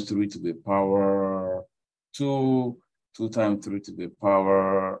 times 3 to the power 2, 2 times 3 to the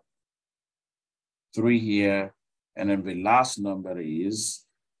power 3 here. And then the last number is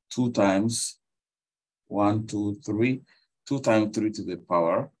 2 times 1, 2, 3, 2 times 3 to the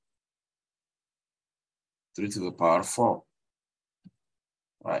power 4,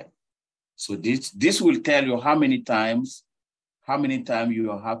 right? So this will tell you how many times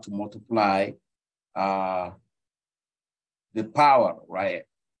you have to multiply the power, right?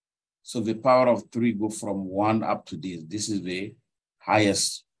 So the power of 3 go from 1 up to this. This is the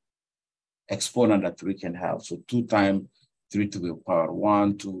highest exponent that 3 can have. So 2 times 3 to the power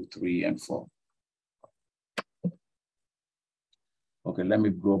 1, 2, 3, and 4. Okay, let me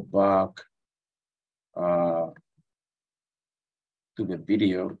go back to the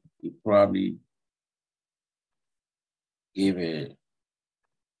video. It probably gave a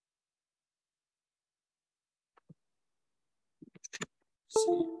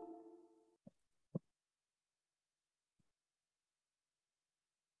okay.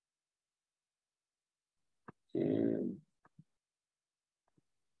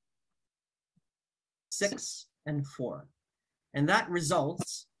 6 and 4. And that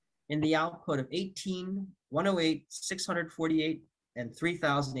results in the output of 18, 108, 648, and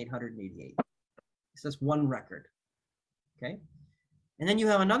 3,888. So that's one record, okay? And then you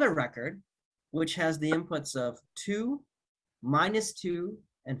have another record, which has the inputs of 2, -2,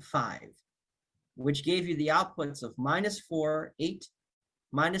 and 5, which gave you the outputs of -4, 8,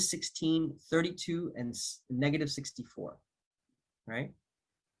 -16, 32, and -64, right?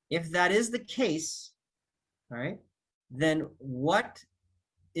 If that is the case, all right, then what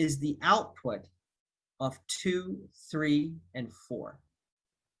is the output of 2, 3, and 4?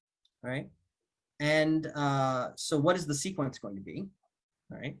 All right. And so what is the sequence going to be?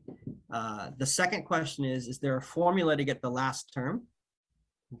 All right. The second question is there a formula to get the last term?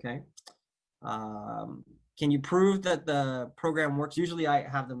 Okay. Can you prove that the program works? Usually I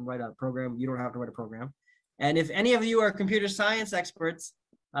have them write a program. You don't have to write a program. And if any of you are computer science experts,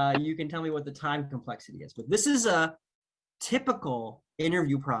 you can tell me what the time complexity is. But this is a typical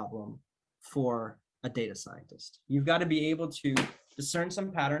interview problem for a data scientist. You've got to be able to discern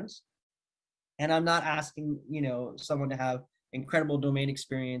some patterns. And I'm not asking, someone to have incredible domain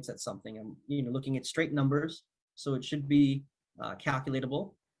experience at something. I'm, looking at straight numbers. So it should be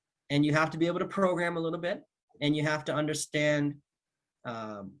calculatable. And you have to be able to program a little bit. And you have to understand,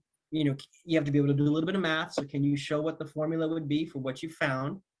 you have to be able to do a little bit of math. So can you show what the formula would be for what you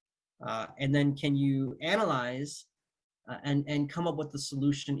found? And then can you analyze and come up with the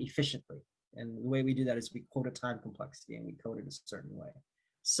solution efficiently? And the way we do that is we quote a time complexity and we code it a certain way.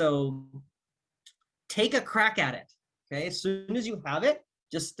 So take a crack at it, okay? As soon as you have it,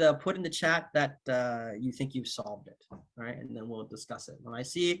 just put in the chat that you think you've solved it, all right? And then we'll discuss it. When I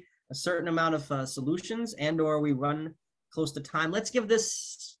see a certain amount of solutions and or we run close to time, let's give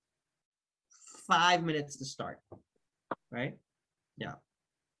this 5 minutes to start, right? Yeah.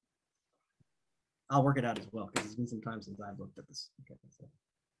 I'll work it out as well because it's been some time since I've looked at this. Okay, so.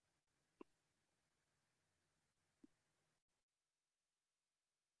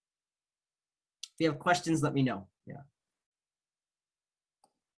 If you have questions, let me know. Yeah.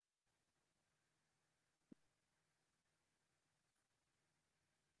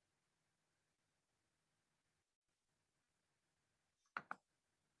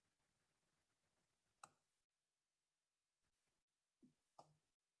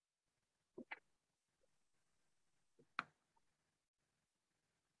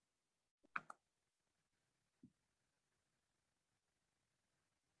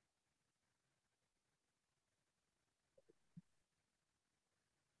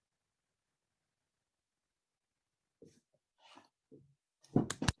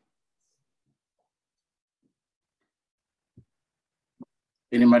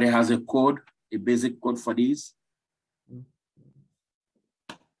 Anybody has a code, a basic code for these? You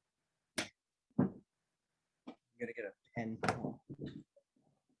gotta get a pen.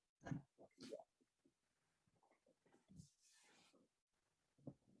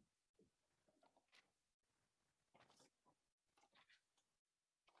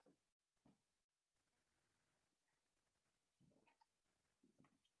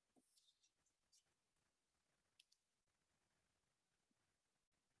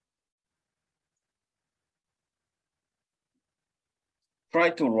 Try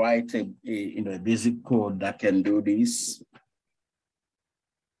to write a basic code that can do this.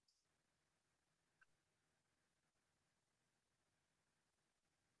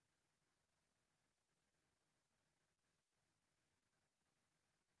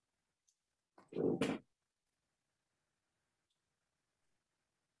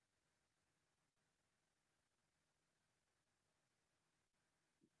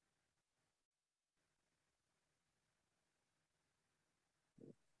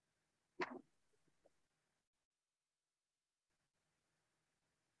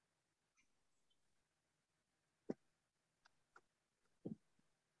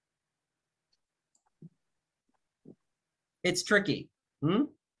 It's tricky. Hmm?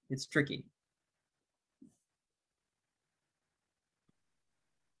 It's tricky.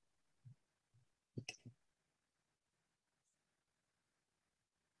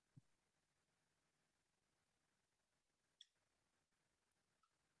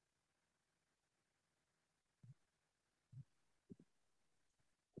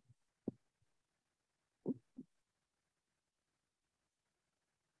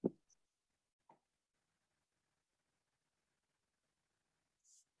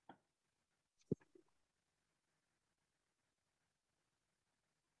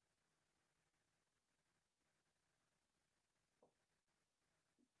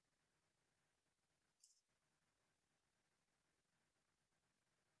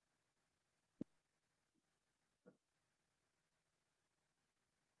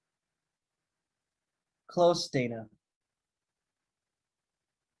 Close, Dana.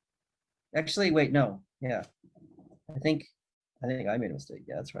 Actually, wait, no. Yeah. I think I made a mistake.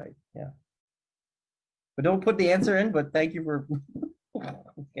 Yeah, that's right. Yeah. But don't put the answer in, but thank you for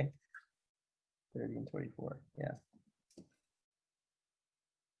okay. 30 and 24. Yeah.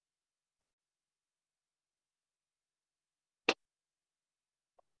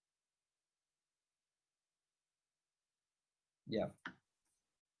 Yeah.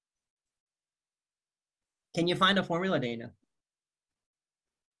 Can you find a formula, Dana?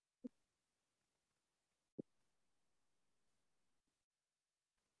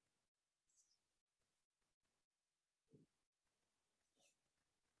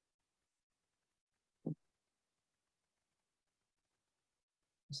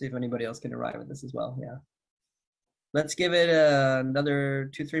 See if anybody else can arrive at this as well. Yeah. Let's give it another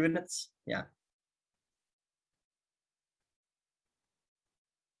 2-3 minutes. Yeah.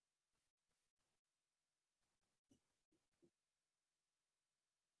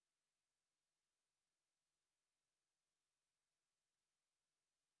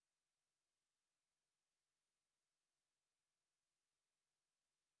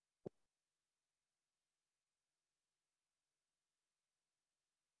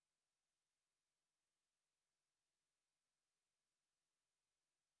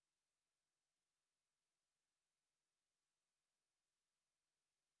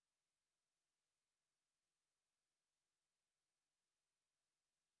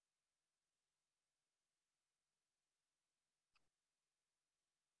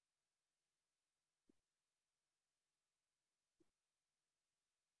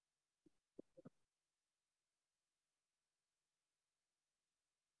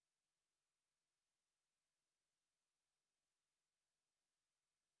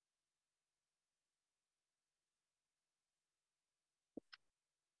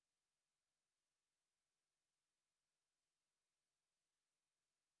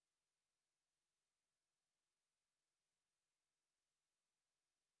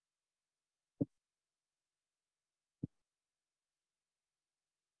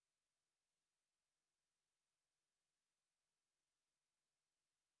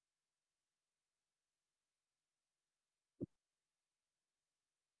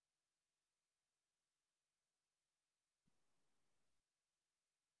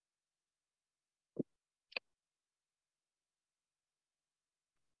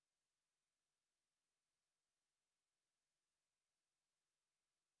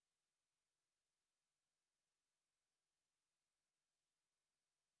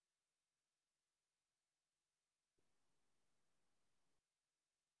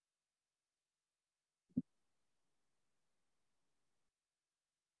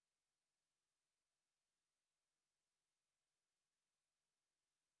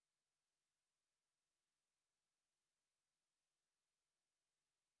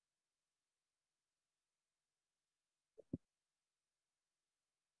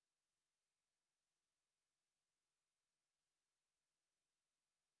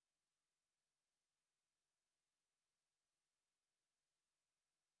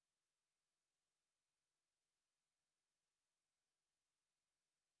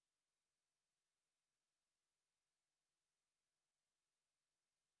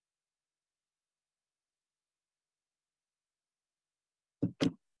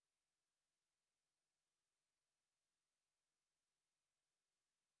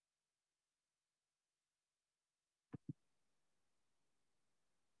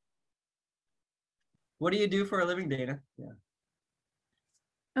 What do you do for a living, Dana? Yeah.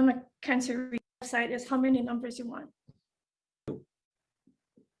 I'm a cancer website is how many numbers you want.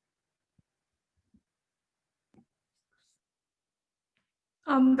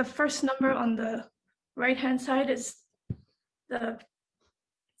 The first number on the right-hand side is the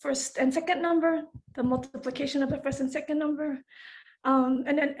first and second number, the multiplication of the first and second number.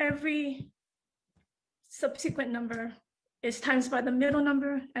 And then every subsequent number is times by the middle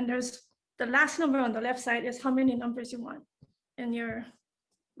number. And there's the last number on the left side is how many numbers you want in your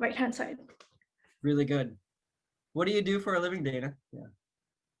right-hand side. Really good. What do you do for a living, Dana? Yeah.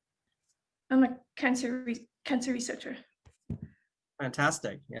 I'm a cancer researcher.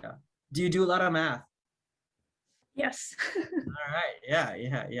 Fantastic. Yeah. Do you do a lot of math? Yes. All right.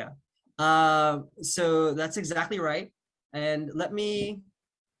 Yeah. So that's exactly right. And let me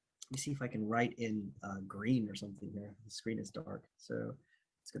see if I can write in green or something here. The screen is dark. So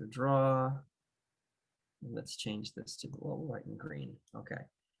it's going to draw. And let's change this to, well, we'll write in green. Okay.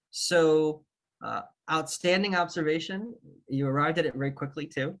 So outstanding observation. You arrived at it very quickly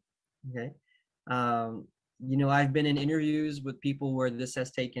too. Okay. You know, I've been in interviews with people where this has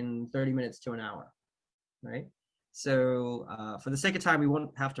taken 30 minutes to an hour, right? So for the sake of time, we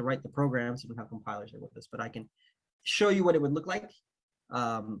won't have to write the program, so we don't have compilers here with us, but I can show you what it would look like.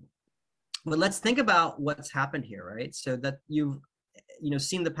 But let's think about what's happened here, right? So that you've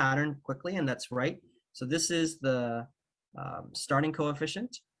seen the pattern quickly, and that's right. So this is the starting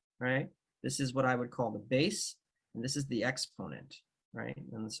coefficient, right? This is what I would call the base, and this is the exponent, right?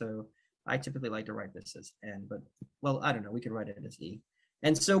 And so I typically like to write this as n, but well, I don't know, we could write it as e.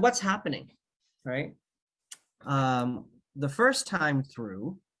 And so what's happening, right? The first time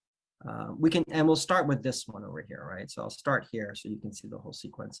through, we'll start with this one over here, right? So I'll start here so you can see the whole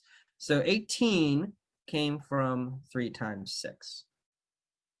sequence. So 18 came from 3 times 6,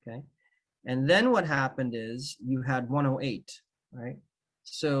 okay? And then what happened is you had 108, right?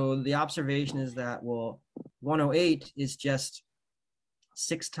 So the observation is that, well, 108 is just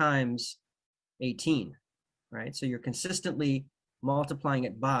 6 times 18, right? So you're consistently multiplying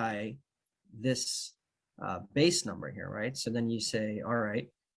it by this base number here, right? So then you say, all right,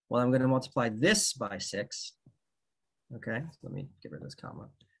 well, I'm going to multiply this by 6. Okay, so let me get rid of this comma.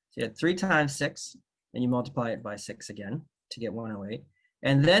 So you had 3 times 6, and you multiply it by 6 again to get 108.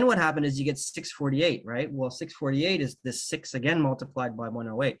 And then what happened is you get 648, right? Well, 648 is this 6 again multiplied by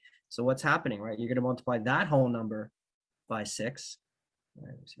 108. So what's happening, right? You're going to multiply that whole number by 6. All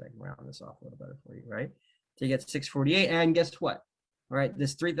right, let's see if I can round this off a little better for you, right? So you get 648, and guess what? All right,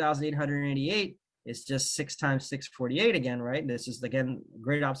 this 3,888 is just 6 times 648 again, right? This is, again,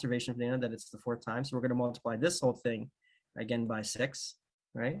 great observation from Dana that it's the 4th time. So we're going to multiply this whole thing again by 6,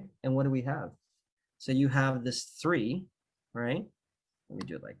 right? And what do we have? So you have this 3, right? Let me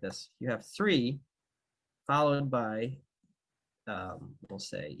do it like this. You have 3 followed by, we'll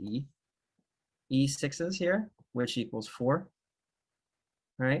say E6s here, which equals 4,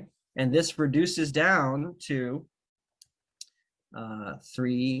 right? And this reduces down to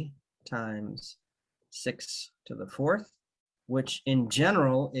 3 times 6 to the 4th, which in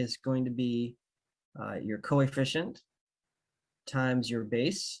general is going to be your coefficient times your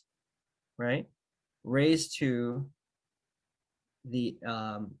base, right? Raised to the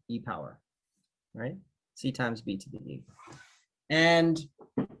e power, right? C times b to the e. And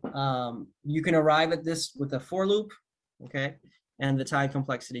you can arrive at this with a for loop, okay? And the time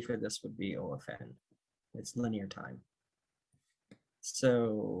complexity for this would be O of n. It's linear time.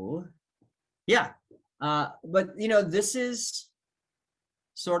 So yeah, but this is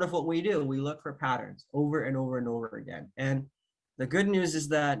sort of what we do. We look for patterns over and over and over again. And the good news is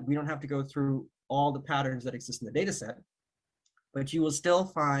that we don't have to go through all the patterns that exist in the data set, but you will still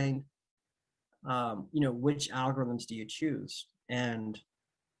find, which algorithms do you choose and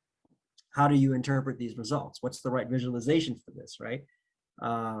how do you interpret these results? What's the right visualization for this, right?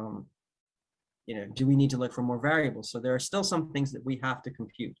 Do we need to look for more variables? So there are still some things that we have to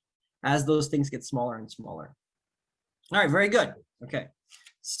compute as those things get smaller and smaller. All right, very good. Okay,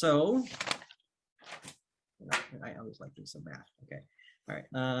 so I always like doing some math. Okay,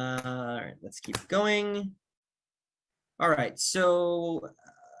 all right, let's keep going. All right, so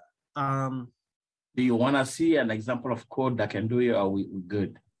do you want to see an example of code that can do it, or are we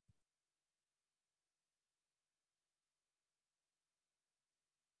good?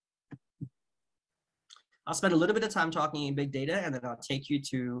 I'll spend a little bit of time talking in big data, and then I'll take you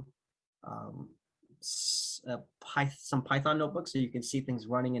to some Python notebooks so you can see things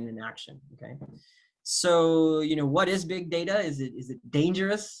running and in action. Okay, so what is big data? Is it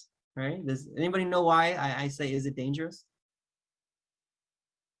dangerous? Right? Does anybody know why I say is it dangerous?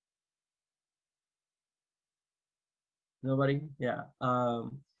 Nobody? Yeah.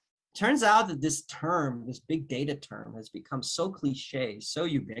 Turns out that this term, this big data term, has become so cliche, so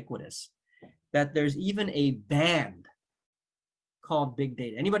ubiquitous, that there's even a band called Big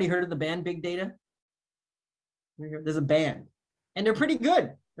Data. Anybody heard of the band Big Data? There's a band, and they're pretty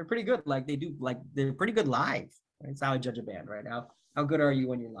good. They're pretty good. Like they're pretty good live. Right? That's how I judge a band, right? How good are you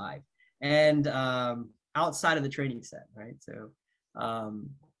when you're live? And outside of the training set, right? So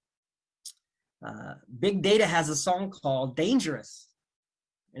Big Data has a song called Dangerous,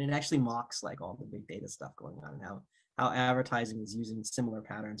 and it actually mocks like all the big data stuff going on and how advertising is using similar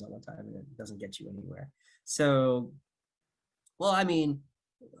patterns all the time, and it doesn't get you anywhere. So, well, I mean,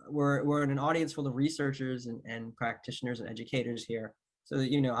 we're in an audience full of researchers and practitioners and educators here. So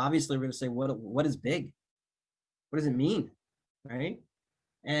that, obviously we're going to say, what is big? What does it mean, right?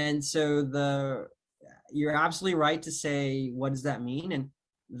 And so you're absolutely right to say, what does that mean? And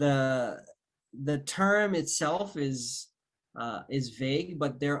the term itself is vague,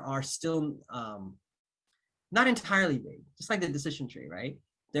 but there are still not entirely vague, just like the decision tree, right?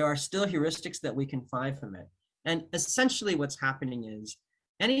 There are still heuristics that we can find from it. And essentially what's happening is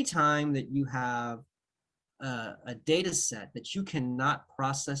anytime that you have a data set that you cannot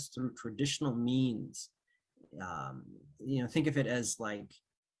process through traditional means, think of it as like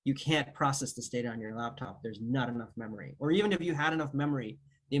you can't process this data on your laptop. There's not enough memory. Or even if you had enough memory,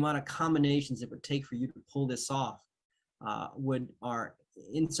 the amount of combinations it would take for you to pull this off are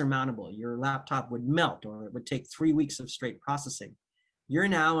insurmountable. Your laptop would melt, or it would take 3 weeks of straight processing. You're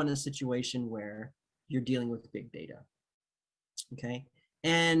now in a situation where you're dealing with big data. Okay,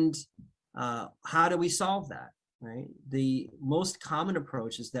 and how do we solve that? Right, the most common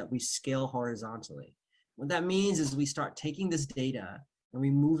approach is that we scale horizontally. What that means is we start taking this data and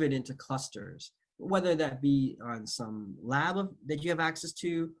we move it into clusters, whether that be on some lab that you have access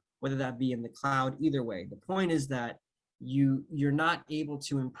to, whether that be in the cloud. Either way, the point is that you're not able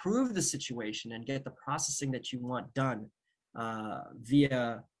to improve the situation and get the processing that you want done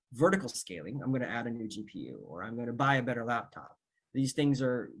via vertical scaling. I'm going to add a new GPU, or I'm going to buy a better laptop. These things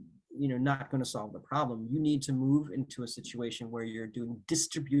are not going to solve the problem. You need to move into a situation where you're doing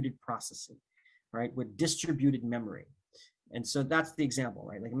distributed processing, right, with distributed memory. And so that's the example,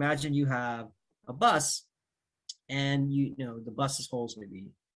 right? Like imagine you have a bus, and the bus holds maybe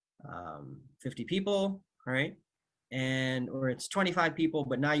 50 people, right? Or it's 25 people,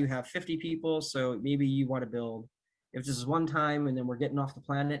 but now you have 50 people. So maybe you want to build, if this is one time and then we're getting off the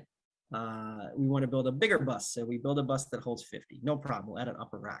planet, we want to build a bigger bus. So we build a bus that holds 50, no problem, we'll add an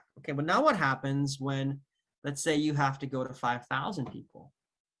upper rack. Okay, but now what happens when, let's say you have to go to 5,000 people?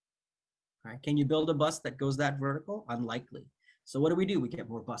 Right? Can you build a bus that goes that vertical? Unlikely. So what do? We get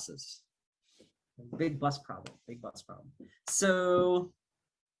more buses. Big bus problem, big bus problem. So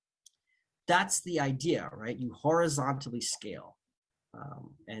that's the idea, right? You horizontally scale.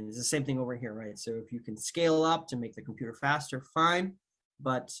 And it's the same thing over here, right? So if you can scale up to make the computer faster, fine,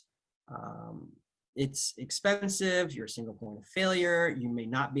 but it's expensive, you're a single point of failure, you may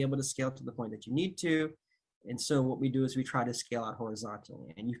not be able to scale to the point that you need to. And so what we do is we try to scale out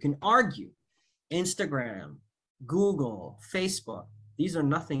horizontally. And you can argue Instagram, Google, Facebook, these are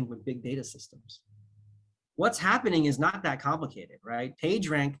nothing but big data systems. What's happening is not that complicated, right?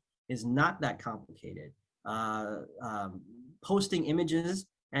 PageRank is not that complicated. Posting images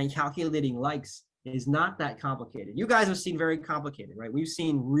and calculating likes is not that complicated. You guys have seen very complicated, right? We've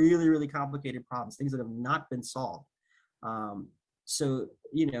seen really, really complicated problems, things that have not been solved. So,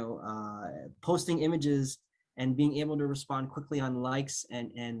 posting images and being able to respond quickly on likes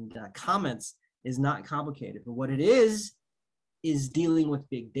and comments is not complicated. But what it is dealing with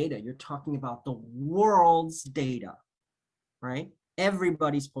big data. You're talking about the world's data, right?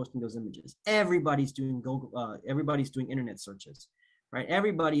 Everybody's posting those images. Everybody's doing everybody's doing internet searches, right?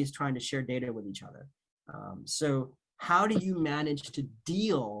 Everybody is trying to share data with each other. So how do you manage to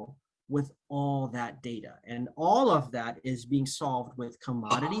deal with all that data? And all of that is being solved with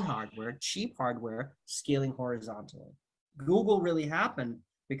commodity hardware, cheap hardware, scaling horizontally. Google really happened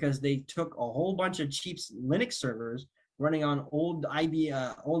because they took a whole bunch of cheap Linux servers running on old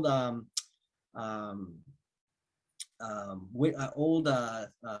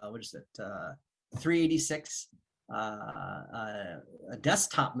 386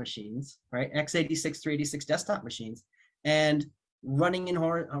 desktop machines, right? x86, 386 desktop machines, and running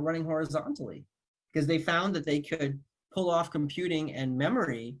horizontally, because they found that they could pull off computing and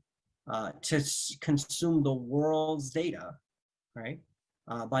memory to consume the world's data, right?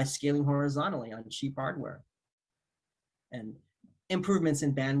 By scaling horizontally on cheap hardware. And improvements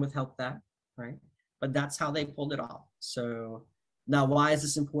in bandwidth help that, right? But that's how they pulled it off. So now, why is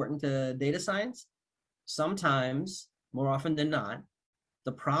this important to data science? Sometimes more often than not,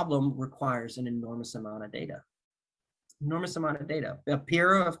 the problem requires an enormous amount of data. Enormous amount of data. A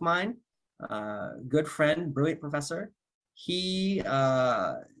peer of mine, good friend, brilliant professor, he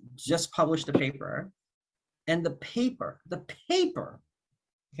just published a paper, and the paper,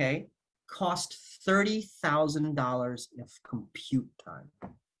 okay, cost $30,000 of compute time.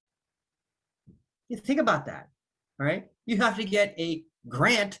 You think about that, right? You have to get a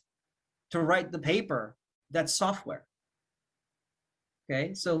grant to write the paper. That's software.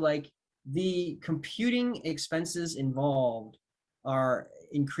 Okay, so like the computing expenses involved are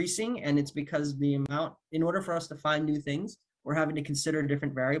increasing, and it's because the amount, in order for us to find new things, we're having to consider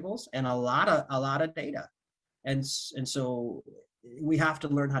different variables and a lot of data. And so we have to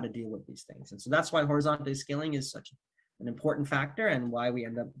learn how to deal with these things. And so that's why horizontally scaling is such an important factor, and why we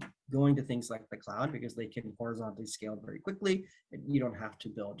end up going to things like the cloud, because they can horizontally scale very quickly. And you don't have to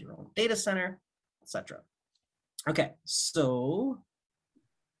build your own data center, etc. Okay, so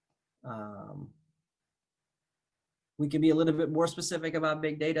we can be a little bit more specific about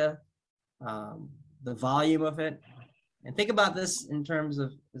big data, the volume of it. And think about this in terms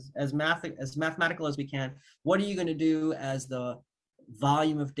of as mathematical as we can. What are you going to do as the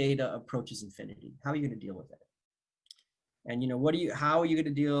volume of data approaches infinity? How are you going to deal with it? And how are you going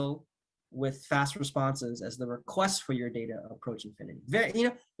to deal with fast responses as the requests for your data approach infinity?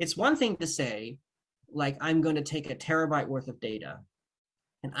 It's one thing to say, like, I'm going to take a terabyte worth of data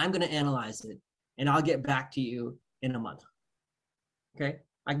and I'm going to analyze it, and I'll get back to you in a month. Okay,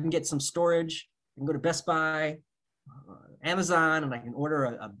 I can get some storage. I can go to Best Buy, Amazon, and I can order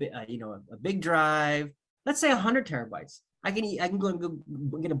a big drive. Let's say 100 terabytes. I can go and go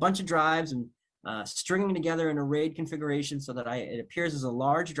get a bunch of drives and string them together in a RAID configuration so that it appears as a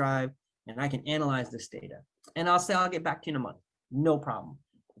large drive, and I can analyze this data. And I'll say I'll get back to you in a month. No problem.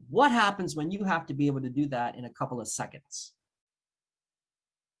 What happens when you have to be able to do that in a couple of seconds?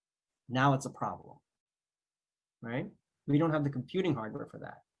 Now it's a problem, right? We don't have the computing hardware for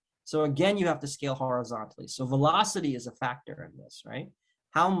that. So again, you have to scale horizontally. So velocity is a factor in this, right?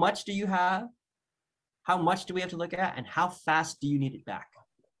 How much do you have? How much do we have to look at? And how fast do you need it back?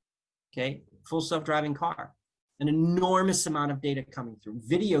 Okay, full self-driving car, an enormous amount of data coming through,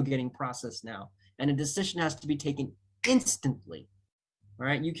 video getting processed now, and a decision has to be taken instantly, all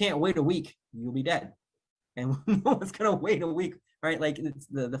right? You can't wait a week, you'll be dead. And no one's gonna wait a week, right? Like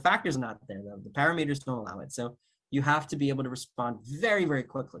the factor's not there, the parameters don't allow it. So you have to be able to respond very, very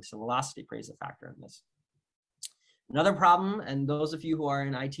quickly. So velocity plays a factor in this. Another problem, and those of you who are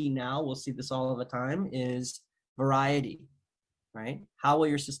in IT now will see this all of the time, is variety, right? How will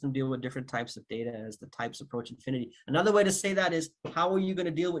your system deal with different types of data as the types approach infinity? Another way to say that is, how are you going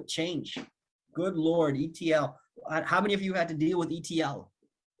to deal with change? Good Lord, ETL. How many of you had to deal with ETL?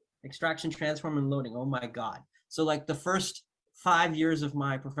 Extraction, transform, and loading. Oh my God. So like the first 5 years of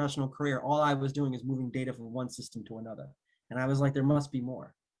my professional career, all I was doing is moving data from one system to another. And I was like, there must be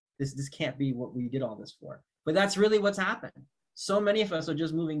more. This can't be what we did all this for. But that's really what's happened. So many of us are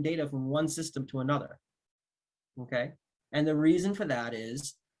just moving data from one system to another. Okay. And the reason for that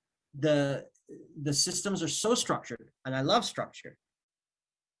is the systems are so structured, and I love structure,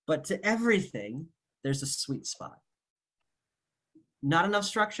 but to everything, there's a sweet spot. Not enough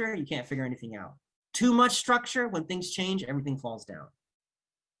structure, you can't figure anything out. Too much structure, when things change, everything falls down.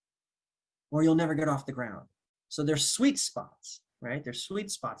 Or you'll never get off the ground. So there's sweet spots, right? There's sweet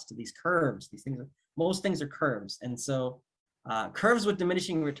spots to these curves. These things, most things are curves. And so curves with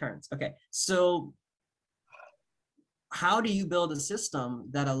diminishing returns. Okay, so how do you build a system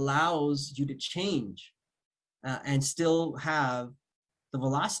that allows you to change and still have the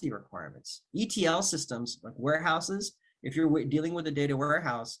velocity requirements? ETL systems, like warehouses, if you're dealing with a data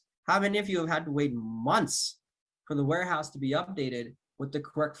warehouse, how many of you have had to wait months for the warehouse to be updated with the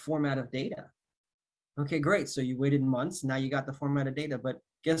correct format of data? Okay, great. So you waited months, now you got the format of data, but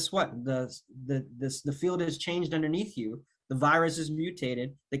guess what? The field has changed underneath you. The virus is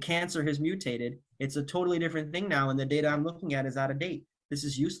mutated, the cancer has mutated. It's a totally different thing now, and the data I'm looking at is out of date. This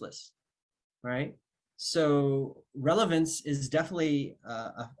is useless, right? So relevance is definitely,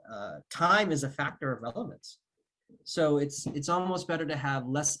 time is a factor of relevance. So it's almost better to have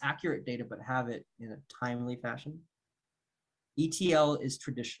less accurate data, but have it in a timely fashion. ETL is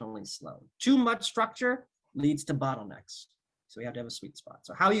traditionally slow. Too much structure leads to bottlenecks. So we have to have a sweet spot.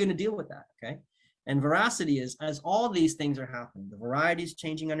 So how are you going to deal with that, okay? And veracity is, as all these things are happening, the variety is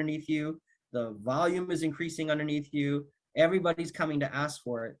changing underneath you, the volume is increasing underneath you, everybody's coming to ask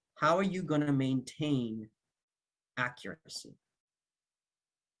for it. How are you going to maintain accuracy?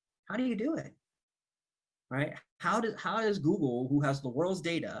 How do you do it? Right? How does Google, who has the world's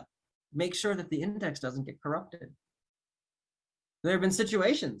data, make sure that the index doesn't get corrupted? There have been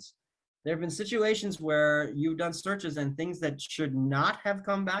situations. There have been situations where you've done searches and things that should not have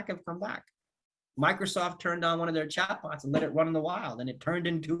come back have come back. Microsoft turned on one of their chatbots and let it run in the wild, and it turned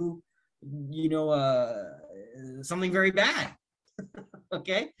into, something very bad.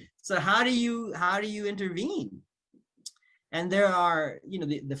 Okay, so how do you intervene? And there are,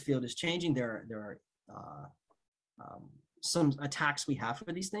 the field is changing. There are some attacks we have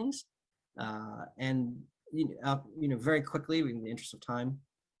for these things, and very quickly, in the interest of time,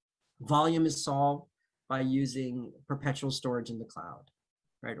 volume is solved by using perpetual storage in the cloud,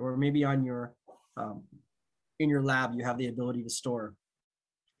 right? Or maybe on your in your lab, you have the ability to store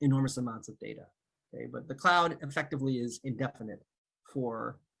enormous amounts of data. Okay, but the cloud effectively is indefinite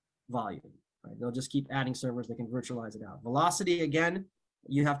for volume. Right? They'll just keep adding servers. They can virtualize it out. Velocity, again,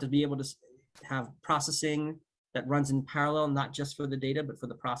 you have to be able to have processing that runs in parallel, not just for the data, but for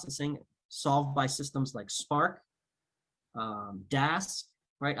the processing, solved by systems like Spark, DAST,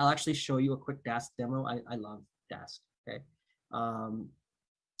 right? I'll actually show you a quick DAST demo. I love DAST, okay?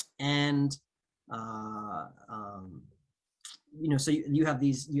 So you have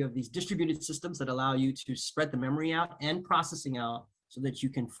these distributed systems that allow you to spread the memory out and processing out so that you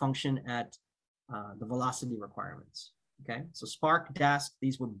can function at the velocity requirements. Okay, so Spark, DAST,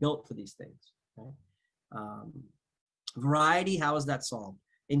 these were built for these things. Okay, variety, how is that solved?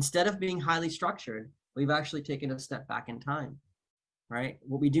 Instead of being highly structured, we've actually taken a step back in time. Right,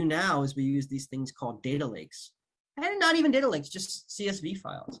 what we do now is we use these things called data lakes, and not even data lakes, just CSV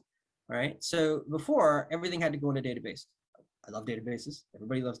files. Right, so before everything had to go in a database. I love databases.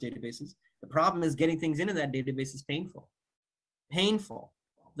 Everybody loves databases. The problem is getting things into that database is painful. Painful.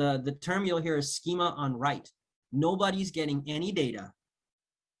 The term you'll hear is schema on write. Nobody's getting any data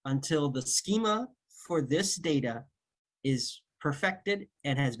until the schema for this data is perfected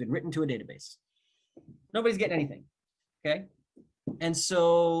and has been written to a database. Nobody's getting anything, okay? And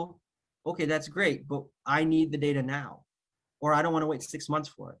so, okay, that's great, but I need the data now, or I don't want to wait 6 months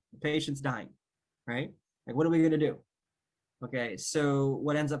for it. The patient's dying, right? Like, what are we gonna do? Okay, so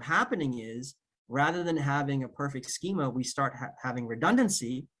what ends up happening is, rather than having a perfect schema, we start having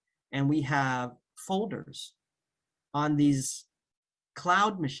redundancy, and we have folders on these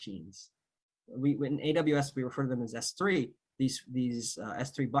cloud machines. In AWS, we refer to them as S3, these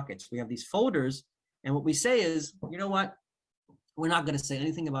S3 buckets. We have these folders, and what we say is, you know what? We're not going to say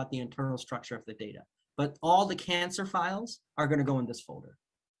anything about the internal structure of the data, but all the cancer files are going to go in this folder.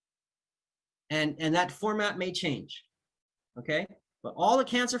 And that format may change, okay? But all the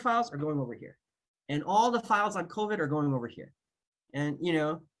cancer files are going over here. And all the files on COVID are going over here. And,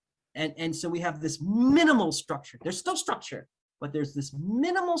 and so we have this minimal structure. There's still structure, but there's this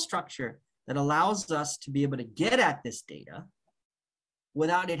minimal structure that allows us to be able to get at this data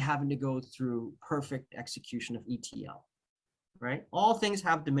without it having to go through perfect execution of ETL, right? All things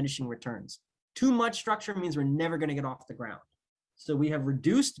have diminishing returns. Too much structure means we're never going to get off the ground. So we have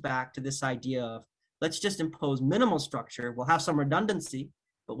reduced back to this idea of, let's just impose minimal structure. We'll have some redundancy,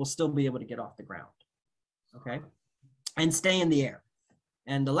 but we'll still be able to get off the ground, okay? And stay in the air.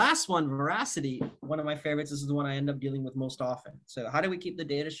 And the last one, veracity, one of my favorites, this is the one I end up dealing with most often. So how do we keep the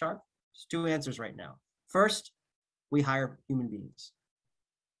data sharp? There's two answers right now. First, we hire human beings.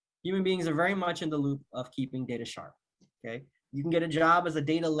 Human beings are very much in the loop of keeping data sharp, okay? You can get a job as a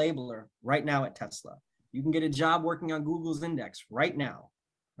data labeler right now at Tesla. You can get a job working on Google's index right now,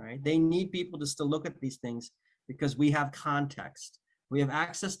 right? They need people to still look at these things because we have context. We have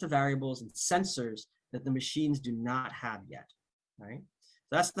access to variables and sensors that the machines do not have yet, right?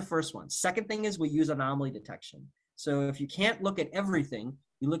 So that's the first one. Second thing is we use anomaly detection. So if you can't look at everything,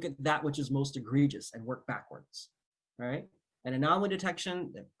 you look at that which is most egregious and work backwards, right? And anomaly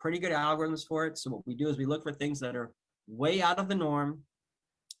detection, they're pretty good algorithms for it. So what we do is we look for things that are way out of the norm,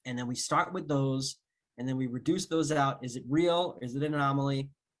 and then we start with those, and then we reduce those out. Is it real? Is it an anomaly?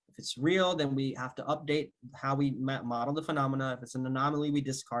 If it's real, then we have to update how we model the phenomena. If it's an anomaly, we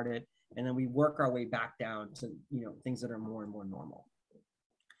discard it, and then we work our way back down to things that are more and more normal.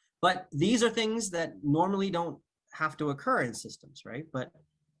 But these are things that normally don't have to occur in systems, right? But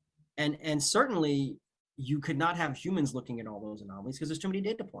and certainly you could not have humans looking at all those anomalies because there's too many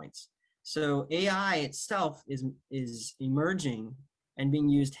data points. So AI itself is emerging and being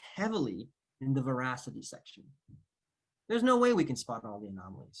used heavily in the veracity section. There's no way we can spot all the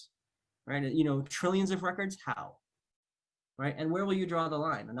anomalies, right? Trillions of records, how? Right? And where will you draw the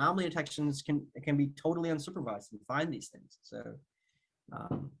line? Anomaly detections can be totally unsupervised and find these things. So,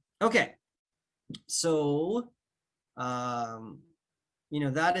 okay. So,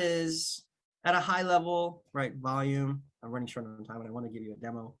 that is at a high level, right? Volume. I'm running short on time and I want to give you a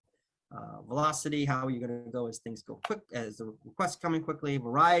demo. velocity, how are you going to go as things go quick, as the requests coming quickly,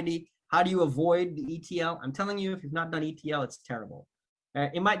 variety, how do you avoid the ETL? I'm telling you, if you've not done ETL, it's terrible.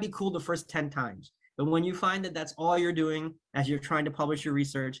 It might be cool the first 10 times, but when you find that that's all you're doing as you're trying to publish your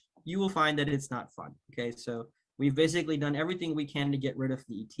research, you will find that it's not fun, okay? So we've basically done everything we can to get rid of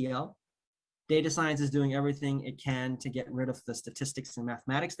the ETL. Data science is doing everything it can to get rid of the statistics and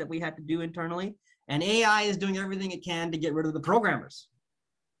mathematics that we had to do internally. And AI is doing everything it can to get rid of the programmers,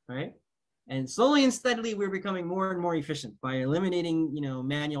 right? And slowly and steadily, we're becoming more and more efficient by eliminating,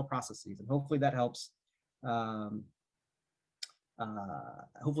 manual processes. And hopefully that helps.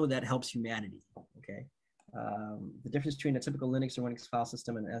 Hopefully that helps humanity, okay? The difference between a typical Linux or Unix file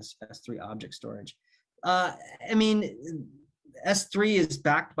system and S3 object storage. I mean, S3 is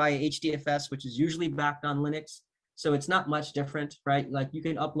backed by HDFS, which is usually backed on Linux. So it's not much different, right? Like you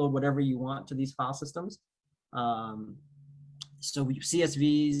can upload whatever you want to these file systems. So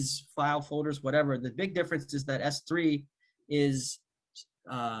CSVs, file folders, whatever. The big difference is that S3 is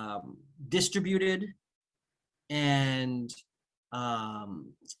distributed and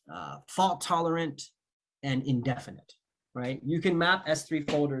fault tolerant and indefinite, right? You can map S3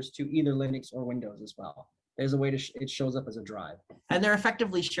 folders to either Linux or Windows as well. There's a way to, it shows up as a drive. And they're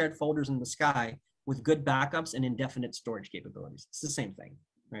effectively shared folders in the sky with good backups and indefinite storage capabilities. It's the same thing,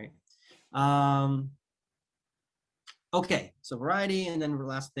 right? Okay, so variety, and then the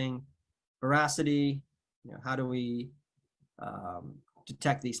last thing, veracity. How do we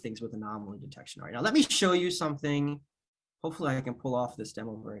detect these things with anomaly detection? All right, now let me show you something. Hopefully I can pull off this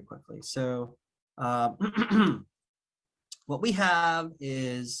demo very quickly. So what we have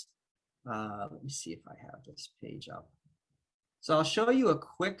is, let me see if I have this page up. So I'll show you a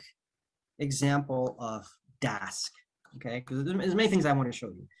quick example of DASC, okay? Because there's many things I want to show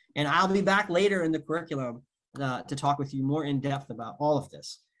you. And I'll be back later in the curriculum to talk with you more in depth about all of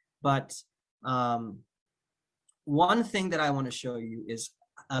this. But one thing that I want to show you is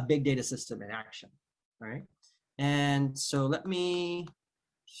a big data system in action, right? And so let me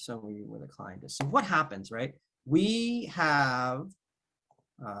show you where the client is. So what happens, right? We have,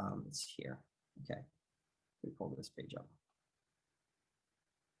 it's here, okay. Let me pull this page up.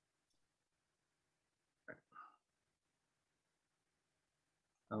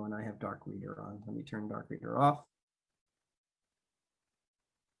 Oh, and I have Dark Reader on. Let me turn Dark Reader off.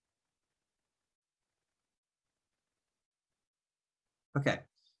 Okay,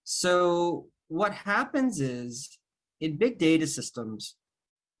 so what happens is in big data systems,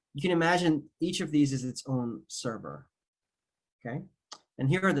 you can imagine each of these is its own server, okay? And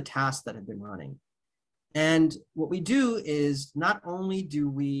here are the tasks that have been running. And what we do is not only do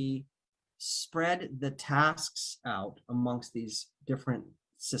we spread the tasks out amongst these different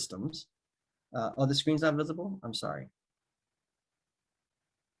systems. Oh, the screen's not visible? I'm sorry.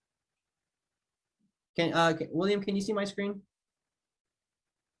 Okay, William, can you see my screen?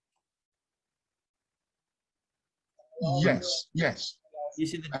 Yes, yes. You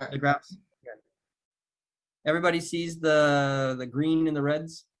see the graphs? Yeah. Everybody sees the green and the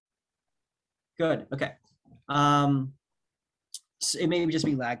reds? Good, okay. So it may just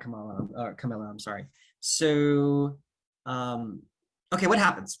be lag, Camilla, I'm sorry. So, okay, what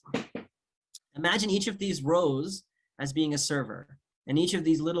happens? Imagine each of these rows as being a server, and each of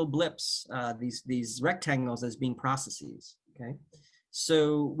these little blips, these rectangles as being processes, okay?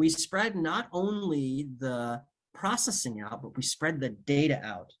 So we spread not only the processing out, but we spread the data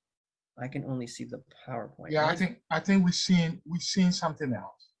out. I can only see the PowerPoint. Yeah, I think we've seen something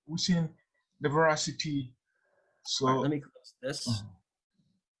else. We've seen the veracity. So right, let me close this.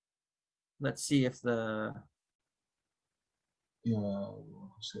 Let's see if the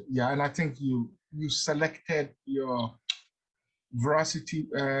yeah, and I think you selected your veracity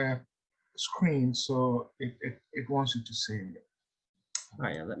screen, so it wants you to save it. All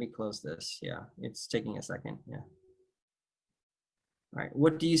right, yeah, let me close this. Yeah, it's taking a second. Yeah. All right,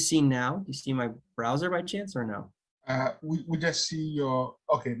 what do you see now? Do you see my browser by chance or no? We just see your,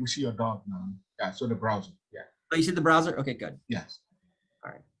 okay, we see your dog now. Yeah, so the browser, yeah. Oh, you see the browser? Okay, good. Yes.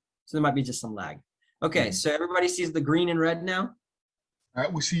 All right, so there might be just some lag. Okay, so everybody sees the green and red now?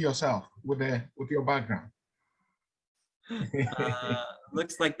 We see yourself with your background.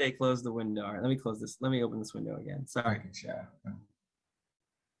 Looks like they closed the window. All right, let me close this. Let me open this window again. Sorry.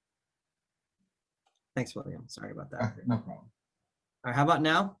 Thanks, William. Sorry about that. Okay, no problem. All right, how about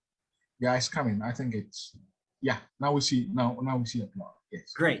now? Yeah, it's coming. I think it's, yeah, now we see it more.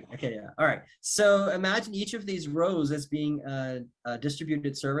 Yes. Great. Okay, yeah. All right. So imagine each of these rows as being a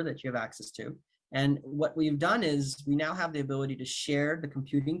distributed server that you have access to. And what we've done is we now have the ability to share the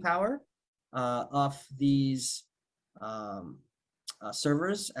computing power of these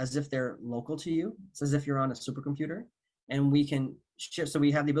servers as if they're local to you. It's as if you're on a supercomputer, and we can share. So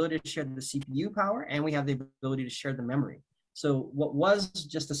we have the ability to share the CPU power, and we have the ability to share the memory. So what was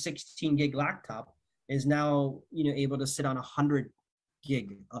just a 16 gig laptop is now, able to sit on 100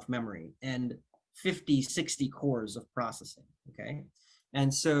 gig of memory and 50, 60 cores of processing. Okay,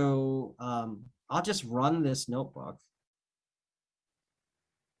 and so I'll just run this notebook.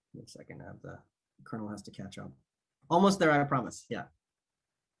 Wait a second, the kernel has to catch up. Almost there, I promise. Yeah.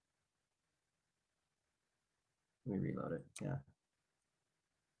 Let me reload it. Yeah.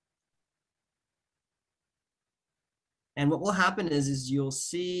 And what will happen is you'll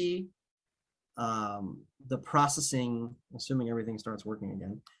see the processing, assuming everything starts working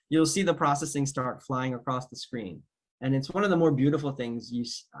again, you'll see the processing start flying across the screen. And it's one of the more beautiful things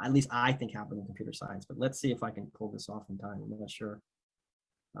at least I think happen in computer science, but let's see if I can pull this off in time. I'm not sure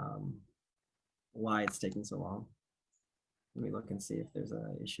why it's taking so long. Let me look and see if there's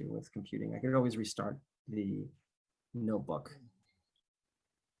an issue with computing. I could always restart the notebook.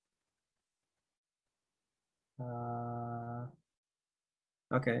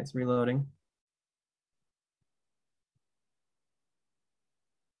 Okay, it's reloading.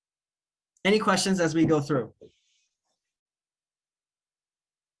 Any questions as we go through?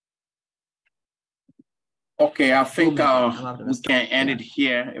 Okay, I think We'll we can end it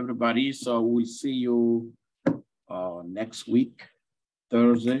here, everybody. So we'll see you next week,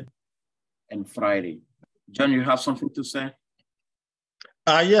 Thursday and Friday. John, you have something to say?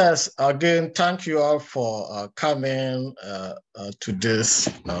 Yes, again, thank you all for coming to this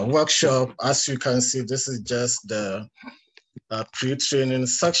workshop. As you can see, this is just the pre-training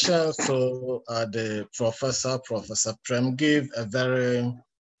section. So the Professor Prem gave a very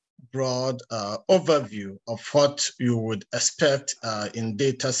broad overview of what you would expect in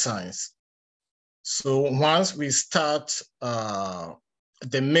data science. So once we start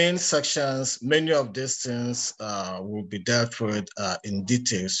the main sections, many of these things will be dealt with in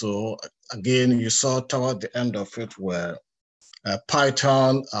detail. So again, you saw toward the end of it were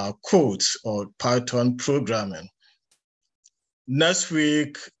Python codes or Python programming. Next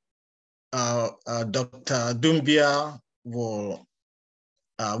week, Dr. Dumbia will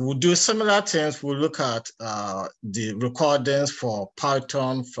do similar things. We'll look at the recordings for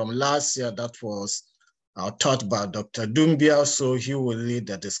Python from last year that was taught by Dr. Dumbia, so he will lead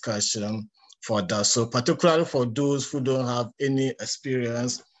the discussion for that. So particularly for those who don't have any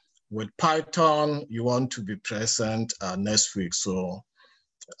experience with Python, you want to be present next week. So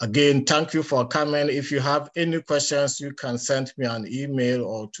again, thank you for coming. If you have any questions, you can send me an email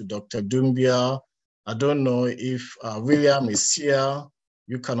or to Dr. Dumbia. I don't know if William is here.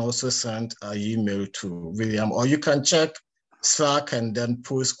 You can also send an email to William, or you can check Slack and then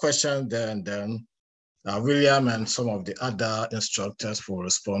post questions there, and then William and some of the other instructors will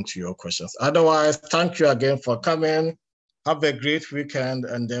respond to your questions. Otherwise, thank you again for coming. Have a great weekend,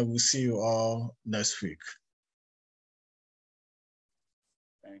 and then we'll see you all next week.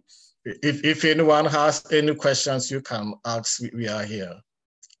 Thanks. If anyone has any questions, you can ask. We are here.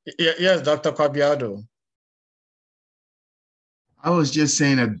 Yes, Dr. Kwabiado. I was just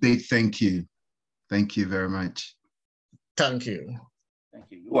saying a big thank you. Thank you very much. Thank you. Thank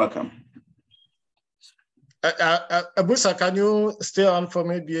you. You're welcome. Abusa, can you stay on for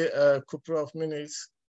maybe a couple of minutes?